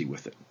deficiency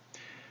with it.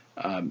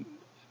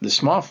 The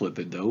SMOF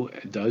lipid, though,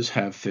 does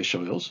have fish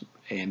oils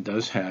and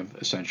does have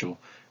essential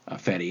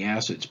fatty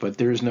acids, but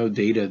there is no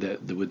data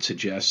that would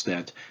suggest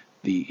that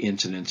the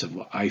incidence of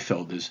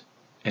IFALD is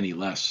any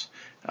less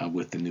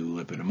with the new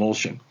lipid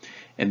emulsion.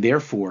 And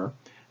therefore,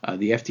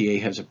 the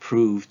FDA has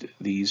approved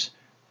these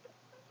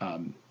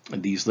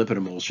lipid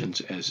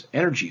emulsions as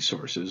energy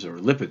sources or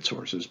lipid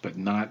sources, but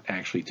not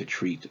actually to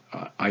treat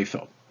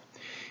IFALD.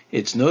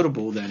 It's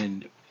notable that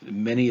in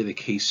many of the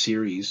case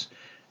series,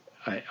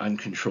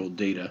 uncontrolled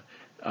data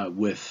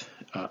with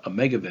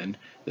Omegavin,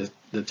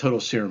 the total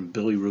serum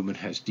bilirubin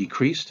has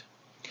decreased.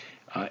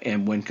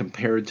 And when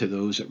compared to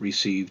those that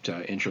received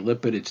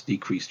intralipid, it's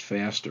decreased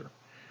faster.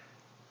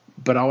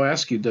 But I'll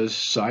ask you, does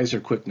size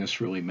or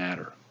quickness really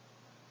matter?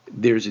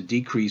 There's a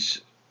decrease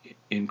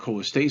in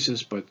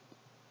cholestasis, but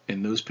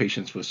in those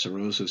patients with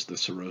cirrhosis, the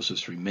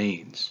cirrhosis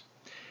remains.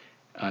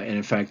 And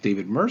in fact,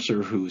 David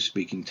Mercer, who is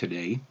speaking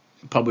today,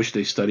 published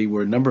a study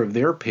where a number of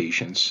their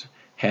patients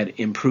had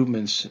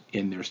improvements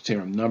in their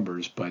serum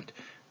numbers, but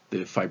the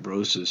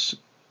fibrosis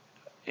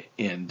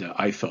and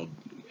IFALD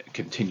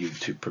continued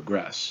to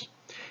progress.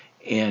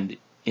 And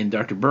in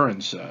Dr.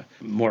 Burns'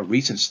 more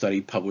recent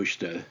study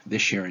published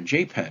this year in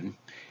JPEN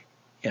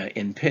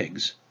in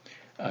pigs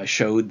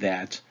showed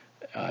that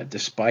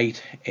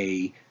despite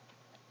a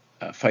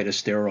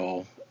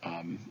phytosterol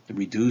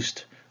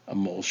reduced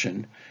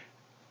emulsion,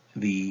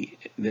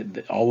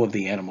 all of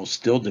the animals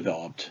still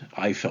developed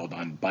IFALD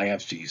on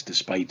biopsies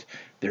despite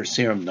their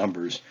serum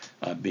numbers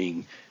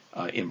being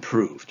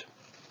improved.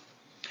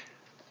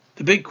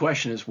 The big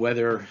question is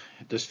whether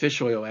does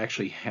fish oil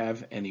actually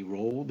have any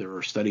role. There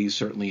are studies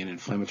certainly in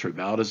inflammatory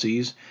bowel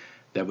disease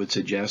that would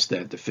suggest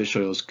that the fish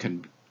oils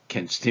can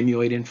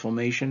stimulate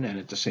inflammation and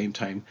at the same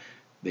time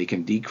they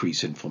can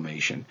decrease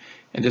inflammation.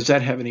 And does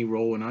that have any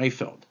role in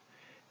IFALD?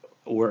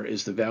 Or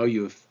is the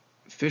value of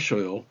fish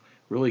oil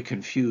really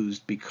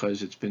confused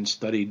because it's been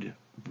studied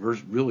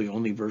really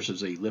only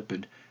versus a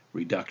lipid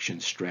reduction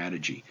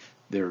strategy?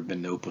 There have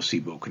been no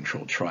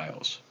placebo-controlled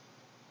trials.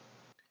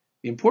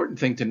 The important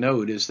thing to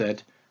note is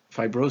that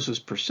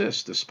fibrosis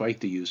persists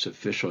despite the use of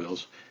fish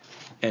oils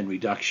and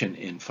reduction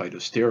in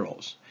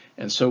phytosterols.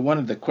 And so one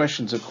of the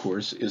questions, of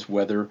course, is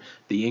whether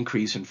the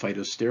increase in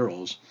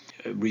phytosterols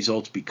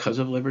results because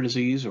of liver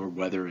disease or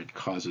whether it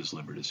causes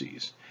liver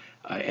disease.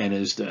 And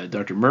as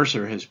Dr.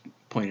 Mercer has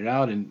pointed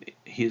out in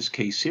his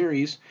case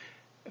series,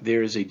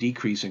 there is a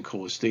decrease in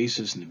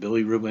cholestasis and the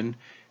bilirubin,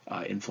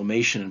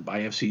 inflammation and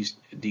biopsies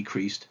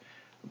decreased,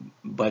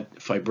 but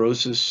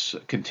fibrosis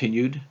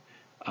continued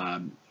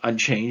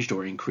unchanged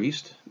or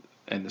increased,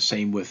 and the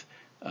same with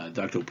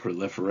ductal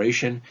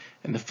proliferation,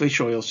 and the fish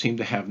oil seemed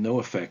to have no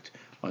effect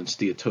on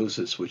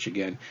steatosis, which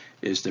again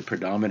is the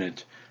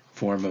predominant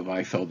form of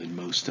IFALD in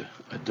most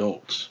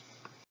adults.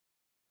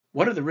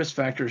 What are the risk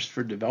factors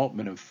for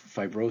development of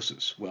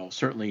fibrosis? Well,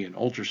 certainly in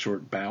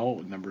ultra-short bowel,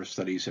 a number of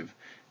studies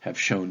have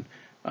shown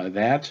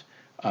that.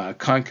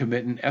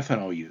 Concomitant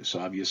ethanol use,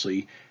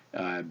 obviously,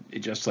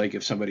 just like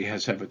if somebody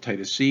has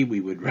hepatitis C, we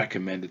would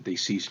recommend that they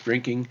cease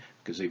drinking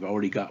because they've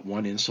already got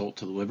one insult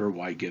to the liver,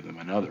 why give them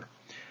another?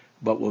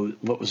 But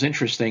what was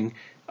interesting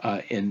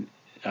in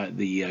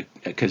the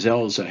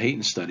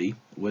Cazel's-Hayton study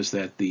was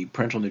that the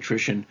parenteral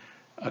nutrition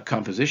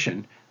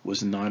composition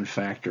was a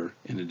non-factor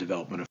in the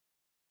development of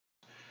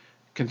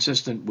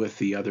consistent with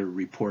the other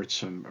reports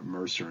from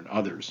Mercer and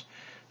others.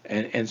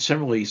 And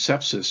similarly,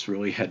 sepsis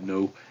really had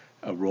no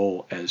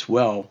role as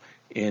well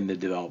in the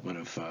development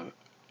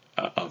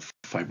of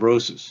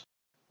fibrosis.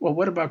 Well,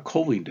 what about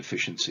choline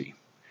deficiency?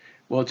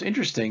 Well, it's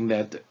interesting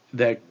that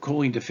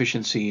choline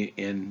deficiency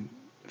in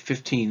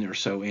 15 or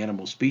so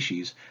animal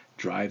species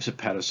drives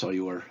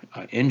hepatocellular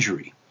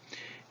injury.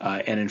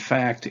 And in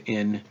fact,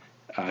 in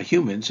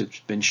humans,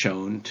 it's been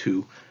shown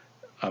to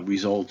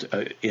result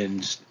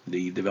in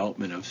the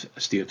development of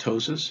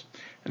steatosis,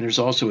 and there's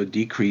also a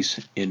decrease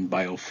in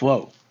bile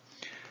flow.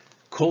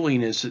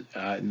 Choline is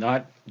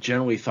not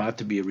generally thought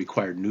to be a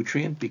required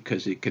nutrient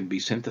because it can be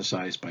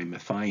synthesized by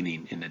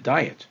methionine in the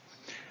diet.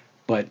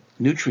 But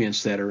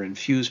nutrients that are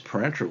infused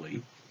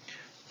parenterally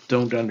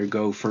don't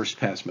undergo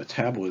first-pass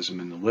metabolism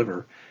in the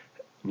liver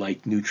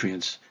like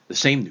nutrients, the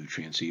same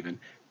nutrients even,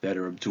 that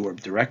are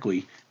absorbed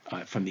directly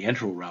from the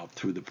enteral route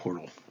through the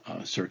portal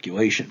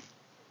circulation.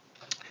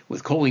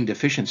 With choline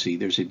deficiency,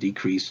 there's a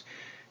decrease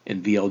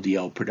in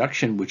VLDL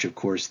production, which of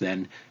course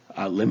then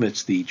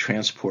limits the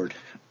transport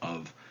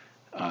of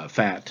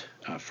fat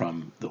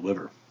from the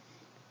liver.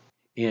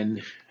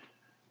 In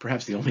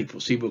perhaps the only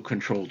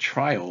placebo-controlled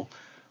trial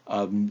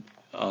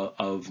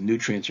of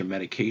nutrients or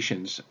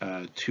medications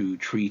to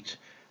treat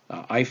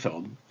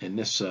IFALD, in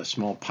this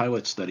small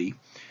pilot study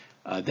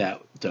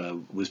that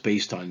was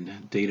based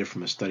on data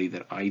from a study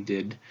that I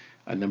did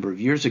a number of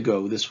years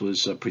ago. This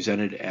was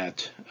presented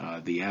at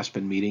the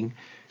Aspen meeting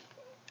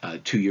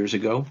 2 years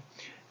ago,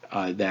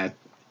 that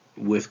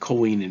with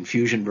choline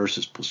infusion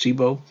versus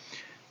placebo,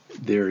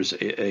 there's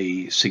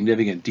a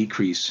significant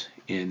decrease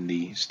in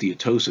the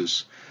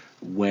steatosis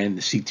when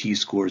the CT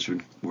scores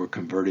were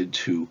converted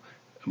to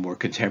a more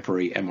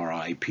contemporary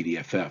MRI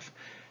PDFF.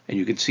 And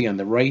you can see on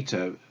the right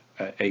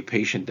a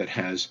patient that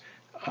has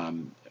a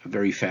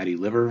very fatty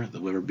liver, the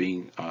liver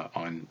being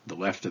on the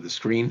left of the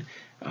screen,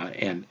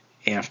 and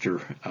after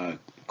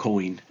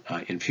choline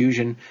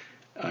infusion,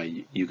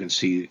 you can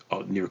see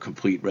near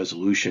complete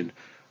resolution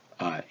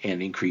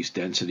and increased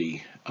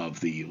density of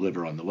the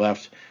liver on the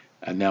left,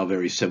 and now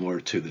very similar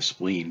to the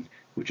spleen,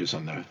 which is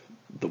on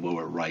the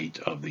lower right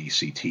of the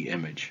CT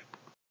image.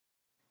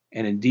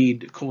 And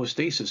indeed,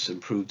 cholestasis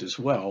improved as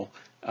well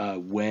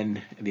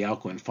when the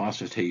alkaline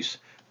phosphatase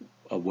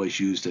was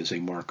used as a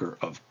marker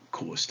of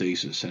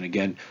cholestasis. And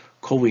again,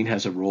 choline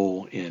has a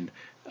role in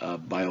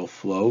bile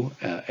flow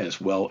as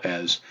well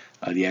as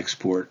the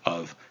export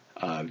of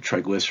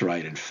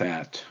triglyceride and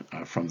fat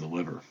from the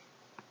liver.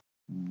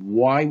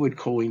 Why would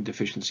choline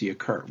deficiency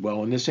occur?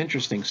 Well, in this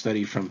interesting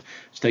study from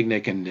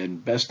Stegnick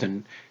and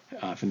Beston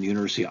from the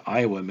University of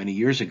Iowa many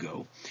years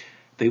ago,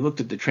 they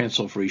looked at the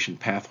transsulfuration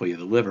pathway of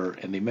the liver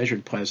and they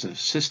measured plasma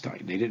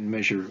cystine. They didn't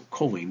measure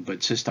choline, but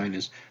cystine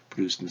is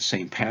produced in the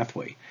same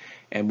pathway.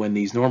 And when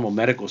these normal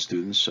medical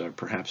students,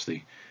 perhaps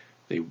they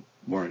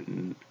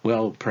weren't,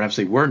 well, perhaps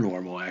they were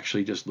normal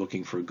actually, just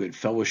looking for a good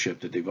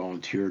fellowship, that they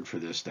volunteered for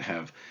this to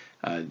have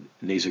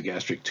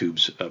nasogastric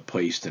tubes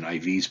placed and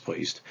IVs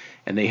placed.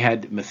 And they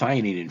had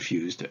methionine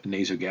infused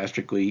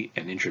nasogastrically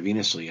and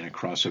intravenously in a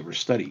crossover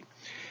study.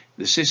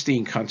 the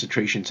cysteine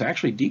concentrations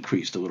actually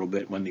decreased a little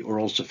bit when the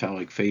oral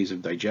cephalic phase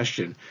of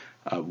digestion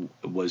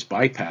was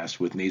bypassed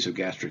with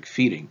nasogastric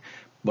feeding.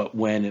 But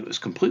when it was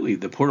completely,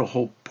 the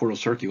whole portal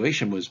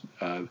circulation was,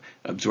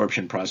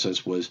 absorption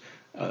process was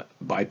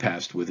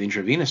bypassed with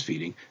intravenous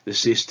feeding, the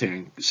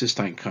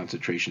cysteine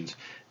concentrations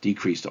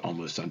decreased to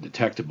almost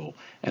undetectable,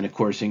 and of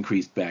course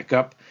increased back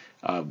up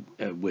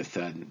with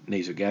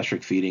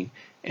nasogastric feeding,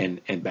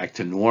 and back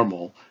to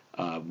normal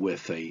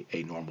with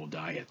a normal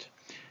diet.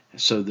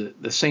 So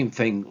the same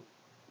thing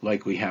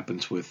likely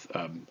happens with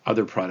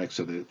other products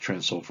of the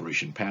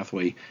transsulfuration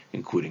pathway,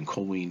 including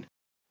choline.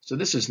 So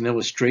this is an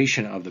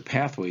illustration of the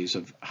pathways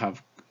of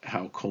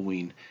how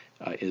choline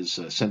is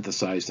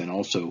synthesized and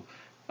also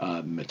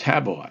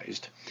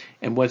metabolized.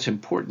 And what's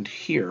important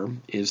here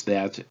is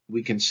that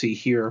we can see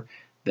here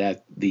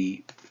that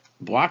the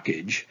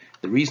blockage,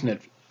 the reason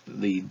that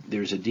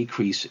there's a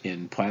decrease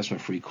in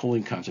plasma-free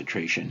choline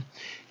concentration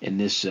in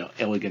this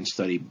elegant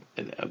study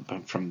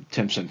from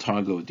Tim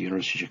Santago at the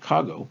University of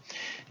Chicago,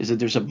 is that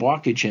there's a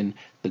blockage in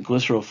the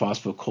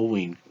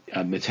glycerylphosphocholine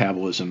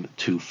metabolism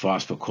to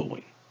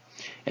phosphocholine.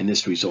 And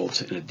this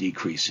results in a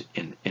decrease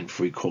in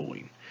free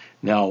choline.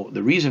 Now,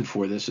 the reason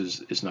for this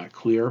is not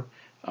clear,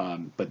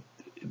 but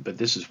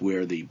this is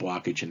where the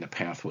blockage in the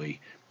pathway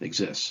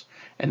exists.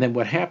 And then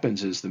what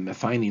happens is the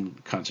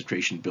methionine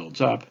concentration builds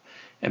up,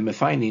 and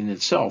methionine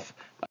itself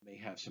may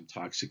have some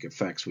toxic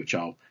effects, which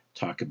I'll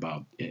talk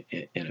about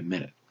in a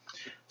minute.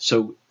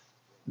 So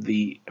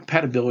the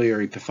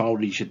hepatobiliary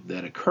pathologies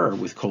that occur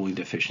with choline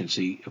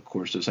deficiency, of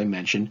course, as I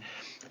mentioned,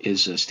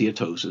 is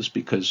steatosis,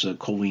 because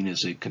choline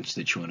is a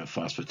constituent of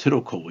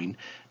phosphatidylcholine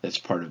that's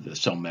part of the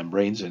cell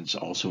membranes, and it's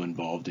also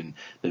involved in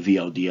the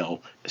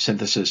VLDL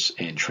synthesis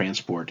and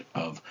transport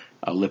of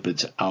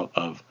lipids out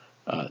of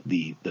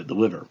the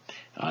liver.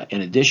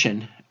 In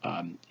addition,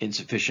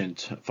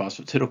 insufficient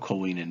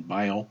phosphatidylcholine in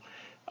bile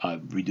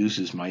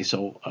reduces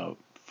micelle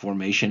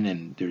formation,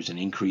 and there's an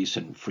increase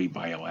in free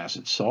bile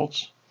acid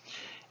salts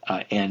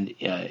and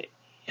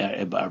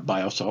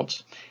bile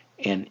salts.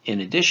 And in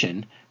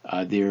addition,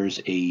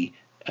 there's a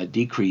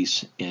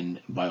decrease in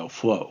bile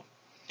flow.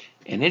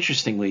 And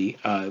interestingly,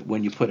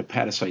 when you put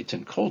hepatocytes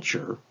in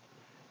culture,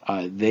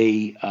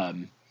 they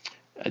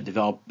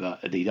develop,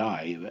 they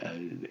die,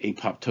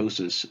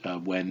 apoptosis,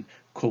 when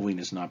choline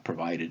is not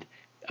provided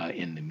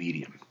in the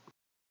medium.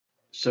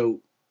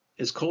 So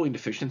is choline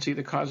deficiency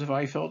the cause of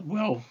IFALD?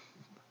 Well,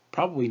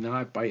 probably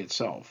not by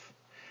itself.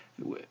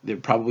 There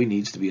probably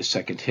needs to be a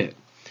second hit.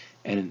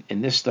 And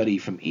in this study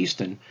from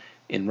Easton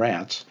in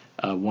rats,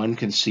 one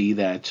can see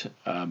that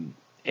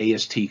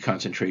AST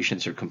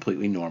concentrations are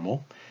completely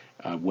normal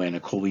when a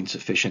choline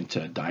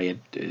sufficient diet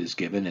is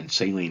given and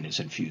saline is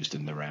infused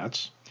in the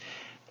rats.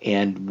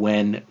 And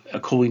when a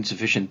choline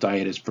sufficient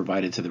diet is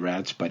provided to the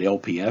rats, but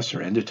LPS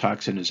or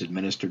endotoxin is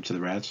administered to the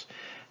rats,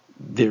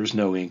 there's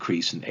no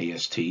increase in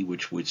AST,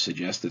 which would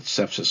suggest that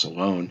sepsis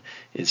alone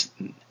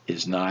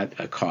is not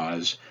a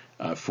cause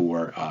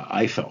for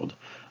IFALD.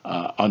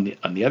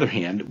 On the other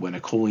hand, when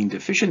a choline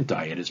deficient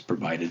diet is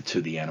provided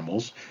to the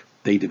animals,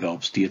 they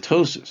develop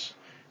steatosis,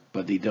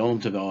 but they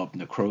don't develop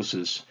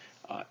necrosis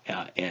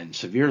and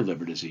severe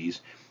liver disease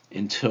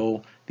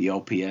until the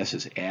LPS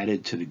is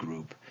added to the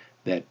group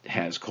that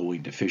has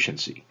choline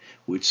deficiency,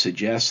 which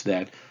suggests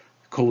that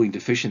choline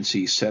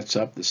deficiency sets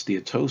up the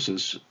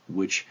steatosis,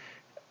 which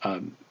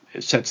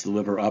sets the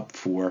liver up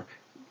for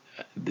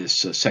this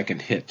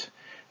second hit.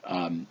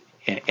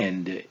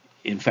 And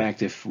in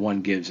fact, if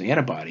one gives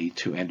antibody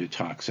to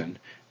endotoxin,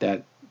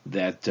 that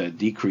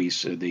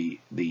decrease, the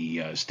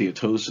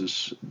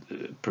steatosis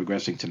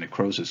progressing to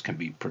necrosis, can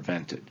be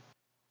prevented.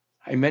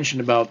 I mentioned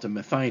about the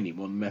methionine.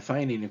 Well,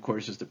 methionine, of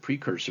course, is the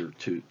precursor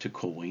to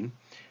choline.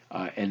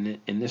 And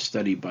in this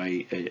study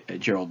by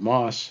Gerald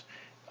Moss,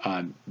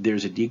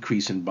 there's a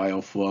decrease in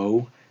bile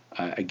flow.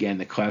 Again,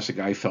 the classic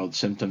IFALD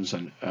symptoms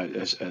and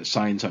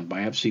signs on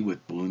biopsy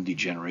with balloon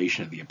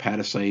degeneration of the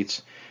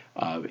hepatocytes,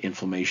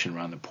 inflammation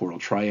around the portal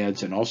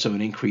triads, and also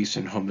an increase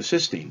in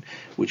homocysteine,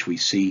 which we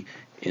see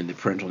in the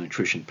parenteral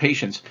nutrition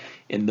patients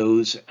in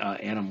those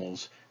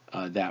animals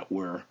that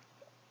were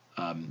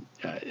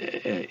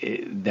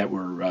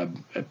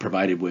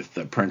provided with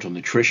parenteral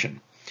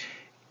nutrition.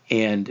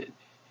 And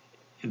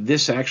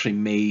this actually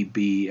may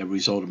be a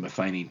result of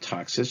methionine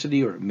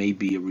toxicity, or it may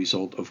be a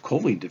result of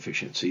choline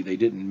deficiency. They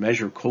didn't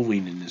measure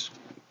choline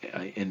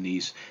in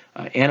these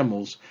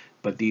animals,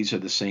 but these are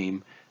the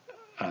same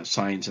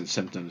signs and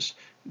symptoms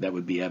that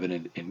would be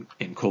evident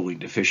in choline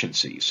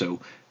deficiency.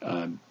 So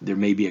there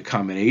may be a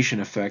combination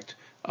effect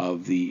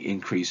of the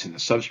increase in the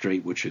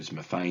substrate, which is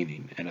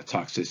methionine, and a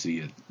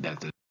toxicity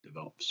that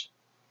develops.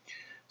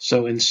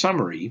 So in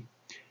summary,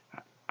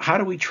 how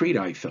do we treat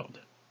IFALD?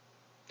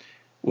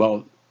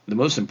 Well, the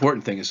most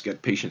important thing is to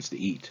get patients to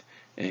eat,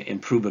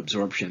 improve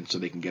absorption so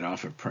they can get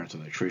off of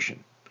parenteral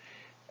nutrition.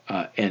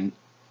 And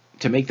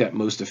to make that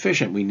most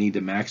efficient, we need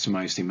to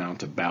maximize the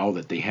amount of bowel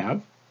that they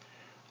have.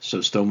 So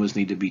stomas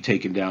need to be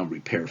taken down,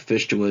 repair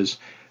fistulas,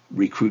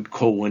 recruit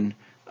colon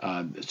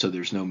so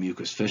there's no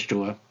mucus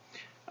fistula.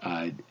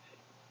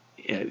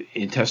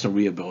 intestinal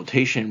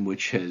rehabilitation,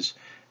 which has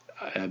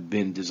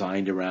been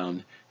designed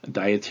around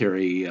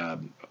dietary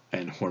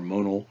and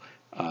hormonal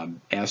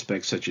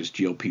aspects such as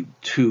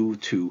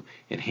GLP-2 to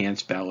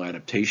enhance bowel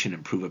adaptation,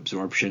 improve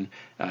absorption,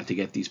 to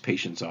get these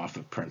patients off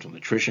of parenteral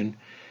nutrition.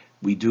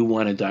 We do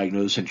want to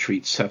diagnose and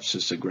treat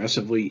sepsis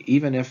aggressively,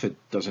 even if it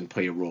doesn't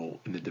play a role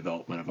in the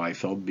development of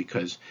IFALD,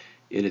 because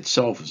it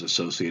itself is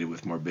associated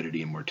with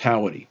morbidity and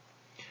mortality.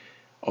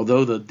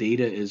 Although the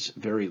data is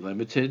very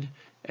limited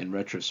and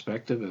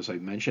retrospective, as I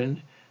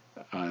mentioned,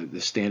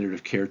 the standard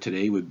of care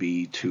today would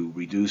be to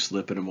reduce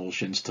lipid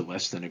emulsions to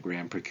less than 1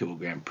 gram per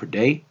kilogram per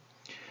day,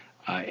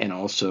 and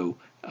also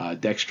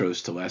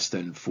dextrose to less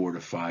than 4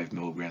 to 5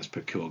 milligrams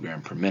per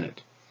kilogram per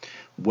minute.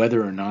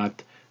 Whether or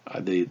not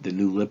the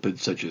new lipids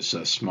such as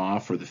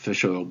SMOF or the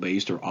fish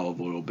oil-based or olive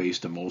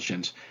oil-based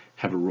emulsions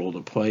have a role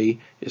to play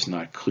is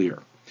not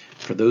clear.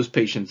 For those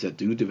patients that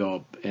do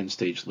develop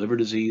end-stage liver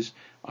disease,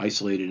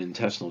 isolated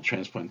intestinal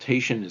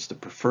transplantation is the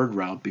preferred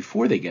route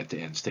before they get to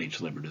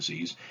end-stage liver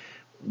disease.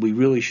 We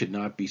really should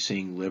not be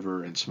seeing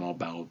liver and small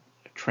bowel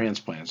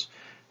transplants,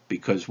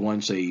 because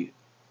once the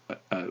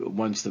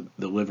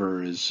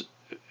liver is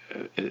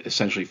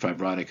essentially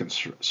fibrotic and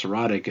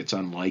cirrhotic, it's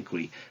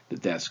unlikely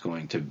that that's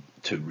going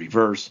to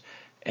reverse,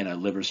 and a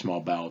liver small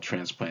bowel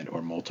transplant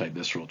or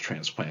multivisceral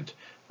transplant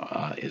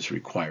is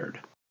required.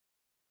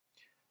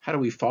 How do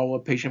we follow a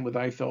patient with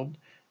IFALD?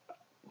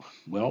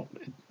 Well,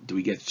 do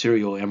we get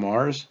serial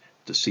MRs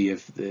to see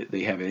if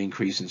they have an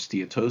increase in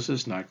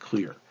steatosis? Not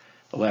clear.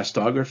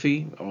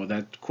 Elastography,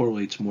 that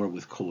correlates more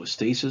with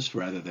cholestasis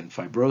rather than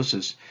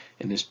fibrosis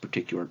in this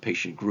particular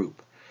patient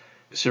group.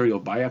 Serial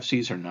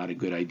biopsies are not a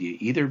good idea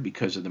either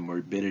because of the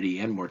morbidity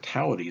and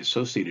mortality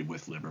associated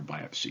with liver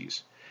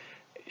biopsies.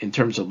 In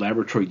terms of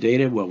laboratory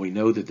data, well, we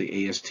know that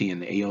the AST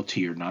and the ALT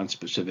are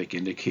nonspecific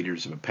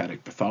indicators of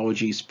hepatic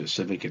pathology,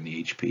 specific in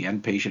the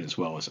HPN patient as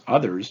well as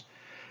others.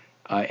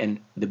 And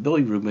the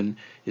bilirubin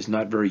is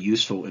not very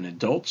useful in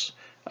adults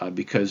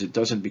because it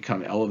doesn't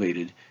become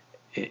elevated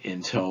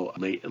until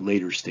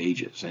later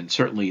stages. And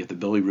certainly if the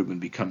bilirubin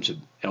becomes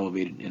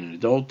elevated in an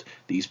adult,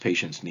 these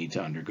patients need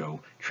to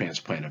undergo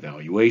transplant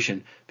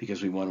evaluation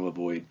because we want to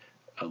avoid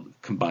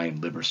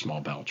combined liver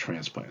small bowel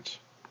transplants.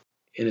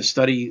 In a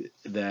study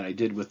that I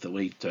did with the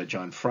late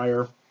John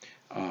Fryer,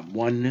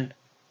 one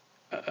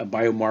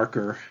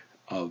biomarker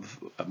of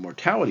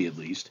mortality at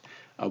least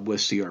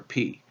was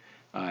CRP.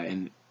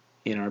 And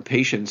in our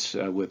patients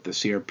with the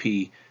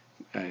CRP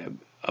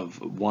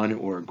of 1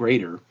 or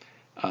greater,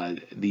 of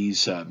 8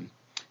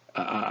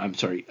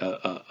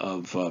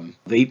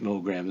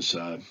 milligrams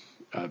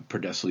per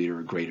deciliter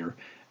or greater,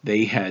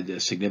 they had a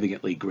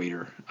significantly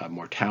greater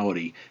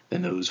mortality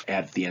than those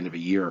at the end of a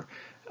year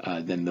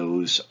than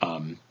those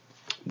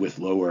with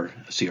lower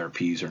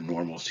CRPs or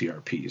normal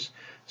CRPs.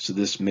 So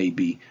this may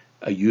be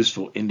a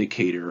useful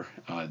indicator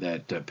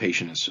that a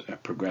patient is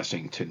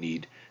progressing to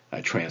need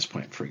a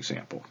transplant, for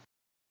example.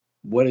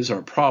 What is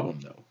our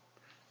problem, though?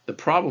 The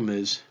problem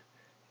is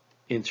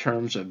in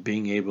terms of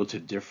being able to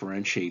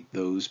differentiate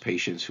those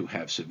patients who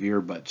have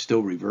severe but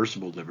still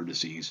reversible liver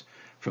disease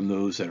from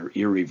those that are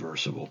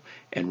irreversible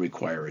and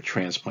require a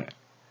transplant.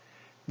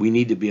 We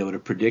need to be able to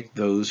predict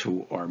those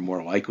who are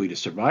more likely to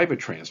survive a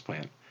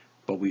transplant,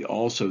 but we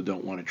also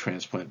don't want to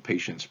transplant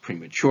patients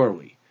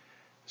prematurely.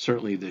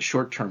 Certainly the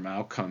short-term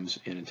outcomes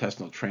in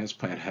intestinal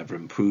transplant have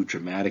improved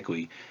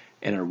dramatically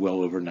and are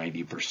well over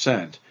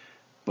 90%,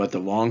 but the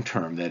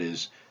long-term, that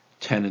is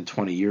 10 and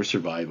 20-year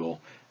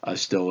survival,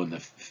 still in the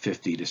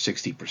 50 to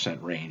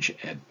 60% range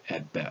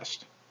at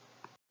best.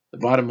 The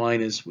bottom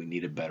line is we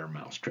need a better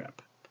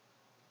mousetrap.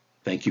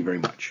 Thank you very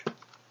much.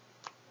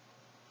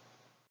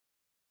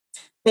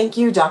 Thank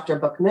you, Dr.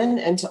 Bookman,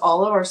 and to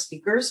all of our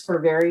speakers for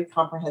very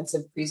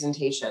comprehensive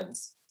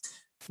presentations.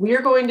 We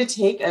are going to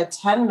take a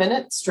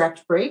 10-minute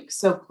stretch break,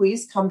 so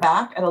please come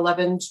back at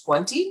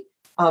 11:20,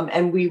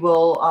 and we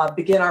will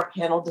begin our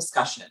panel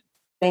discussion.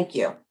 Thank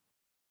you.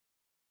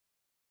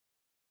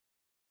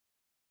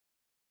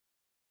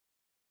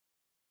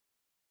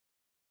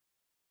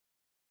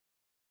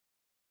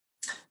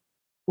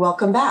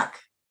 Welcome back.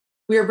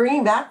 We are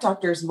bringing back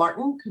Drs.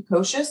 Martin,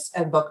 Kocoshis,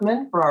 and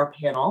Bookman for our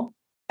panel.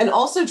 And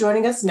also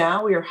joining us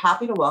now, we are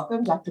happy to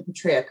welcome Dr.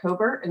 Petrea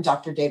Kober and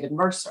Dr. David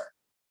Mercer.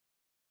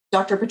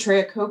 Dr.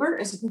 Petrea Kober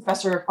is a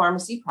professor of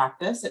pharmacy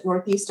practice at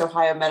Northeast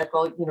Ohio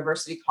Medical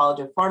University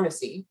College of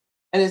Pharmacy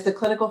and is the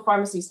clinical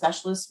pharmacy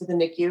specialist for the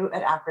NICU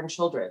at Akron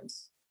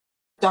Children's.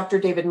 Dr.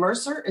 David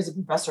Mercer is a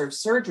professor of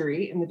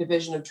surgery in the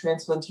Division of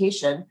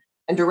Transplantation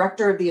and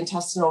director of the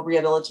Intestinal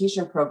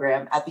Rehabilitation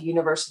Program at the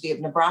University of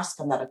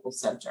Nebraska Medical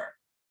Center.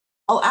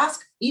 I'll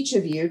ask each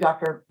of you,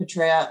 Dr.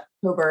 Petrea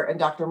Kober and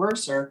Dr.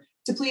 Mercer,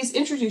 to please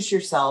introduce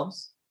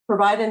yourselves,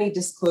 provide any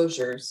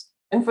disclosures,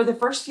 and for the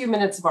first few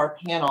minutes of our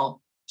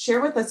panel,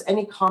 share with us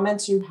any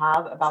comments you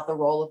have about the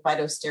role of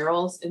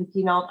phytosterols in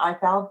PNALD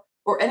IFALD,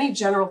 or any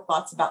general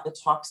thoughts about the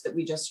talks that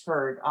we just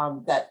heard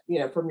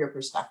from your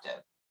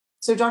perspective.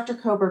 So Dr.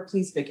 Kober,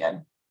 please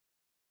begin.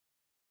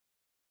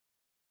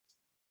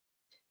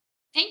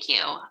 Thank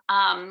you.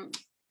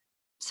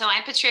 So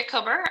I'm Patria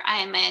Kober.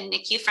 I'm a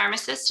NICU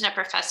pharmacist and a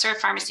professor of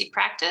pharmacy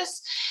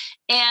practice.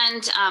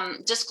 And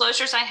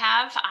disclosures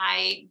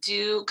I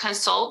do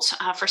consult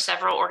for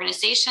several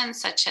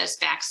organizations such as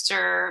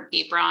Baxter,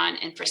 Bebron,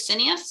 and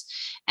Fresenius,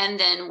 and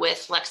then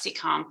with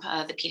Lexicomp,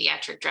 the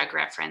pediatric drug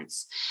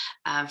reference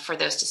for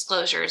those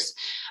disclosures.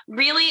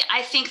 Really,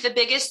 I think the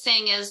biggest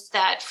thing is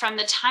that from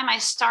the time I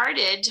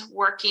started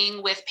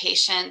working with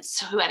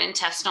patients who had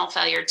intestinal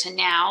failure to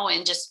now,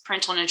 and just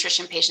parenteral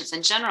nutrition patients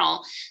in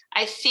general,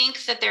 I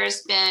think that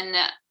there's been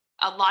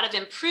a lot of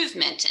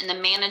improvement in the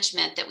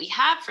management that we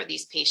have for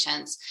these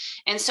patients.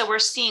 And so we're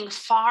seeing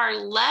far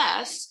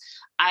less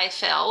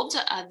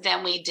IFALD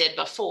than we did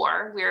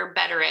before. We're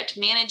better at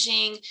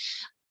managing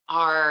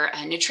our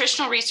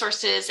nutritional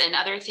resources and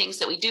other things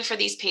that we do for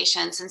these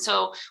patients. And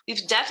so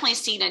we've definitely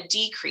seen a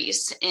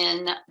decrease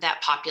in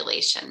that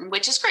population,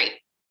 which is great.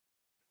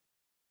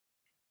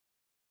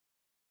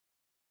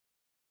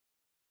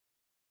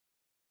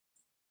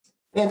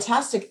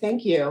 Fantastic,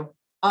 thank you.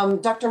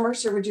 Dr.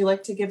 Mercer, would you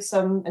like to give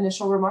some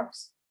initial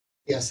remarks?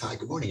 Yes, hi,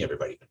 good morning,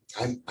 everybody.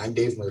 I'm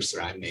Dave Mercer.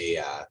 I'm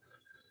a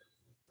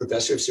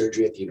professor of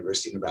surgery at the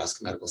University of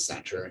Nebraska Medical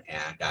Center,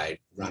 and I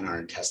run our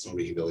intestinal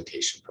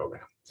rehabilitation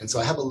program. And so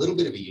I have a little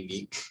bit of a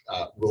unique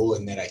role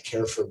in that I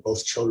care for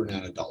both children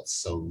and adults.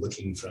 So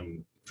looking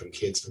from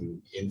kids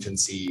from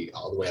infancy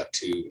all the way up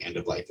to end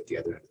of life at the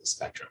other end of the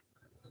spectrum.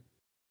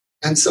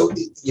 And so,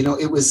 you know,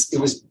 it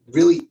was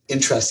really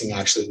interesting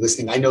actually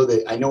listening. I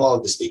know all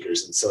of the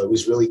speakers, and so it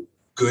was really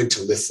good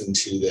to listen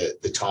to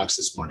the talks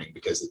this morning,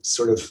 because it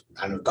sort of,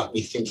 I don't know, got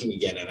me thinking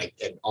again,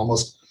 and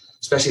almost,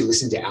 especially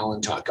listening to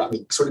Alan talk, got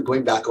me sort of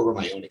going back over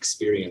my own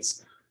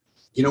experience.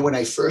 You know, when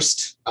I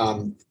first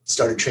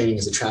started training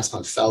as a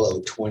transplant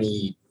fellow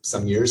 20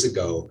 some years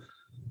ago,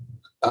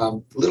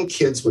 little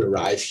kids would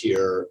arrive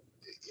here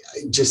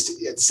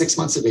just at 6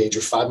 months of age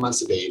or 5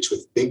 months of age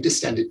with big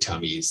distended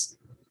tummies,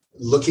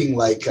 looking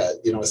like a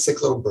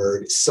sick little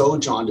bird, so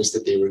jaundiced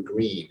that they were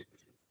green.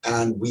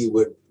 And we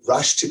would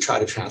rush to try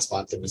to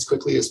transplant them as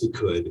quickly as we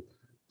could.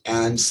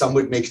 And some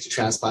would make it to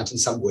transplant and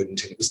some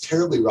wouldn't. And it was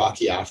terribly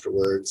rocky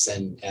afterwards.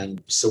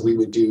 And so we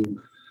would do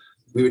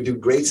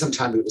great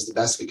sometimes, but it was the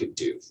best we could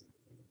do.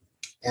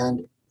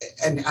 And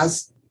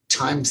as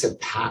times have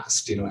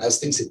passed, you know, as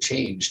things have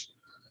changed,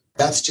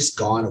 that's just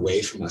gone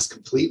away from us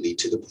completely,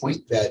 to the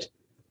point that,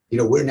 you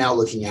know, we're now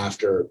looking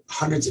after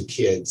hundreds of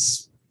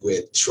kids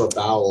with short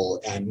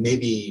bowel and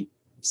maybe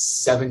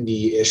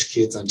 70-ish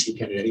kids on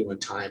TPN at any one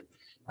time.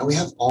 And we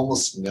have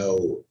almost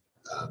no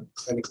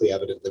clinically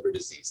evident liver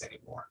disease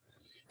anymore.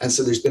 And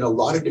so there's been a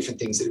lot of different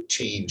things that have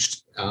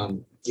changed.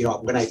 You know,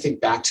 when I think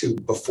back to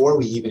before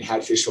we even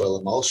had fish oil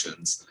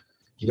emulsions,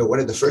 you know, one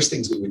of the first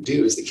things we would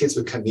do is the kids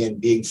would come in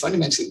being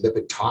fundamentally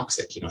lipid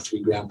toxic, you know,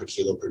 3 grams per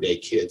kilo per day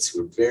kids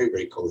who were very,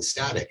 very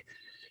cholestatic.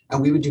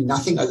 And we would do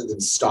nothing other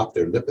than stop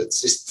their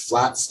lipids, just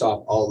flat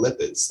stop all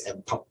lipids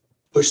and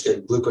push their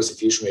glucose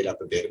infusion rate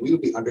up a bit. And we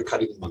would be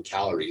undercutting them on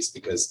calories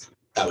because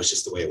that was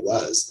just the way it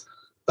was.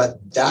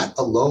 But that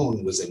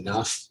alone was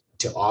enough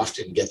to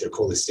often get their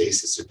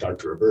cholestasis to start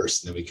to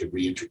reverse, and then we could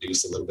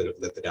reintroduce a little bit of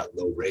lipid at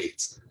low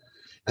rates.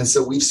 And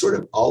so we've sort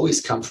of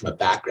always come from a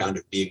background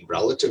of being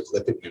relative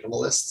lipid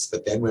minimalists,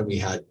 but then when we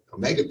had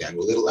Omega-Ben,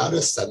 well, it allowed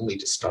us suddenly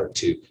to start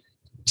to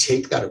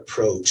take that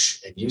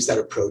approach and use that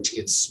approach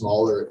in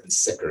smaller and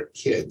sicker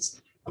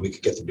kids, and we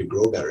could get them to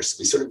grow better. So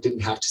we sort of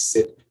didn't have to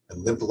sit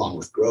and limp along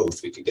with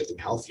growth. We could get them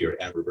healthier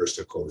and reverse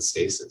their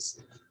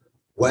cholestasis.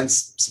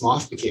 Once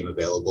SMOF became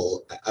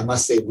available, I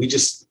must say, we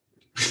just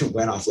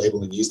went off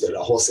label and used it at a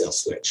wholesale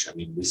switch. I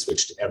mean, we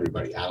switched to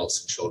everybody,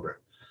 adults and children.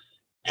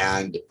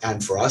 And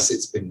for us,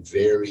 it's been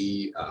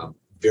very,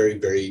 very,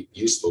 very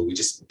useful. We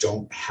just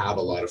don't have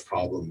a lot of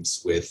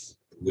problems with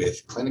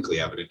clinically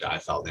evident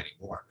IFALD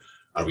anymore.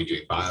 Are we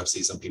doing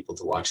biopsies on people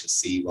to watch and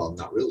see? Well,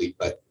 not really,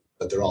 but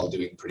they're all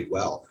doing pretty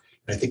well.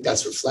 And I think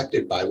that's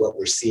reflected by what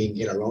we're seeing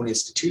in our own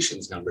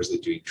institutions' numbers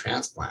with doing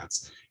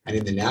transplants and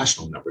in the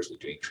national numbers with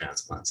doing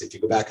transplants. If you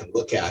go back and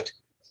look at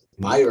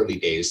my early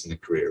days in the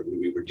career,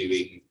 we were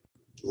doing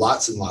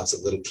lots and lots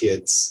of little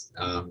kids,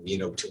 you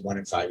know, between 1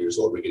 and 5 years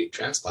old, were getting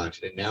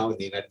transplanted. And now in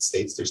the United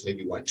States, there's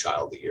maybe 1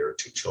 child a year or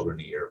 2 children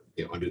a year,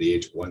 you know, under the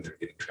age of 1 that are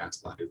getting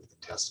transplanted with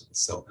intestines.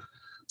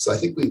 So I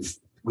think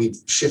we've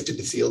shifted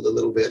the field a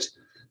little bit.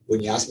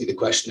 When you ask me the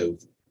question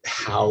of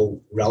how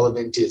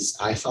relevant is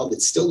IFALD,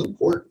 it's still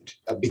important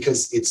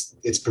because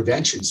its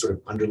prevention sort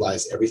of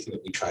underlies everything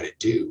that we try to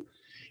do.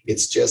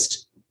 It's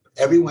just,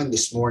 everyone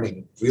this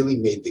morning really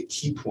made the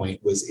key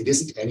point was it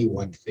isn't any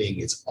one thing,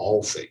 it's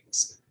all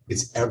things.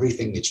 It's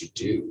everything that you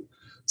do.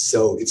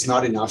 So it's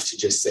not enough to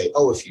just say,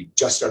 oh, if you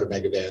just start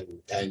Omega-Ben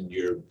and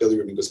your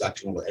bilirubin goes back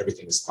to normal,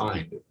 everything is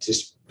fine.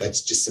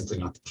 That's just simply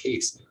not the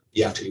case.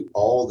 You have to do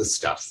all the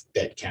stuff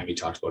that Cami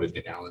talked about and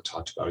that Alan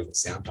talked about and that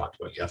Sam talked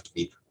about. You have to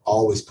be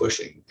always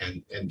pushing,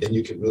 and then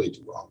you can really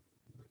do well.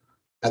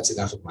 That's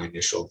enough of my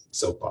initial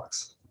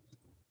soapbox.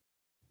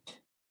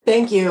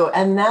 Thank you.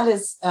 And that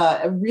is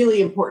a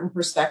really important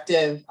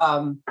perspective.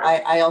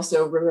 I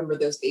also remember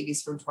those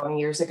babies from 20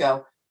 years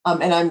ago.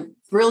 And I'm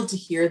thrilled to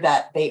hear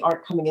that they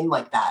aren't coming in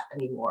like that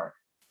anymore.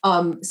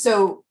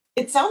 So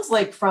it sounds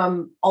like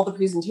from all the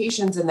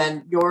presentations and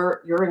then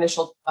your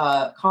initial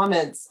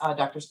comments,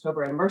 Drs.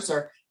 Kober and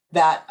Mercer,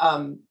 that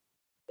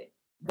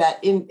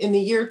that in the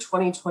year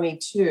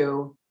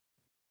 2022,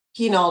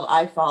 PNALD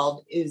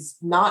IFALD is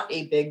not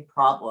a big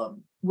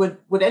problem.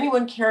 Would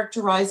anyone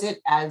characterize it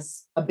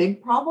as a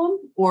big problem,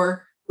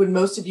 or would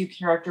most of you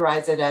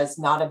characterize it as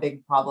not a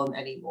big problem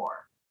anymore?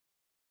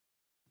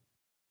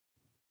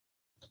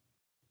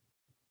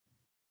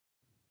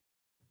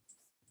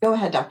 Go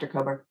ahead, Dr.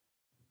 Kober.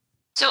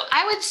 So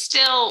I would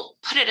still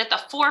put it at the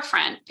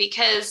forefront,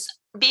 because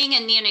being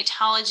in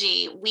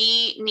neonatology,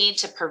 we need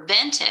to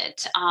prevent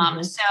it.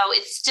 So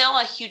it's still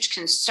a huge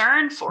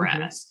concern for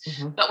us,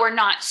 but we're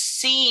not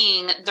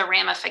seeing the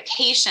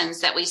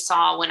ramifications that we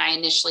saw when I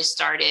initially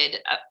started,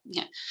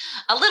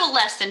 a little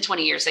less than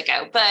 20 years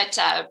ago, but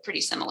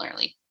pretty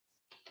similarly.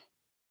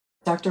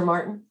 Dr.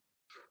 Martin?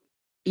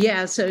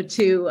 Yeah, so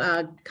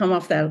to come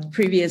off that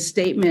previous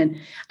statement,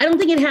 I don't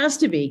think it has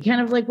to be,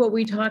 kind of like what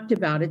we talked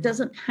about. It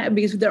doesn't have,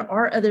 because there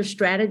are other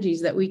strategies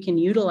that we can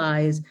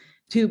utilize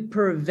to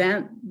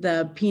prevent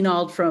the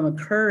PNALD from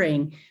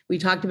occurring. We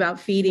talked about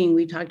feeding,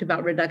 we talked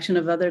about reduction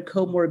of other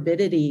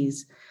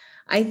comorbidities.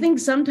 I think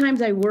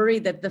sometimes I worry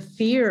that the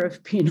fear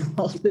of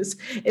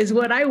PNALD is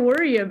what I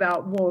worry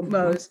about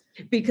most,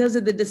 because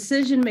of the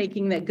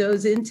decision-making that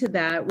goes into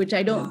that, which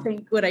I don't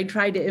think what I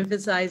tried to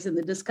emphasize in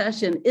the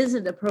discussion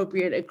isn't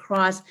appropriate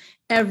across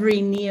every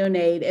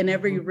neonate and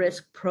every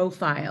risk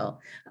profile.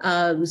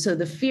 So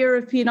the fear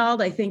of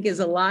PNALD, I think, is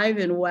alive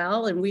and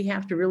well, and we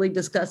have to really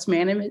discuss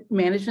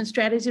management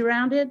strategies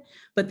around it.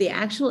 But the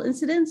actual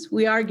incidence,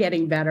 we are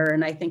getting better.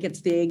 And I think it's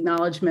the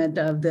acknowledgement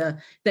of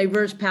the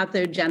diverse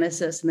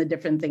pathogenesis and the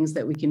different things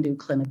that we can do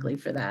clinically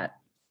for that.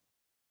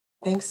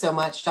 Thanks so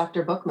much,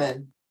 Dr.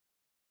 Bookman.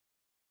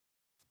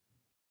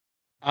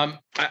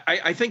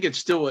 I think it's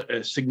still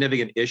a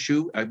significant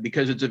issue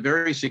because it's a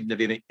very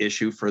significant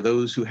issue for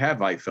those who have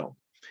IFALD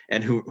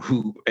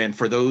and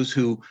for those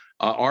who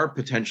are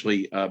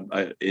potentially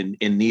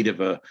in need of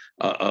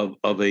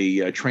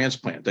a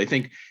transplant. I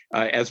think,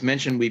 as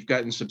mentioned, we've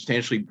gotten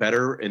substantially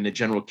better in the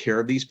general care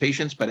of these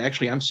patients, but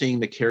actually I'm seeing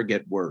the care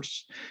get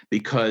worse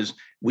because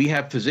we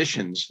have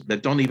physicians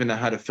that don't even know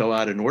how to fill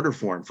out an order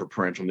form for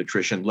parenteral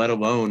nutrition, let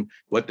alone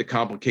what the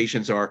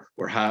complications are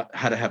or how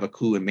to have a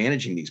clue in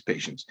managing these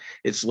patients.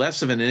 It's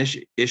less of an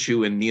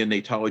issue in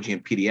neonatology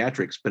and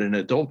pediatrics, but in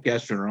adult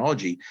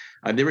gastroenterology,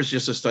 there was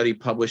just a study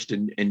published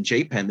in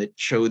JPEN that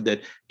showed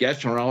that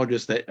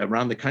gastroenterologists that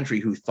around the country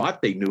who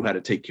thought they knew how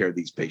to take care of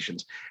these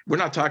patients, we're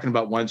not talking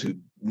about ones who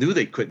knew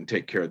they couldn't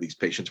take care of these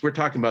patients. We're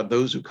talking about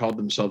those who called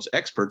themselves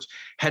experts,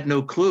 had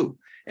no clue,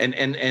 and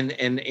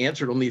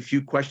answered only a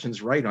few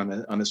questions right on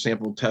a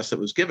sample test that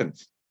was given.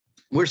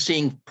 We're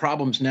seeing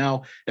problems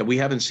now that we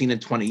haven't seen in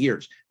 20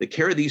 years. The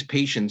care of these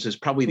patients is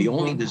probably the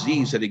only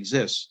disease that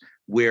exists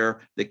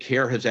where the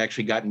care has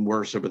actually gotten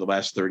worse over the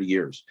last 30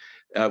 years.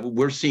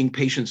 We're seeing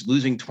patients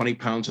losing 20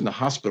 pounds in the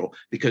hospital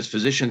because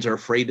physicians are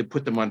afraid to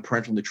put them on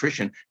parenteral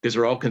nutrition because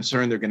they're all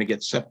concerned they're going to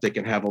get septic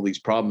and have all these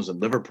problems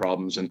and liver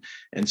problems and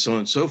so on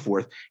and so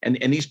forth. And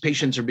these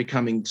patients are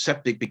becoming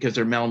septic because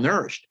they're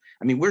malnourished.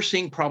 I mean, we're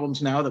seeing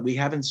problems now that we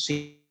haven't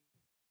seen.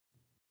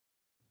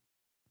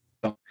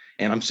 And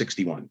I'm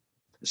 61.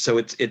 So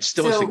it's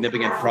still a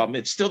significant problem.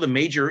 It's still the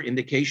major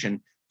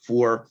indication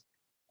for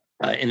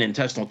an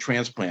intestinal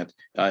transplant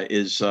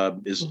is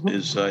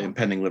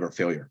impending liver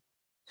failure.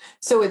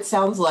 So it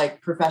sounds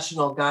like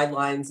professional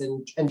guidelines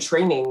and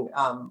training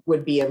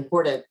would be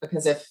important,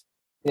 because if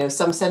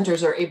some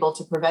centers are able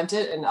to prevent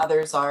it and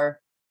others are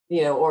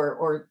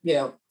or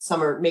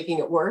some are making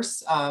it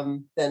worse,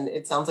 then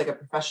it sounds like a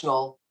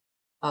professional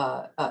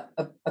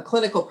a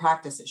clinical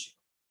practice issue.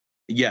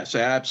 Yes,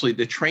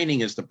 absolutely. The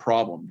training is the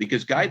problem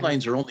because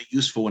guidelines are only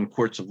useful in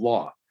courts of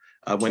law.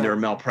 When there are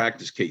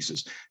malpractice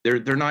cases,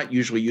 they're not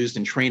usually used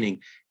in training.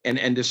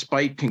 And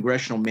despite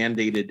congressional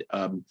mandated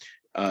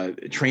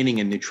training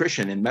in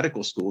nutrition in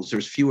medical schools,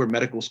 there's fewer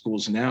medical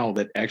schools now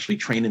that actually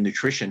train in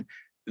nutrition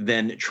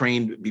than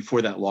trained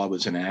before that law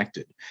was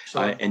enacted.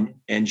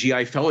 And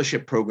GI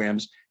fellowship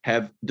programs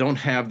don't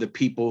have the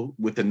people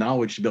with the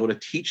knowledge to be able to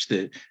teach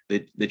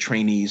the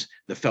trainees,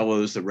 the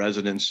fellows, the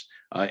residents,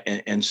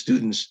 and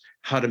students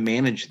how to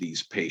manage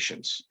these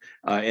patients.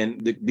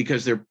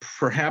 Because they're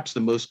perhaps the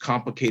most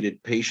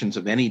complicated patients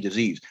of any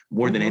disease,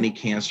 more than any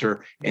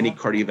cancer, any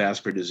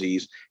cardiovascular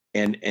disease.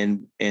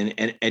 And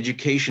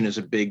education is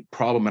a big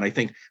problem. And I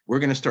think we're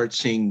going to start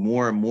seeing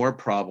more and more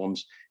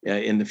problems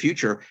in the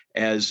future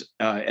as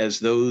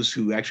those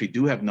who actually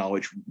do have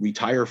knowledge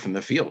retire from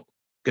the field,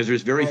 because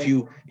there's very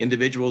few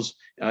individuals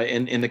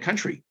in the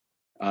country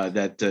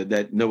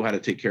that know how to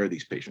take care of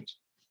these patients.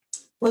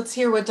 Let's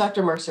hear what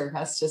Dr. Mercer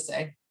has to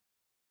say.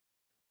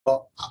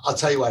 Well, I'll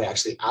tell you what,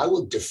 actually, I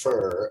will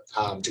defer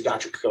to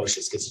Dr.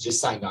 Kocoshis because he just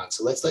signed on.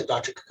 So let's let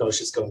Dr.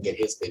 Kocoshis go and get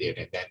his bit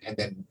in, and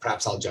then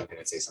perhaps I'll jump in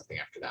and say something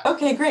after that.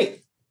 Okay,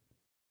 great.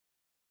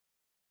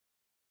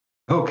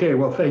 Okay,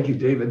 well, thank you,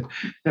 David,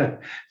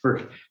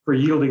 for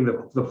yielding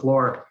the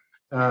floor.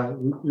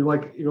 You're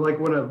like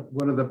one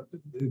of the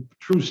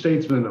true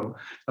statesmen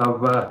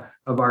of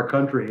our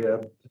country.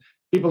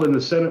 People in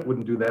the Senate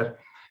wouldn't do that.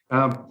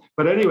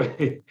 But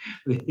anyway,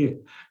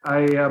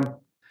 I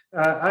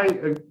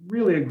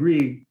really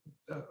agree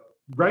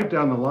right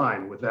down the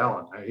line with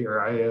Alan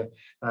here. I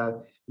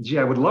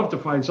would love to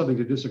find something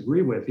to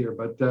disagree with here,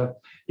 but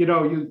you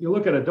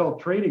look at adult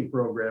training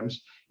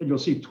programs and you'll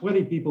see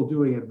 20 people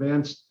doing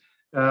advanced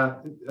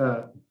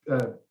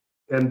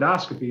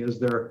endoscopy as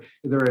their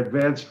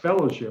advanced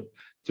fellowship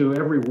to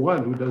every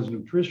one who does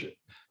nutrition,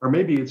 or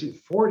maybe it's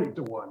 40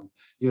 to 1,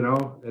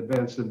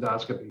 advanced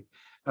endoscopy.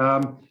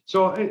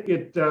 So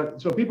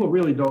people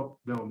really don't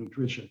know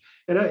nutrition,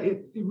 and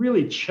it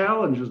really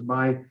challenges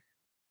my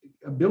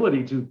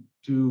ability to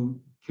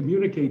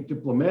communicate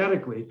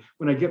diplomatically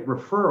when I get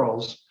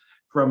referrals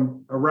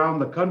from around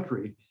the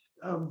country,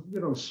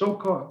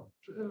 so-called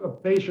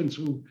patients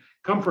who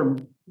come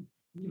from,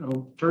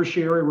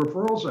 tertiary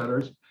referral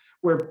centers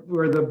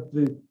where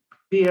the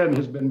PN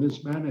has been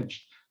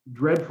mismanaged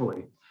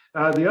dreadfully.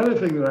 The other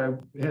thing that I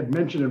had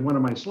mentioned in one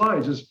of my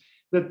slides is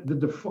that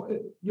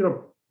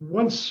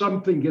once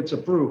something gets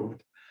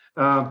approved,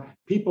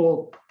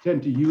 people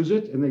tend to use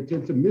it and they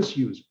tend to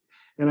misuse it.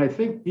 And I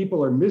think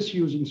people are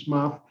misusing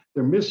SMOF,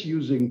 they're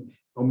misusing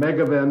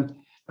Omegaven.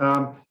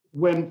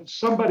 When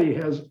somebody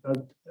has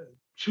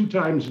 2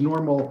 times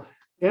normal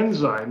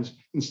enzymes,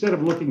 instead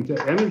of looking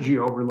to energy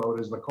overload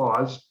as the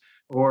cause,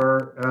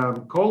 or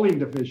choline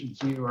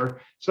deficiency, or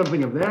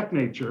something of that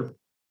nature,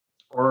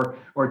 or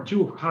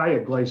too high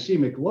a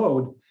glycemic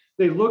load,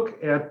 they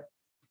look at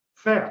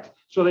fat.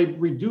 So they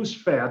reduce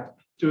fat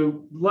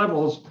to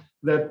levels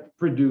that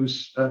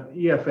produce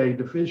EFA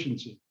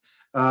deficiency.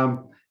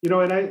 And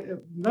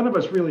none of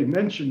us really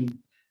mentioned,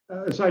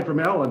 aside from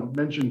Alan,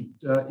 mentioned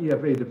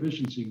EFA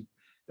deficiency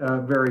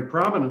very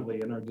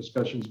prominently in our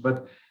discussions.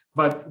 But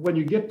when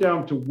you get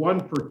down to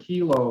 1 per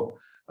kilo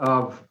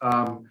of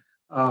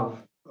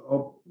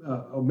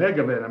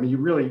Omegaven, I mean,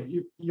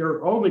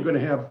 you're only going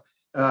to have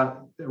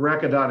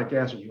arachidonic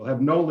acid. You'll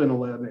have no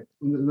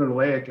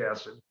linoleic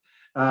acid.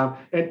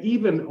 And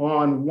even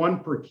on 1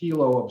 per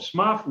kilo of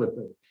SMOF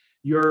lipid,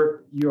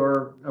 your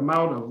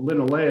amount of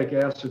linoleic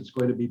acid is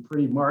going to be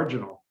pretty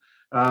marginal.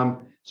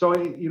 So,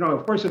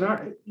 of course,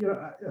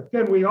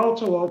 again, we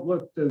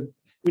also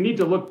we need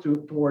to look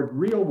toward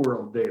real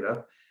world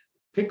data.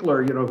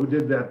 Pickler, who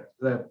did that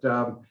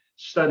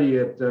study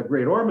at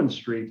Great Ormond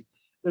Street,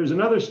 there's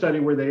another study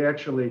where they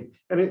actually,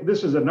 and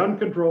this is an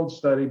uncontrolled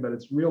study, but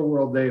it's real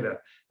world data.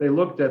 They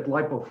looked at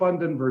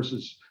lipofundin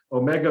versus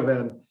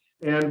Omegaven.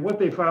 And what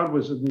they found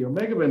was in the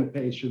Omegaven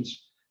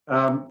patients,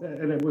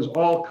 and it was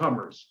all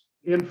comers,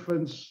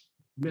 infants,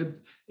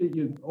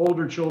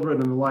 older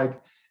children and the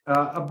like,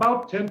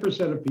 about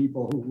 10% of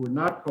people who were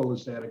not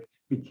cholestatic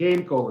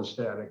became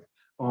cholestatic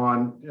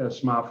on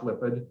SMOF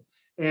lipid,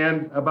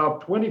 and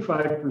about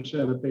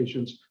 25% of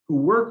patients who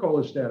were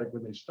cholestatic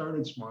when they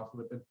started SMOF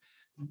lipid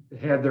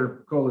had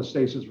their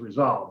cholestasis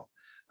resolved.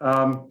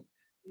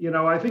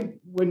 I think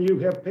when you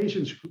have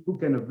patients who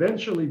can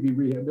eventually be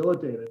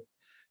rehabilitated,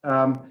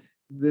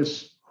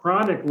 this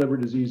chronic liver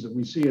disease that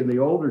we see in the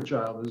older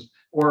child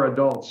or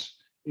adults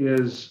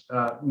is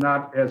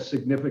not as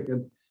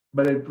significant,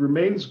 but it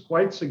remains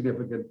quite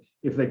significant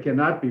if they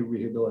cannot be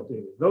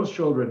rehabilitated. Those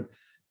children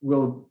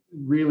will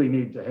really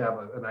need to have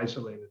an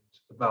isolated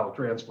bowel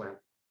transplant.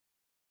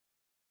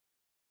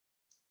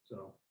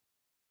 So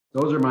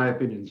those are my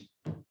opinions.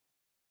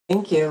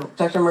 Thank you.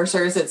 Dr.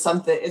 Mercer, is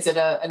it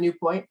a new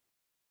point?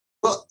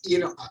 Well,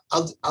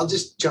 I'll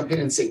just jump in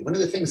and say one of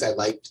the things I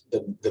liked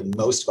the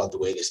most about the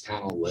way this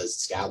panel was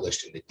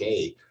established in the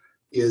day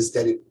is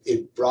that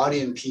it brought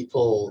in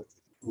people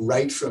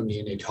right from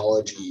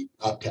neonatology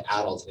up to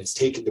adults, and it's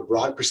taken the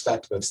broad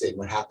perspective of saying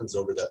what happens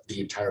over the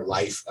entire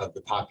life of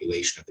the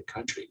population of the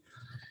country.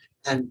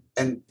 And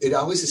it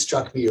always has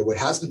struck me, or what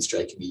has been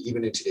striking me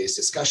even in today's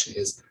discussion,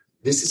 is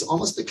this is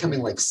almost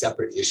becoming like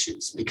separate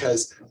issues,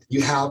 because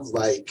you have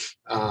like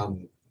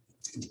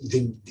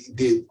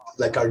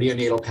like our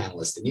neonatal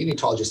panelists, the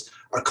neonatologists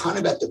are kind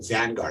of at the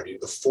vanguard,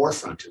 the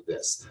forefront of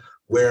this,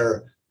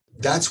 where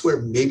that's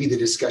where maybe the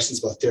discussions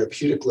about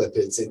therapeutic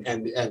lipids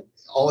and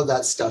all of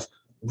that stuff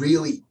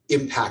really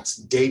impacts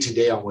day to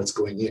day on what's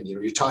going in.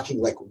 You're talking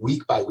like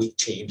week by week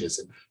changes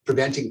and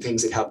preventing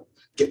things that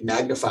get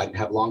magnified and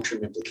have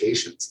long-term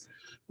implications.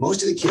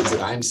 Most of the kids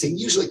that I'm seeing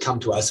usually come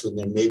to us when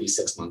they're maybe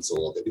 6 months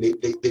old.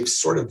 They've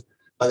sort of,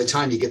 by the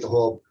time you get the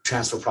whole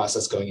transfer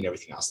process going and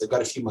everything else, they've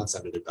got a few months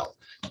under their belt.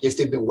 If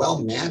they've been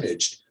well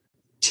managed,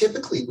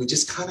 typically we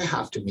just kind of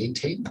have to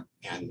maintain them,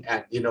 and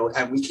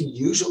we can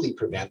usually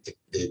prevent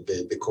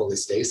the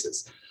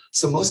cholestasis.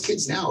 So most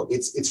kids now,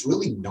 it's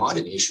really not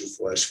an issue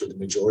for us for the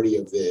majority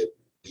of the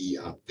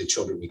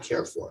children we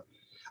care for.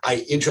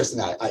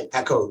 Interestingly, I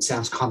echo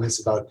Sam's comments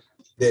about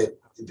there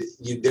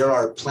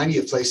are plenty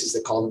of places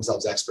that call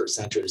themselves expert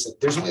centers.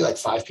 There's only like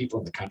 5 people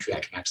in the country I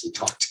can actually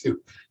talk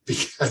to,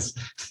 because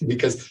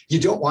you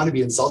don't want to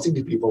be insulting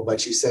to people,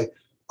 but you say,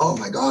 "Oh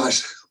my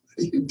gosh,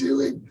 what are you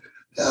doing?"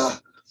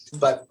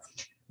 But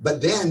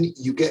But then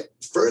you get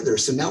further.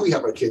 So now we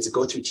have our kids that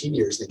go through teen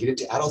years and they get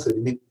into adulthood.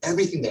 And then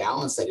everything that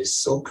Alan said is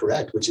so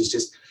correct, which is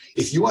just,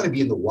 if you want to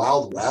be in the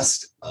wild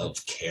west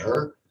of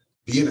care,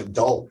 be an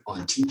adult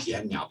on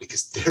TPN now,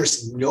 because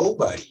there's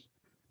nobody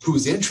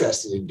who's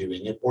interested in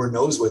doing it or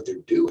knows what they're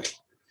doing.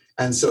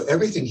 And so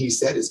everything he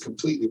said is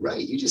completely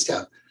right. You just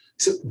have,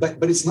 so, but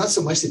it's not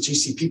so much that you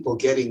see people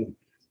getting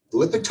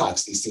lipid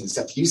tox, these things,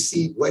 stuff. You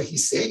see what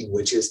he's saying,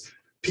 which is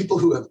people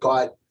who have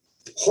got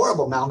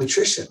horrible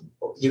malnutrition,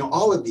 you know,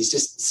 all of these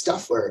just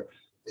stuff where,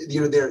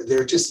 you know,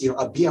 they're just, you know,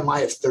 a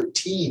BMI of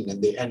 13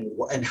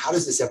 and how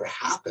does this ever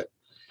happen?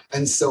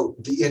 And so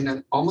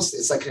almost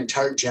it's like an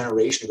entire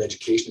generation of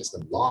education has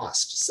been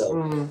lost.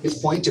 So his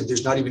point of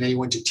there's not even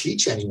anyone to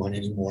teach anyone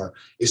anymore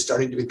is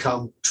starting to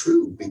become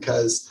true,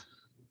 because,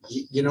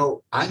 you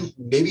know, I'm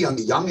maybe on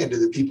the young end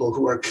of the people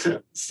who are going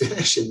to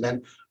finish, and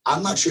then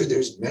I'm not sure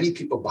there's many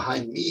people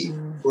behind me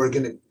who are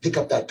going to pick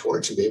up that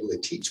torch and be able to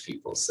teach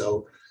people.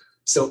 So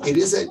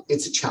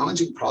it's a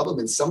challenging problem.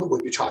 And some of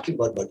what you're talking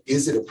about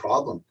is it a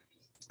problem?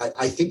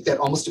 I think that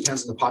almost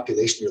depends on the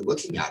population you're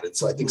looking at it.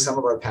 So I think some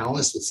of our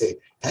panelists would say,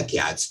 heck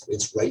yeah,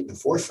 it's right in the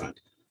forefront.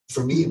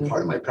 For me, in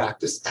part of my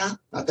practice,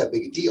 not that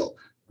big a deal.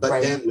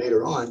 But then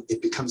later on,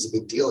 it becomes a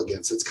big deal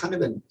again. So it's kind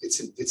of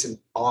it's an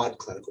odd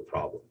clinical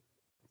problem.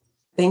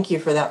 Thank you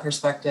for that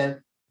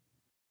perspective.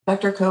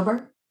 Dr.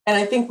 Kober? And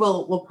I think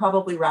we'll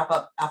probably wrap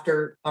up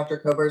after Dr.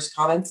 Kober's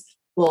comments.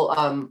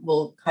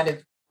 We'll kind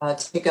of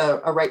take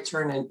a right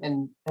turn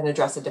and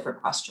address a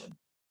different question.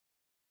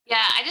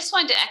 Yeah, I just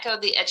wanted to echo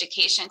the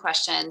education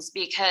questions,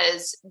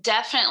 because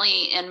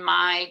definitely in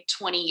my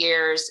 20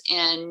 years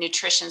in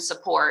nutrition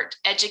support,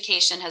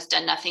 education has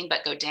done nothing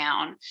but go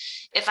down.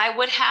 If I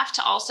would have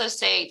to also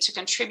say to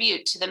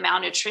contribute to the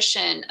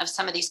malnutrition of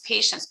some of these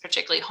patients,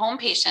 particularly home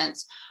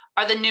patients,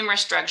 are the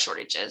numerous drug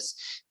shortages,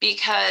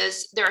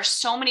 because there are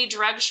so many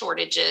drug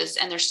shortages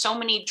and there's so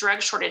many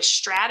drug shortage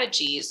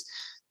strategies.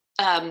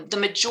 The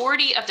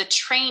majority of the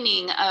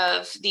training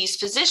of these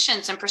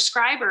physicians and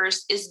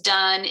prescribers is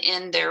done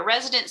in their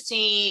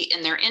residency,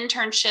 in their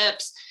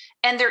internships,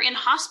 and they're in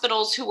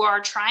hospitals who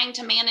are trying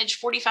to manage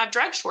 45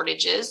 drug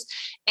shortages.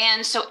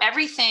 And so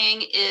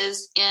everything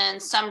is in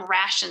some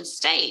ration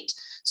state.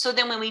 So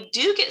then when we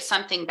do get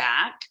something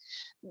back,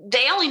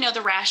 they only know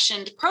the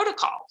rationed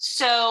protocol.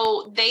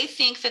 So they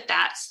think that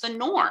that's the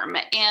norm.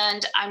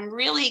 And I'm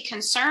really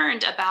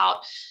concerned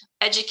about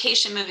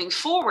education moving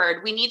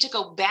forward. We need to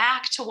go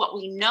back to what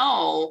we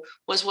know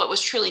was what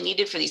was truly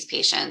needed for these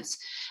patients.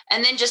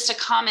 And then just to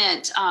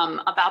comment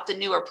about the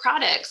newer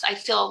products, I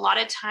feel a lot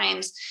of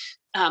times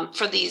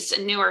for these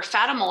newer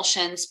fat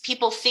emulsions,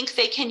 people think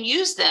they can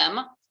use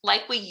them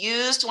like we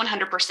used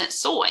 100%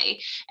 soy.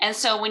 And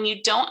so when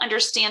you don't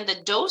understand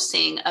the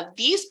dosing of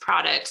these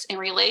products in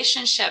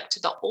relationship to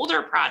the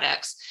older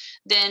products,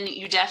 then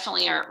you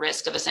definitely are at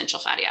risk of essential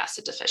fatty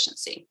acid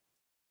deficiency.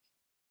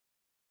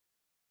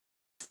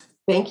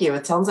 Thank you.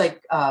 It sounds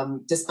like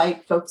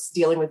despite folks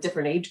dealing with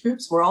different age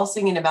groups, we're all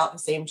singing about the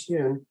same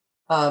tune,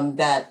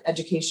 that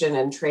education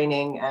and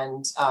training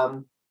and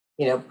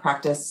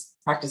practice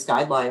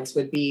guidelines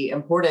would be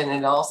important. And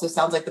it also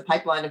sounds like the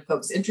pipeline of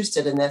folks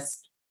interested in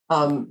this,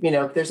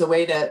 if there's a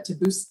way to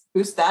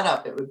boost that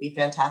up, it would be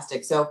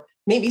fantastic. So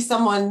maybe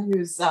someone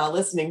who's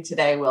listening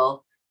today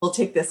will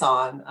take this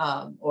on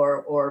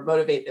or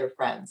motivate their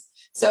friends.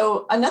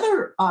 So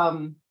another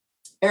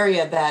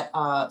area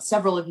that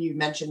several of you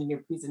mentioned in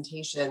your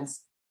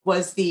presentations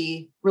was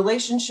the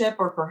relationship,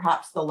 or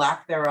perhaps the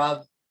lack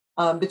thereof,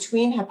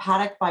 between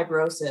hepatic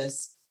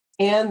fibrosis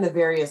and the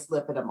various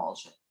lipid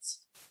emulsions.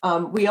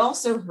 We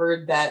also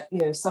heard that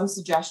some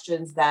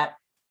suggestions that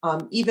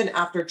even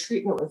after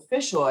treatment with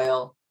fish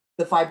oil,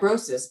 the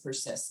fibrosis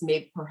persists.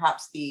 Maybe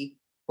perhaps the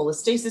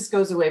cholestasis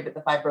goes away, but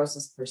the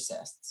fibrosis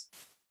persists.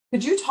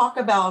 Could you talk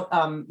about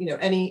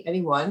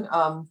anyone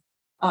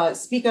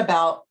speak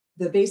about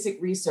the basic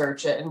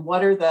research and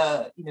what are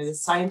the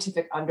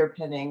scientific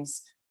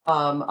underpinnings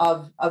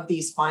of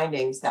these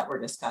findings that were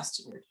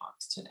discussed in your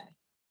talks today?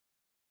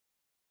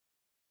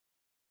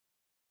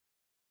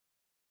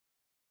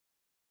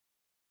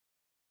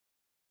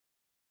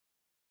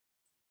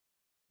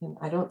 And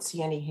I don't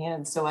see any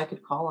hands, so I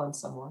could call on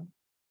someone.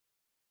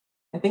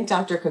 I think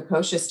Dr.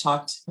 Kokoshis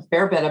talked a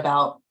fair bit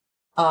about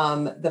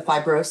the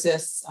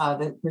fibrosis,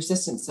 the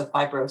persistence of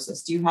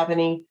fibrosis. Do you have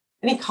any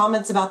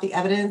comments about the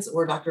evidence,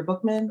 or Dr.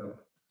 Bookman?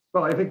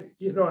 Well, I think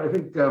the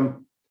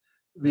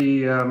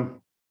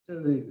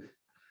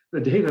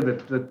data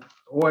that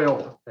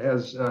oil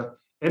has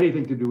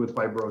anything to do with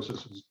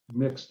fibrosis is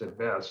mixed at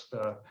best.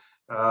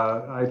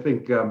 I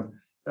think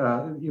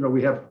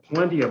we have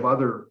plenty of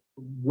other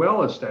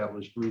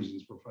well-established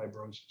reasons for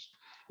fibrosis.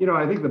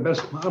 I think the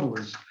best model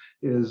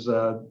is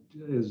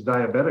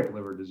diabetic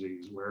liver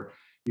disease, where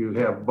you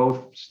have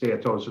both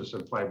steatosis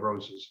and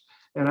fibrosis.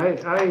 And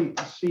I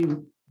see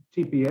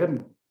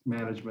TPN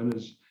management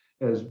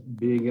as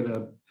being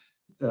in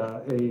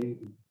a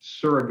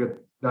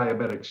surrogate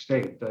diabetic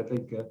state. I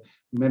think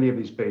many of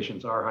these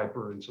patients are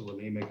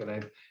hyperinsulinemic,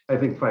 and I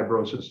think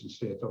fibrosis and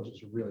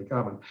steatosis are really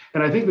common.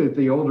 And I think that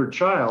the older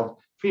child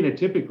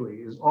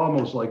phenotypically is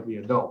almost like the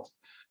adult.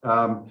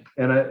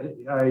 And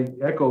I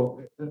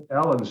echo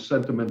Alan's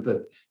sentiment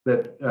that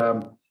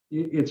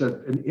it's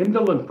an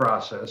indolent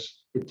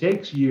process. It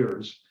takes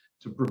years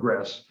to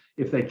progress.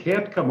 If they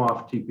can't come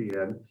off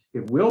TPN,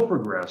 it will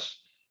progress.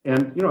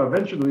 And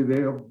eventually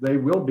they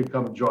will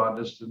become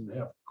jaundiced and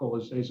have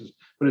cholestasis,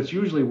 but it's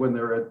usually when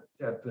they're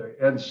at the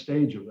end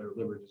stage of their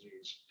liver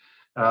disease,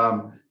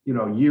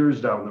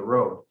 years down the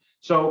road.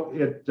 So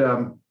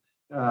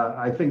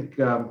I think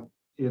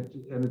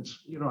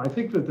I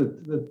think that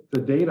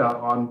the data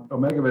on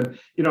Omegaven,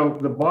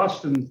 the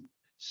Boston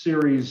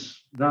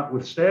series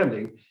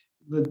notwithstanding,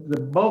 the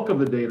bulk of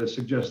the data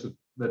suggests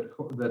that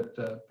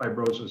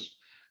fibrosis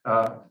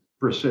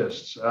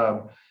persists.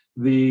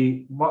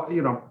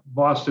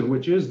 Boston,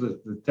 which is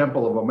the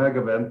temple of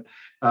Omegaven,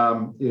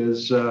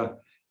 has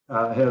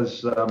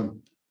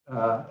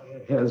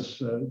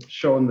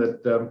shown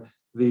that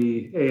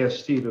the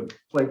AST to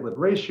platelet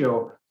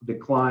ratio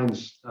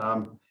declines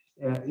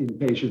in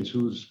patients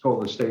whose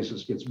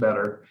cholestasis gets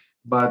better,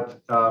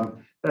 but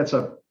that's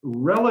a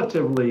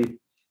relatively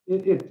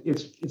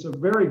it's a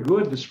very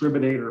good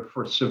discriminator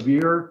for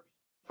severe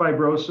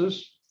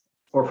fibrosis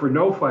or for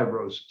no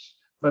fibrosis.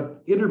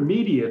 But for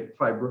intermediate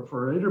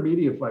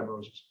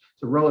fibrosis,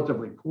 it's a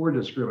relatively poor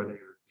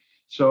discriminator.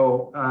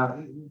 So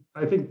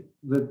I think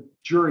the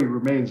jury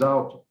remains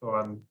out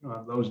on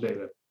those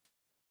data.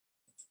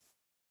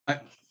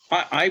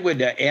 I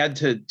would add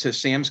to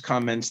Sam's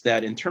comments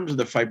that in terms of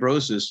the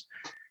fibrosis,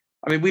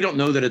 I mean, we don't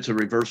know that it's a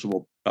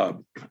reversible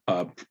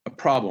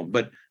problem,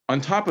 but on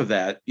top of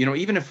that,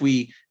 even if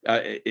the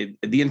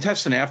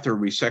intestine after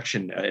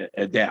resection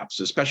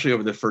adapts, especially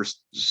over the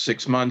first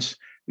 6 months,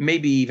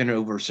 maybe even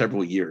over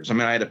several years. I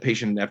mean, I had a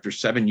patient after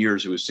 7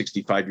 years who was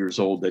 65 years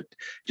old that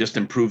just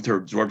improved her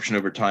absorption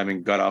over time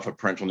and got off of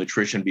parenteral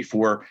nutrition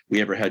before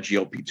we ever had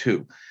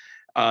GLP-2.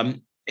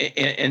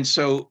 And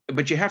so,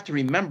 but you have to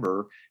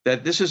remember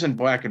that this isn't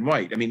black and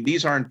white. I mean,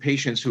 these aren't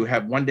patients who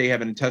one day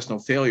have an intestinal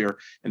failure,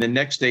 and the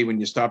next day when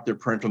you stop their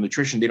parenteral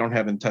nutrition, they don't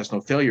have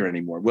intestinal failure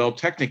anymore. Well,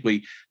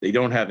 technically, they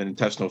don't have an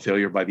intestinal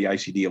failure by the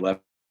ICD-11.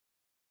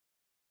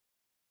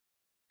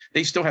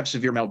 They still have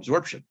severe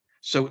malabsorption.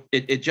 So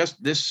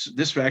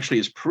this actually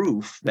is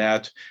proof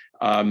that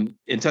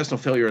intestinal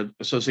failure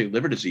associated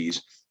liver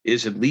disease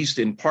is at least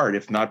in part,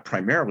 if not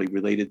primarily,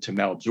 related to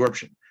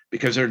malabsorption,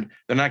 because they're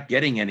not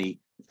getting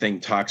anything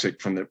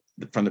toxic from the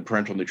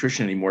parenteral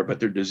nutrition anymore, but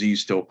their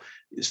disease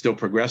still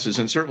progresses.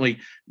 And certainly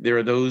there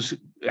are those who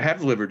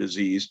have liver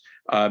disease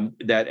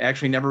that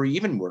actually never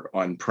even were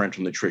on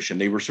parenteral nutrition.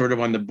 They were sort of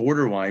on the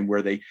borderline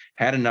where they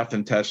had enough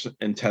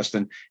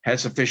intestine, had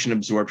sufficient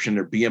absorption,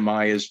 their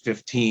BMI is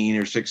 15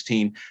 or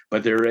 16,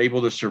 but they're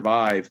able to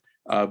survive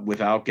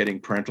without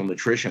getting parenteral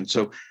nutrition.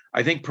 So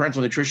I think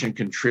parenteral nutrition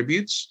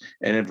contributes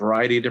in a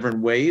variety of different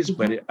ways,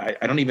 but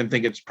I don't even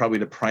think it's probably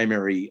the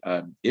primary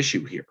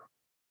issue here.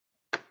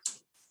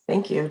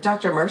 Thank you.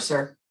 Dr.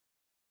 Mercer.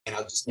 And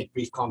I'll just make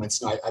brief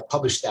comments. I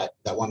published that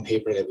one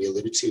paper that we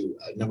alluded to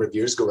a number of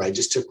years ago, where I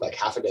just took like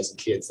half a dozen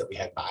kids that we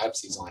had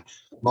biopsies on,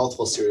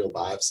 multiple serial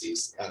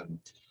biopsies,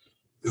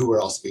 who were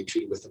also being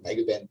treated with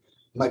Omegaven.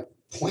 My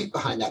point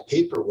behind that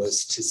paper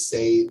was to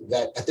say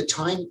that at the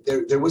time,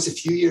 there was a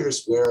few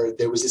years where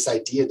there was this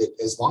idea that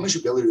as long as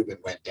your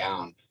bilirubin went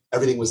down,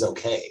 everything was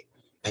okay.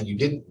 And you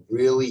didn't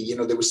really,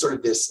 there was sort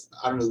of this,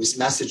 this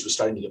message was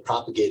starting to get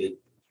propagated,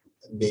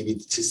 maybe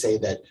to say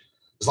that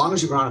as long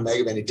as you were on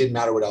Omegaven, it didn't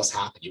matter what else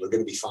happened. You were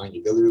going to be fine.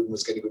 Your bilirubin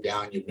was going to go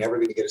down. You're never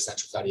going to get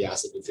essential fatty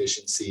acid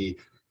deficiency.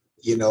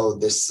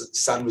 This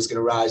sun was going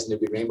to rise and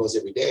there'd be rainbows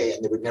every day,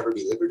 and there would never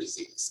be liver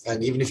disease.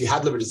 And even if you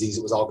had liver disease,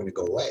 it was all going to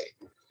go away.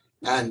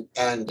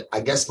 And I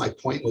guess my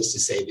point was to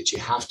say that you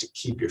have to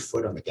keep your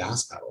foot on the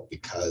gas pedal,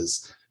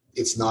 because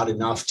it's not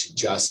enough to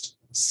just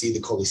see the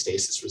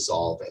cholestasis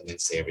resolve and then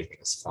say everything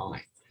is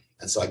fine.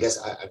 And so I guess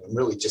I'm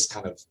really just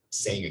kind of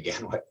saying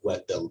again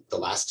what the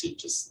last two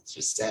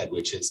just said,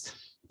 which is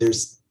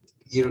there's,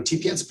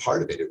 TPN's a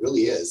part of it. It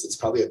really is. It's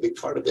probably a big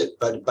part of it,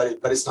 but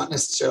it's not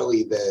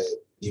necessarily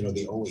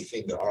the only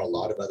thing. There are a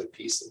lot of other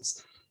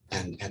pieces.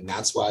 And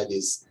that's why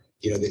these,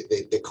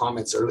 the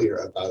comments earlier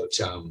about,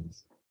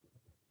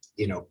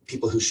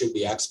 people who should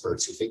be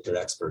experts, who think they're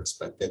experts,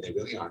 but then they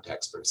really aren't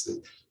experts.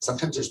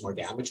 Sometimes there's more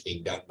damage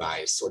being done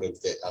by sort of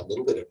a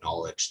little bit of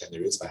knowledge than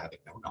there is by having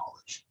no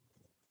knowledge.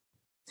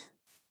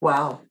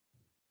 Wow.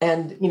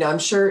 And, I'm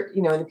sure,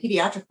 in the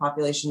pediatric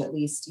population, at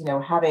least,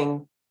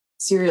 having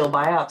serial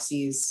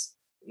biopsies,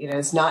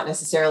 is not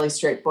necessarily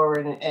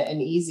straightforward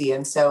and easy.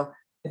 And so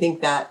I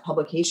think that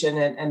publication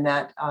and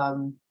that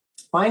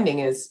finding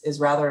is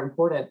rather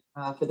important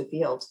for the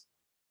field.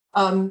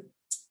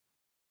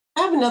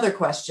 I have another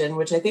question,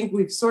 which I think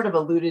we've sort of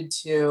alluded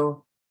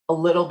to a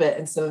little bit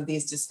in some of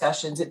these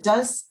discussions. It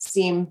does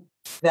seem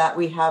that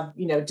we have,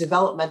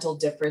 developmental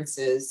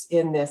differences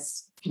in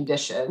this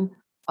condition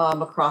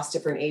across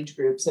different age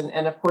groups.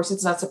 And of course,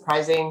 it's not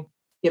surprising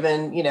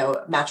given,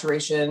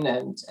 maturation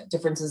and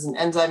differences in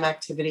enzyme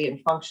activity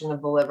and function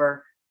of the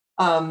liver.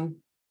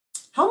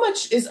 How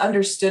much is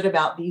understood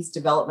about these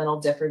developmental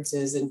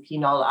differences in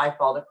PNALD,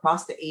 IFALD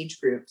across the age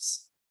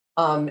groups?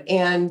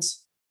 And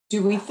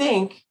do we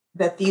think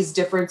that these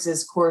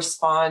differences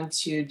correspond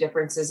to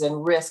differences in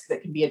risk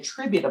that can be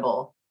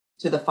attributable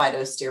to the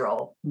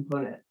phytosterol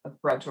component of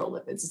parenteral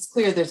lipids? It's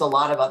clear there's a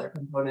lot of other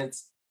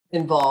components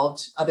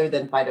involved other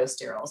than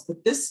phytosterols,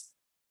 but this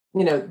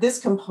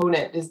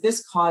component, does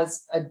this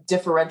cause a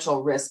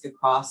differential risk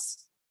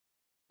across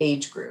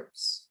age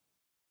groups?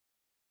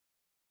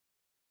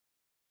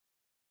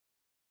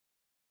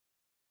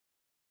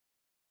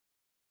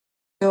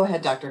 Go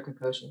ahead, Dr.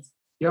 Kokoshis.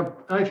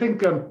 Yep, I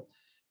think,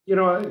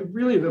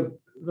 really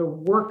the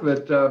work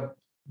that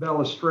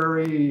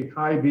Balistreri,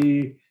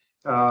 Hybe,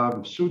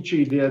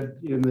 Suchi did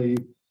in the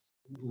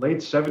late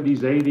 70s,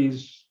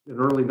 80s, and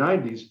early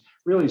 90s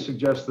really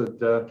suggests that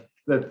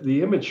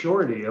the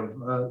immaturity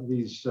of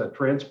these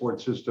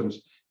transport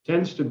systems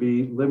tends to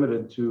be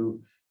limited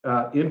to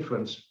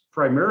infants,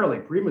 primarily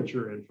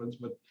premature infants,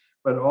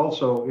 but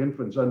also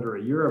infants under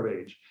a year of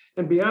age.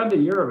 And beyond a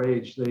year of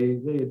age,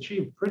 they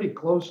achieve pretty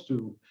close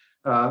to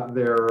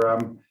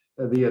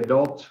the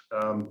adult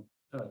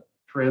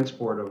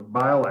transport of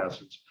bile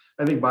acids.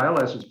 I think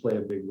bile acids play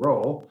a big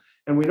role.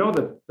 And we know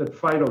that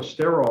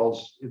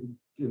phytosterols,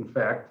 in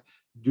fact,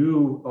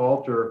 do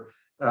alter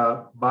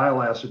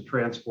bile acid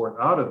transport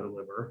out of the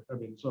liver. I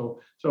mean, so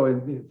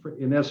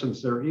in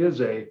essence, there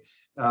is a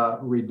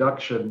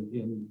reduction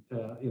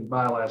in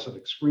bile acid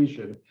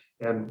excretion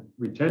and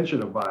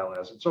retention of bile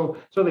acid. So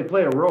they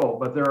play a role,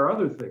 but there are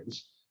other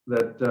things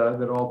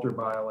that alter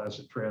bile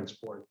acid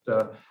transport.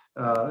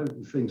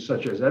 Things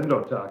such as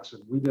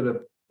endotoxin. We did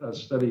a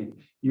study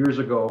years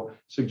ago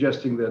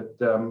suggesting that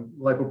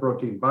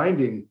lipoprotein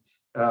binding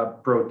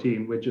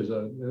protein, which is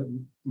a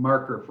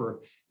marker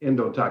for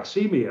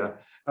endotoxemia,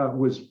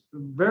 was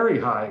very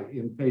high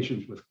in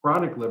patients with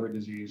chronic liver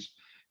disease.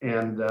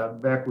 And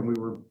back when we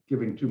were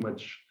giving too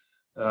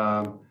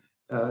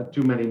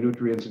many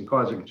nutrients and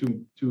causing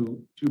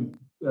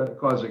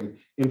causing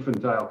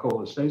infantile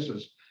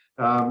cholestasis,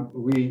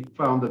 we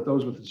found that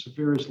those with the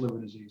severest liver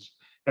disease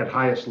had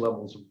highest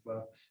levels of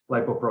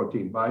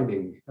lipoprotein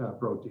binding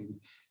protein.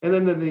 And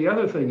then the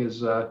other thing is,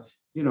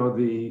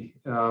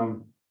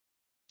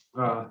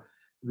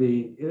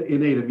 the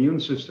innate immune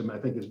system, I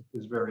think,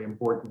 is very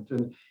important.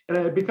 And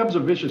it becomes a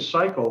vicious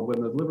cycle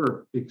when the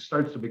liver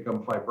starts to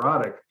become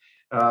fibrotic.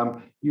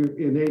 Your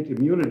innate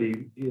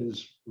immunity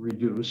is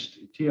reduced.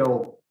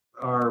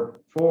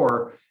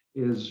 TLR4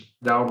 is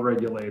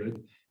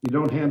downregulated. You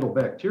don't handle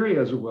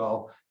bacteria as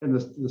well. And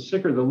the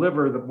sicker the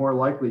liver, the more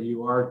likely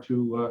you are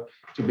to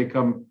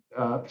become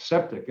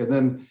septic.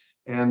 And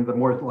the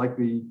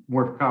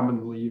more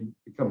commonly you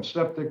become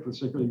septic, the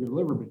sicker your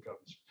liver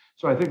becomes.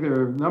 So I think there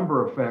are a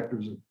number of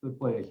factors that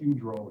play a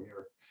huge role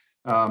here.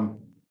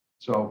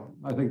 So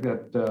I think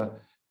that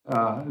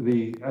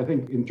I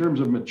think in terms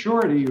of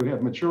maturity, you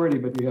have maturity,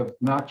 but you have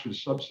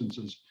noxious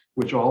substances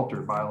which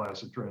alter bile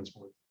acid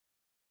transport.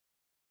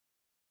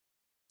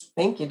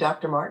 Thank you,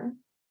 Dr. Martin.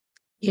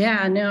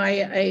 Yeah, no, I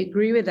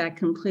agree with that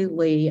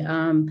completely,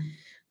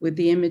 with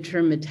the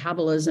immature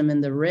metabolism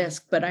and the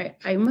risk. But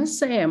I must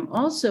say, I'm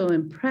also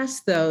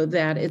impressed, though,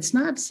 that it's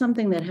not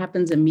something that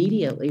happens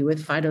immediately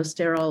with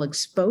phytosterol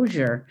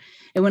exposure.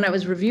 And when I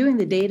was reviewing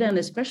the data, and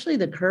especially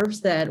the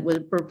curves that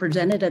were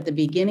presented at the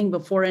beginning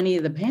before any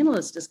of the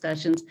panelist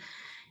discussions,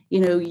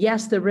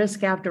 yes, the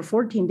risk after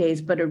 14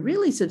 days, but it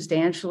really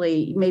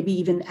substantially, maybe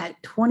even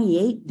at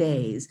 28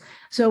 days.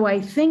 So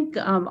I think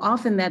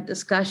often that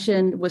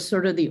discussion was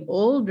sort of the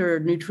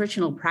older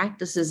nutritional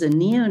practices in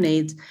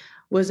neonates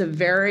was a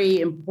very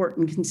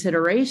important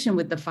consideration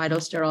with the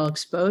phytosterol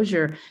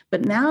exposure.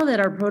 But now that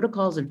our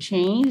protocols have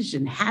changed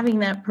and having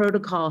that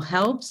protocol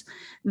helps,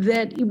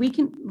 that we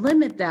can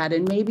limit that,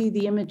 and maybe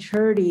the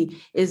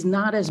immaturity is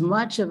not as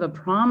much of a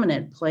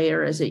prominent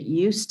player as it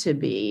used to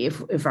be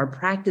if our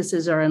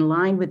practices are in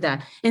line with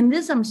that. And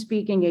this I'm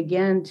speaking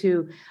again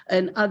to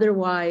an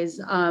otherwise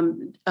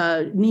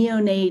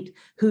neonate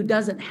who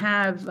doesn't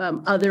have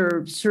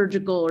other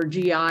surgical or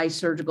GI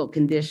surgical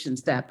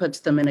conditions that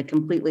puts them in a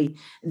completely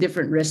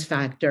different risk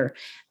factor.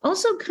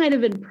 Also kind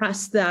of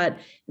impressed that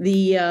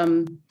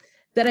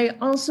that I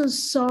also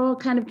saw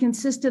kind of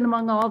consistent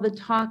among all the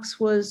talks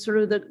was sort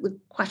of the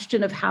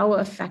question of how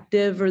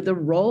effective or the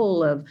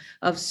role of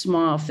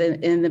SMOF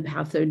in the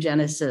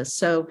pathogenesis.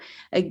 So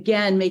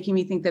again, making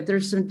me think that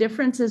there's some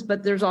differences,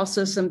 but there's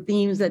also some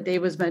themes that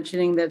Dave was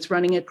mentioning that's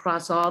running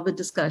across all the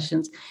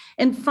discussions.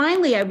 And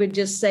finally, I would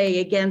just say,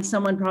 again,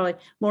 someone probably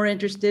more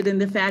interested in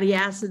the fatty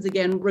acids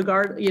again,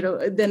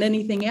 than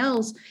anything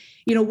else,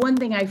 one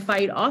thing I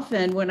fight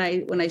often when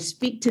I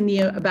speak to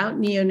about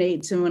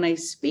neonates and when I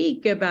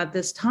speak about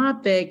this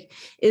topic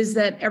is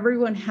that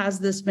everyone has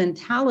this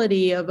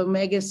mentality of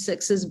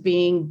omega-6s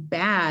being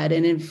bad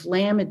and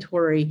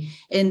inflammatory.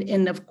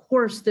 And of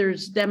course,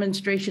 there's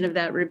demonstration of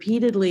that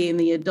repeatedly in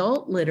the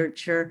adult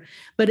literature,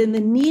 but in the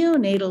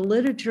neonatal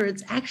literature,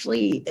 it's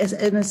actually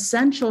an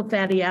essential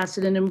fatty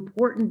acid and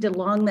important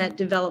along that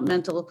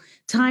developmental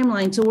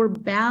timeline. So we're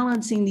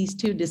balancing these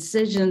two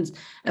decisions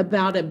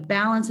about a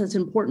balance that's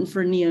important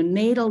for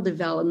neonatal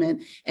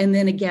development, and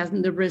then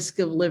again, the risk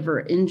of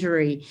liver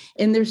injury.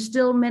 And there's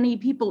still many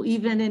people,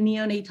 even in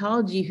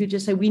neonatology, who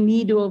just say we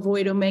need to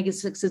avoid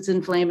omega-6, it's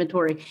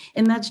inflammatory.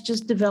 And that's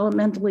just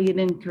developmentally an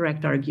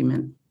incorrect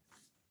argument.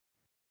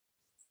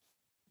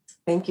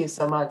 Thank you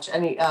so much.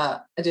 Any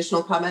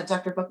additional comment,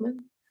 Dr.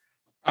 Bookman?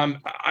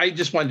 I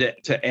just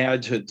wanted to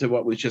add to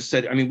what was just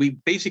said. I mean, we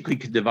basically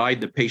could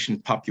divide the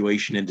patient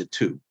population into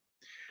two: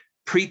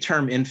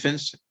 preterm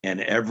infants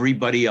and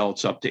everybody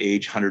else up to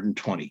age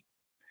 120.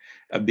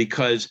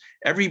 Because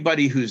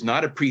everybody who's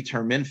not a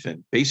preterm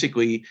infant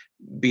basically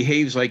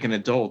behaves like an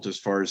adult as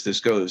far as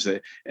this goes,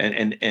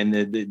 and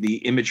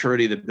the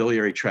immaturity of the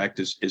biliary tract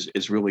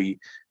is really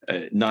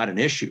not an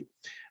issue.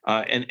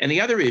 And the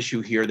other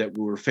issue here that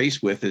we were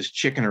faced with is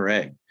chicken or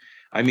egg.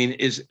 I mean,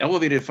 is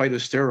elevated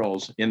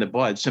phytosterols in the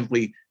blood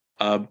simply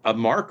a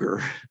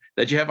marker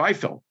that you have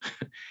IFALD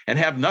and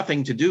have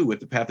nothing to do with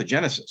the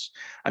pathogenesis?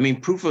 I mean,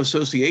 proof of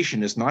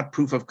association is not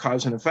proof of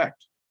cause and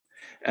effect.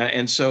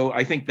 And so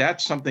I think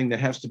that's something that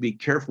has to be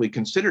carefully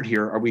considered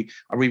here. Are we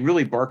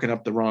really barking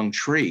up the wrong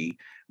tree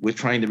with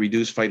trying to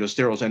reduce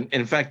phytosterols? And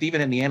in fact,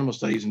 even in the animal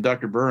studies, and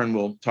Dr. Burren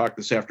will talk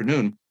this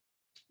afternoon,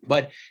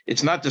 but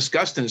it's not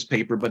discussed in his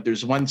paper, but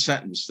there's one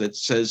sentence that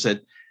says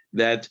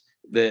that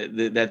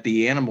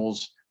the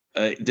animals,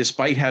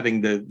 despite having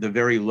the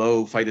very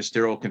low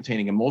phytosterol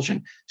containing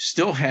emulsion,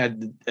 still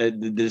had the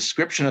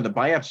description of the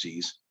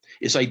biopsies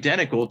is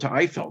identical to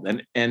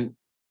IFALD. And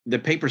the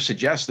paper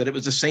suggests that it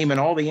was the same in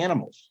all the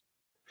animals.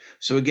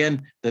 So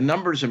again, the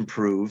numbers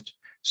improved.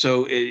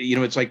 So,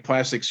 it's like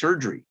plastic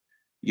surgery.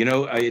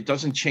 It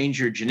doesn't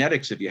change your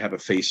genetics if you have a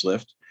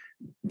facelift,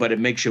 but it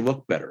makes you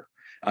look better.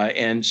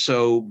 And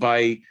so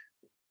by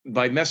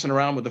messing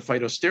around with the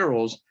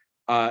phytosterols,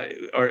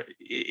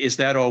 is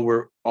that all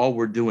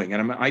we're doing?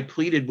 And I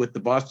pleaded with the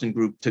Boston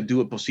group to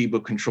do a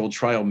placebo-controlled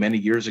trial many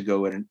years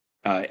ago at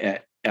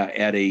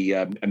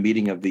a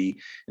meeting of the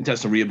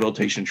Intestinal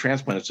Rehabilitation and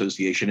Transplant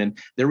Association, and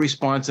their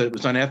response that it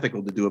was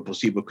unethical to do a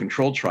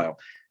placebo-controlled trial.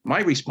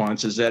 My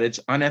response is that it's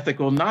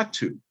unethical not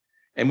to,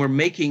 and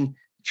we're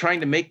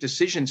trying to make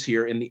decisions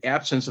here in the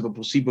absence of a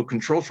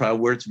placebo-controlled trial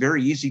where it's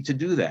very easy to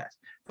do that,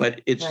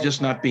 but it's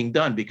just not being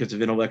done because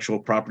of intellectual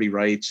property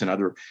rights and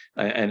other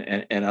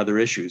and other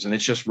issues, and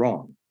it's just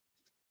wrong.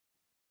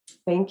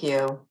 Thank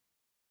you.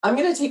 I'm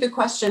going to take a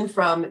question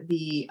from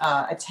the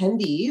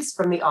attendees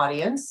from the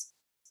audience.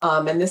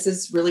 And this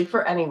is really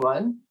for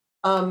anyone.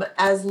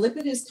 As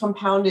lipid is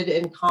compounded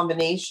in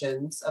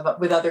combinations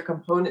with other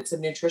components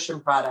of nutrition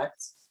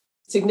products,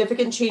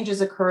 significant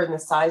changes occur in the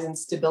size and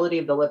stability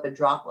of the lipid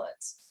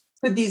droplets.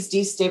 Could these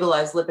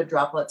destabilized lipid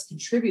droplets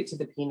contribute to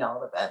the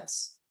PNALD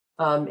events?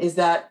 Is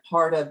that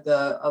part of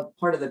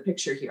the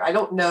picture here? I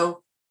don't know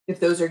if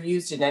those are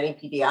used in any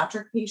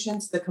pediatric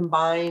patients, the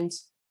combined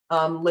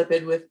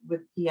lipid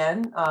with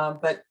PN,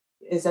 but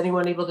is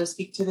anyone able to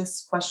speak to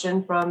this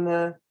question from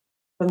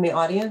the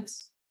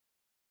audience?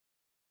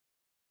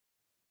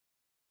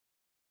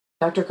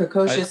 Dr.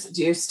 Kocoshis,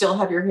 do you still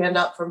have your hand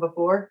up from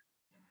before?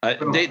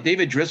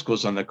 David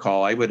Driscoll's on the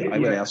call. I would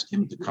ask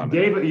him to comment.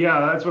 David, yeah,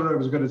 that's what I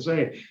was going to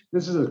say.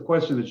 This is a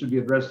question that should be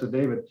addressed to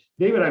David.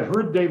 David, I've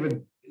heard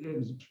David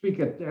speak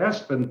at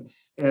Aspen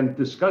and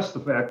discuss the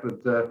fact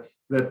that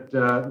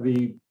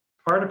the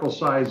particle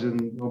size in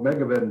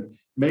omegavin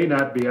may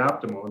not be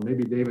optimal, and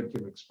maybe David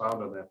can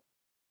expound on that.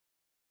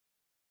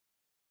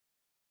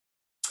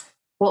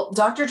 Well,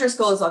 Dr.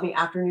 Driscoll is on the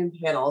afternoon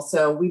panel,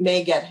 so we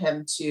may get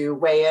him to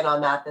weigh in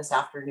on that this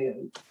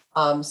afternoon.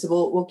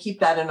 So we'll keep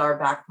that in our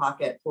back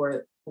pocket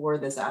for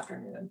this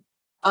afternoon.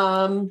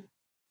 All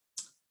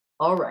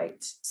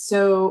right.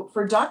 So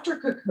for Dr.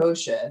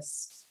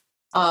 Kocoshis,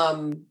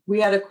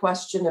 we had a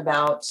question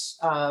about,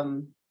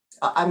 I'm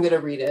going to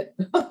read it.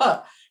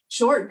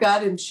 Short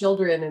gut in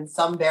children and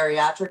some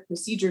bariatric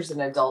procedures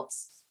in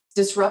adults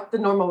disrupt the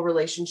normal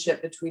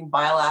relationship between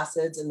bile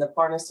acids and the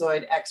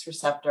farnesoid X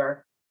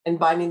receptor and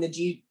binding the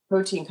G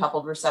protein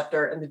coupled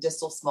receptor in the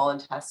distal small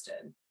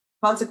intestine.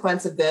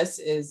 Consequence of this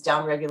is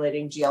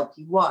downregulating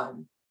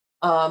GLP-1.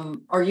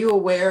 Are you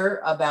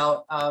aware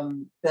about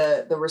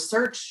the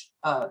research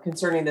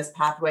concerning this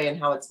pathway and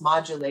how it's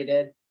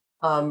modulated,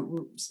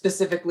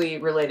 specifically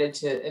related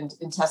to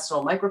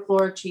intestinal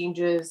microflora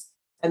changes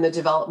and the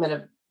development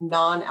of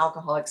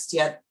non-alcoholic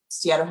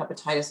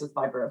steatohepatitis with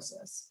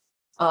fibrosis?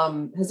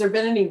 Has there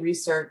been any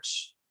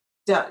research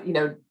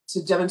to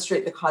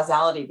demonstrate the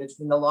causality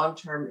between the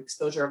long-term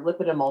exposure of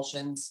lipid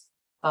emulsions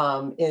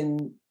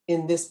in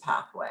this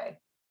pathway?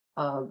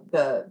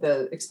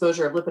 The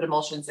exposure of lipid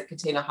emulsions that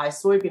contain a high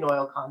soybean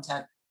oil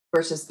content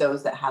versus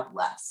those that have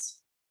less?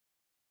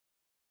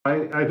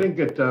 I think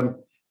that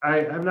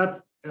I'm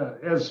not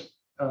as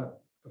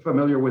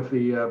familiar with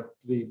the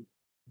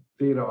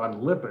data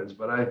on lipids,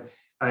 but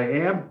I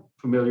am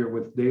familiar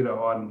with data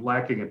on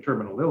lacking a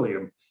terminal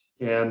ileum,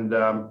 and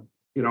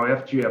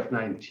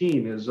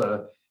FGF19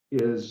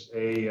 is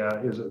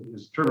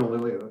terminal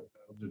ileum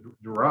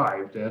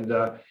derived, and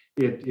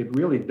it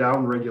really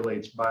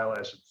downregulates bile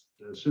acid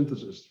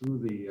synthesis through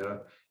the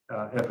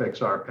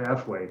FXR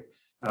pathway.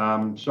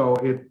 I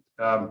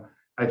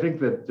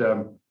think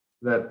that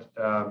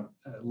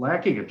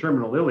lacking a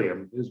terminal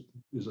ileum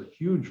is a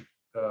huge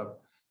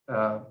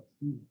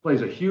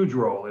plays a huge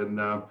role in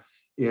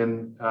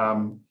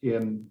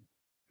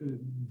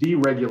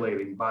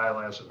deregulating bile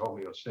acid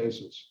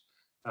homeostasis.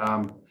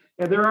 And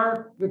there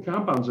are the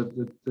compounds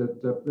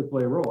that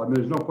play a role. I mean,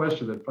 there's no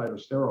question that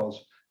phytosterols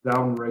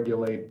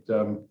downregulate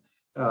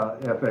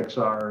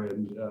FXR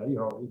and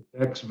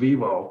ex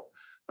vivo.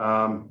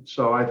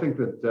 So I think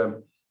that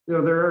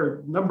there are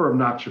a number of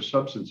noxious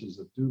substances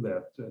that do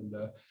that. And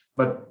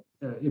but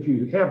if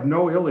you have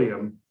no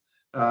ileum,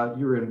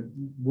 you're in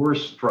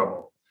worse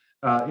trouble.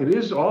 It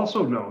is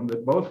also known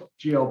that both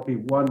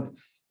GLP-1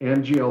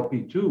 and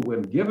GLP-2,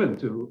 when given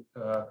to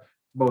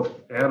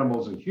both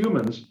animals and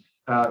humans,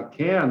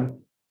 can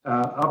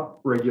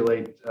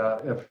upregulate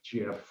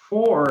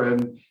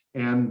FGF4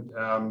 and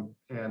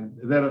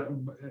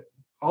then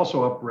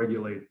also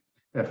upregulate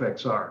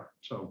FXR.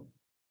 So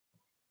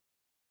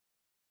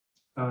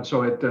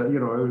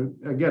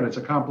again, it's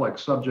a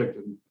complex subject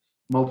and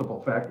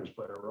multiple factors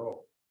play a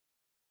role.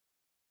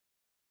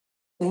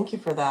 Thank you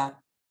for that.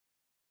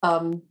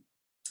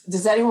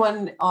 Does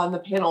anyone on the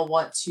panel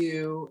want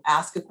to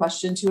ask a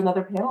question to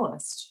another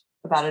panelist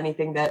about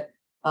anything that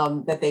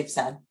they've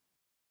said?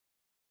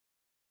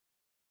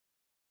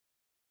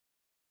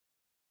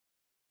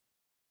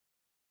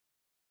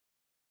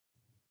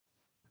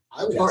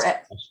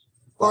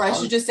 Or I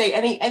should just say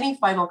any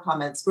final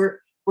comments. We're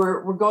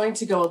going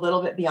to go a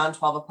little bit beyond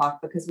 12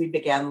 o'clock because we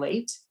began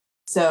late.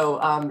 So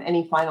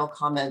any final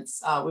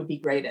comments would be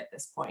great at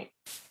this point.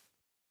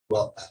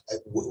 Well,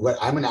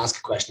 I'm going to ask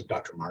a question of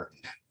Dr. Martin,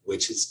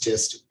 which is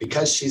just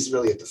because she's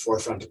really at the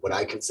forefront of what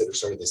I consider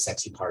sort of the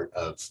sexy part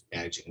of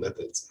managing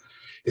lipids.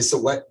 Is so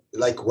what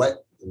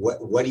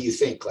do you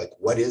think? Like,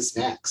 what is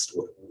next?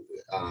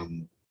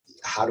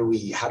 How do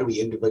we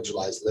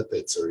individualize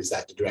lipids, or is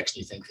that the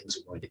direction you think things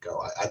are going to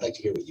go? I'd like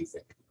to hear what you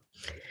think.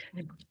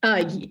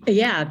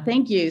 Yeah,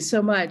 thank you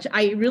so much.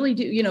 I really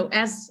do,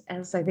 as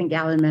I think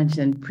Alan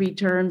mentioned,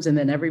 preterms and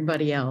then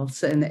everybody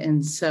else.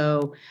 And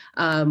so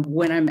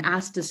when I'm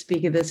asked to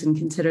speak of this and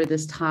consider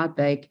this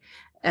topic,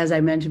 as I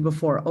mentioned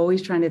before,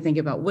 always trying to think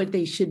about what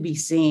they should be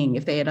seeing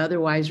if they had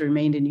otherwise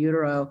remained in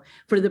utero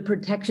for the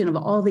protection of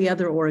all the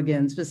other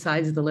organs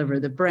besides the liver,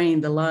 the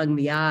brain, the lung,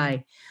 the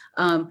eye.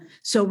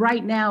 So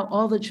right now,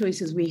 all the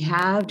choices we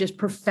have just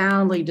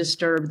profoundly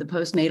disturb the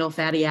postnatal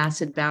fatty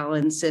acid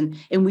balance. And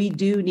we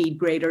do need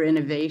greater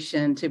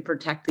innovation to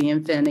protect the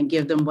infant and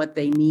give them what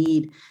they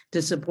need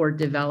to support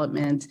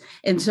development.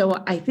 And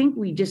so I think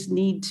we just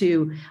need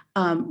to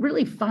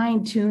really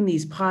fine tune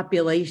these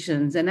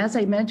populations. And as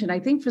I mentioned, I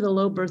think for the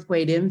low birth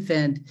weight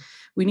infant,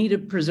 we need to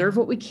preserve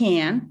what we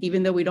can,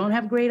 even though we don't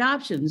have great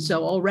options.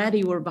 So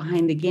already we're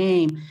behind the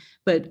game.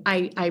 But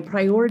I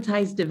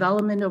prioritize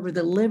development over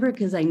the liver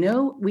because I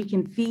know we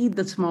can feed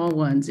the small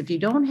ones. If you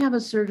don't have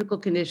a surgical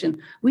condition,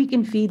 we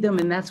can feed them,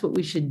 and that's what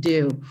we should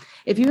do.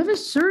 If you have a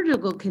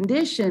surgical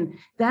condition,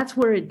 that's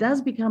where it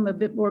does become a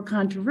bit more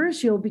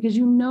controversial because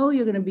you're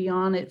going to be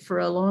on it for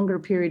a longer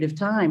period of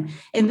time.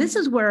 And this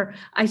is where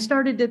I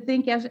started to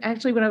think,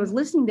 actually, when I was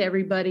listening to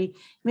everybody,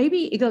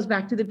 maybe it goes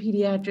back to the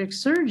pediatric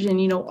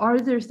surgeon. Are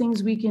there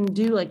things we can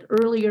do like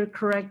earlier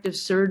corrective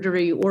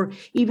surgery or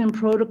even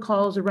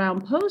protocols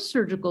around post-surgical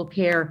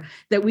care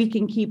that we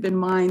can keep in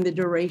mind the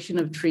duration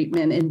of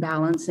treatment and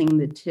balancing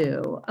the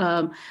two?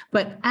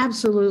 But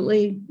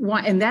absolutely,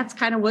 and that's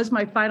kind of was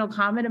my final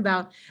comment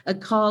about a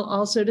call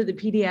also to the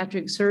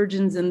pediatric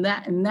surgeons and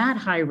that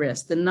high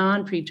risk, the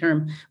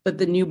non-preterm, but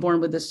the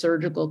newborn with a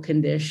surgical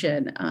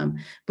condition.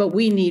 But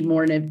we need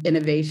more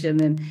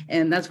innovation,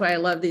 and that's why I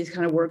love these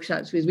kind of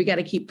workshops, because we got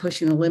to keep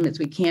pushing the limits.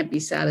 We can't be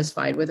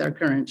satisfied with our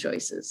current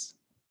choices.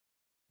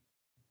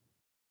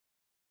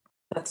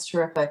 That's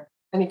terrific.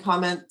 Any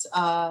comment?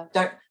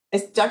 Dr.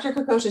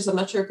 Kokoshis, I'm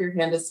not sure if your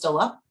hand is still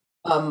up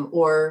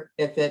or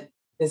if it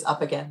is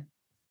up again.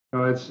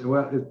 No, I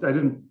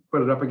didn't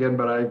put it up again,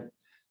 but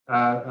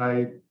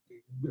I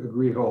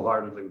agree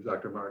wholeheartedly with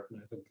Dr.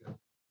 Martin. I think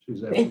she's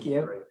absolutely Thank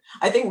you. Great.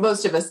 I think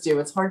most of us do.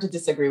 It's hard to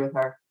disagree with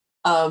her.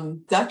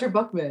 Dr.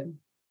 Bookman.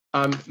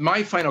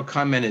 My final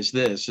comment is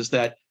this, is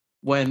that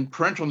when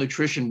parenteral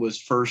nutrition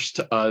was first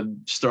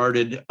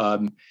started,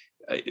 the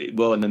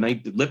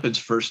lipids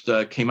first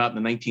came out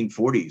in the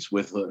 1940s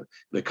with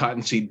the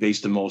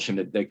cottonseed-based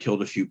emulsion that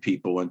killed a few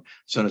people and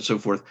so on and so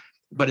forth.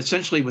 But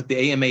essentially with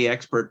the AMA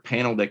expert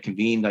panel that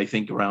convened, I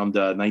think around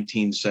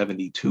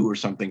 1972 or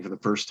something for the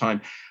first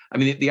time, I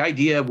mean, the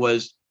idea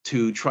was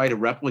to try to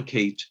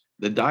replicate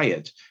the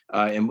diet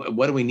and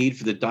what do we need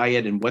for the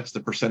diet and what's the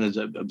percentage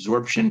of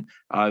absorption.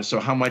 So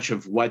how much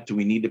of what do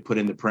we need to put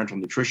into parenteral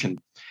nutrition?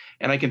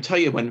 And I can tell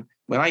you when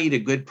I eat a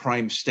good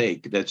prime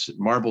steak that's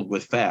marbled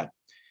with fat,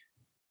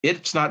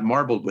 it's not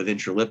marbled with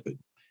intralipid.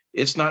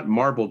 It's not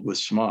marbled with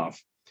SMOF.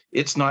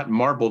 It's not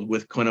marbled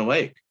with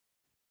quinoleic.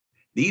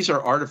 These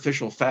are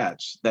artificial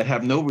fats that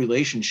have no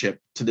relationship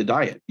to the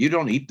diet. You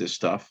don't eat this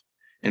stuff.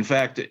 In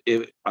fact,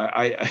 it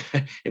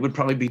would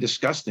probably be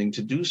disgusting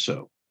to do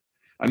so.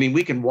 I mean,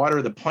 we can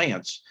water the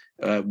plants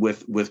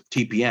with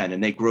TPN,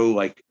 and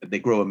they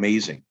grow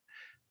amazing.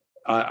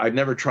 I've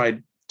never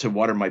tried to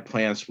water my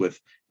plants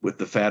with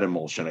the fat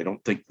emulsion. I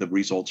don't think the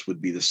results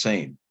would be the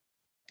same.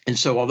 And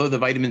so, although the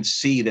vitamin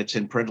C that's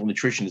in parenteral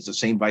nutrition is the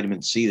same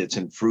vitamin C that's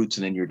in fruits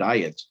and in your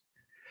diet,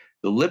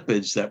 the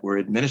lipids that we're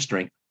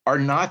administering are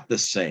not the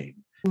same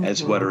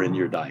as what are in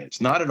your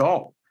diets, not at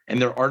all.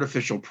 And they're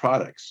artificial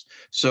products.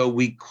 So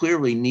we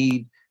clearly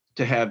need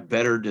to have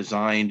better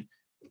designed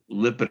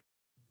lipid.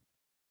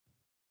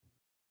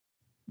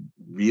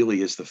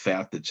 Really is the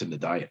fat that's in the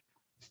diet.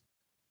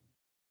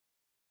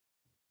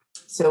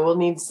 So we'll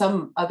need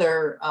some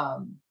other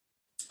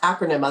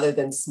acronym other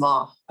than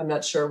SMOF. I'm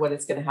not sure what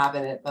it's going to have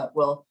in it, but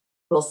we'll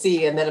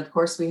see. And then of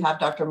course we have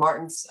Dr.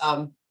 Martin's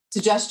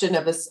suggestion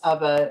of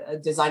a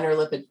designer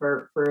lipid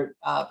for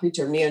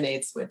preterm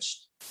neonates,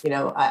 which, you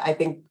know, I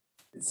think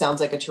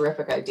sounds like a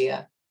terrific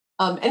idea.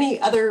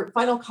 Any other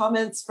final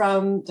comments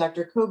from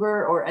Dr.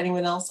 Koger or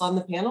anyone else on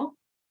the panel?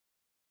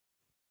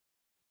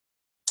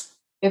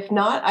 If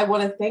not, I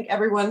want to thank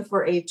everyone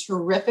for a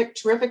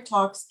terrific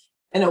talks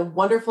and a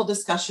wonderful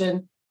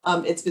discussion.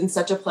 It's been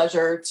such a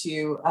pleasure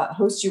to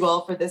host you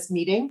all for this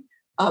meeting.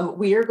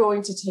 We are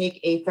going to take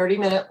a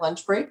 30-minute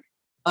lunch break.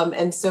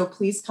 And so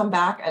please come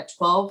back at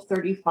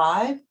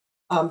 12:35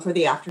 for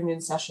the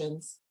afternoon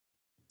sessions.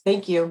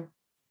 Thank you.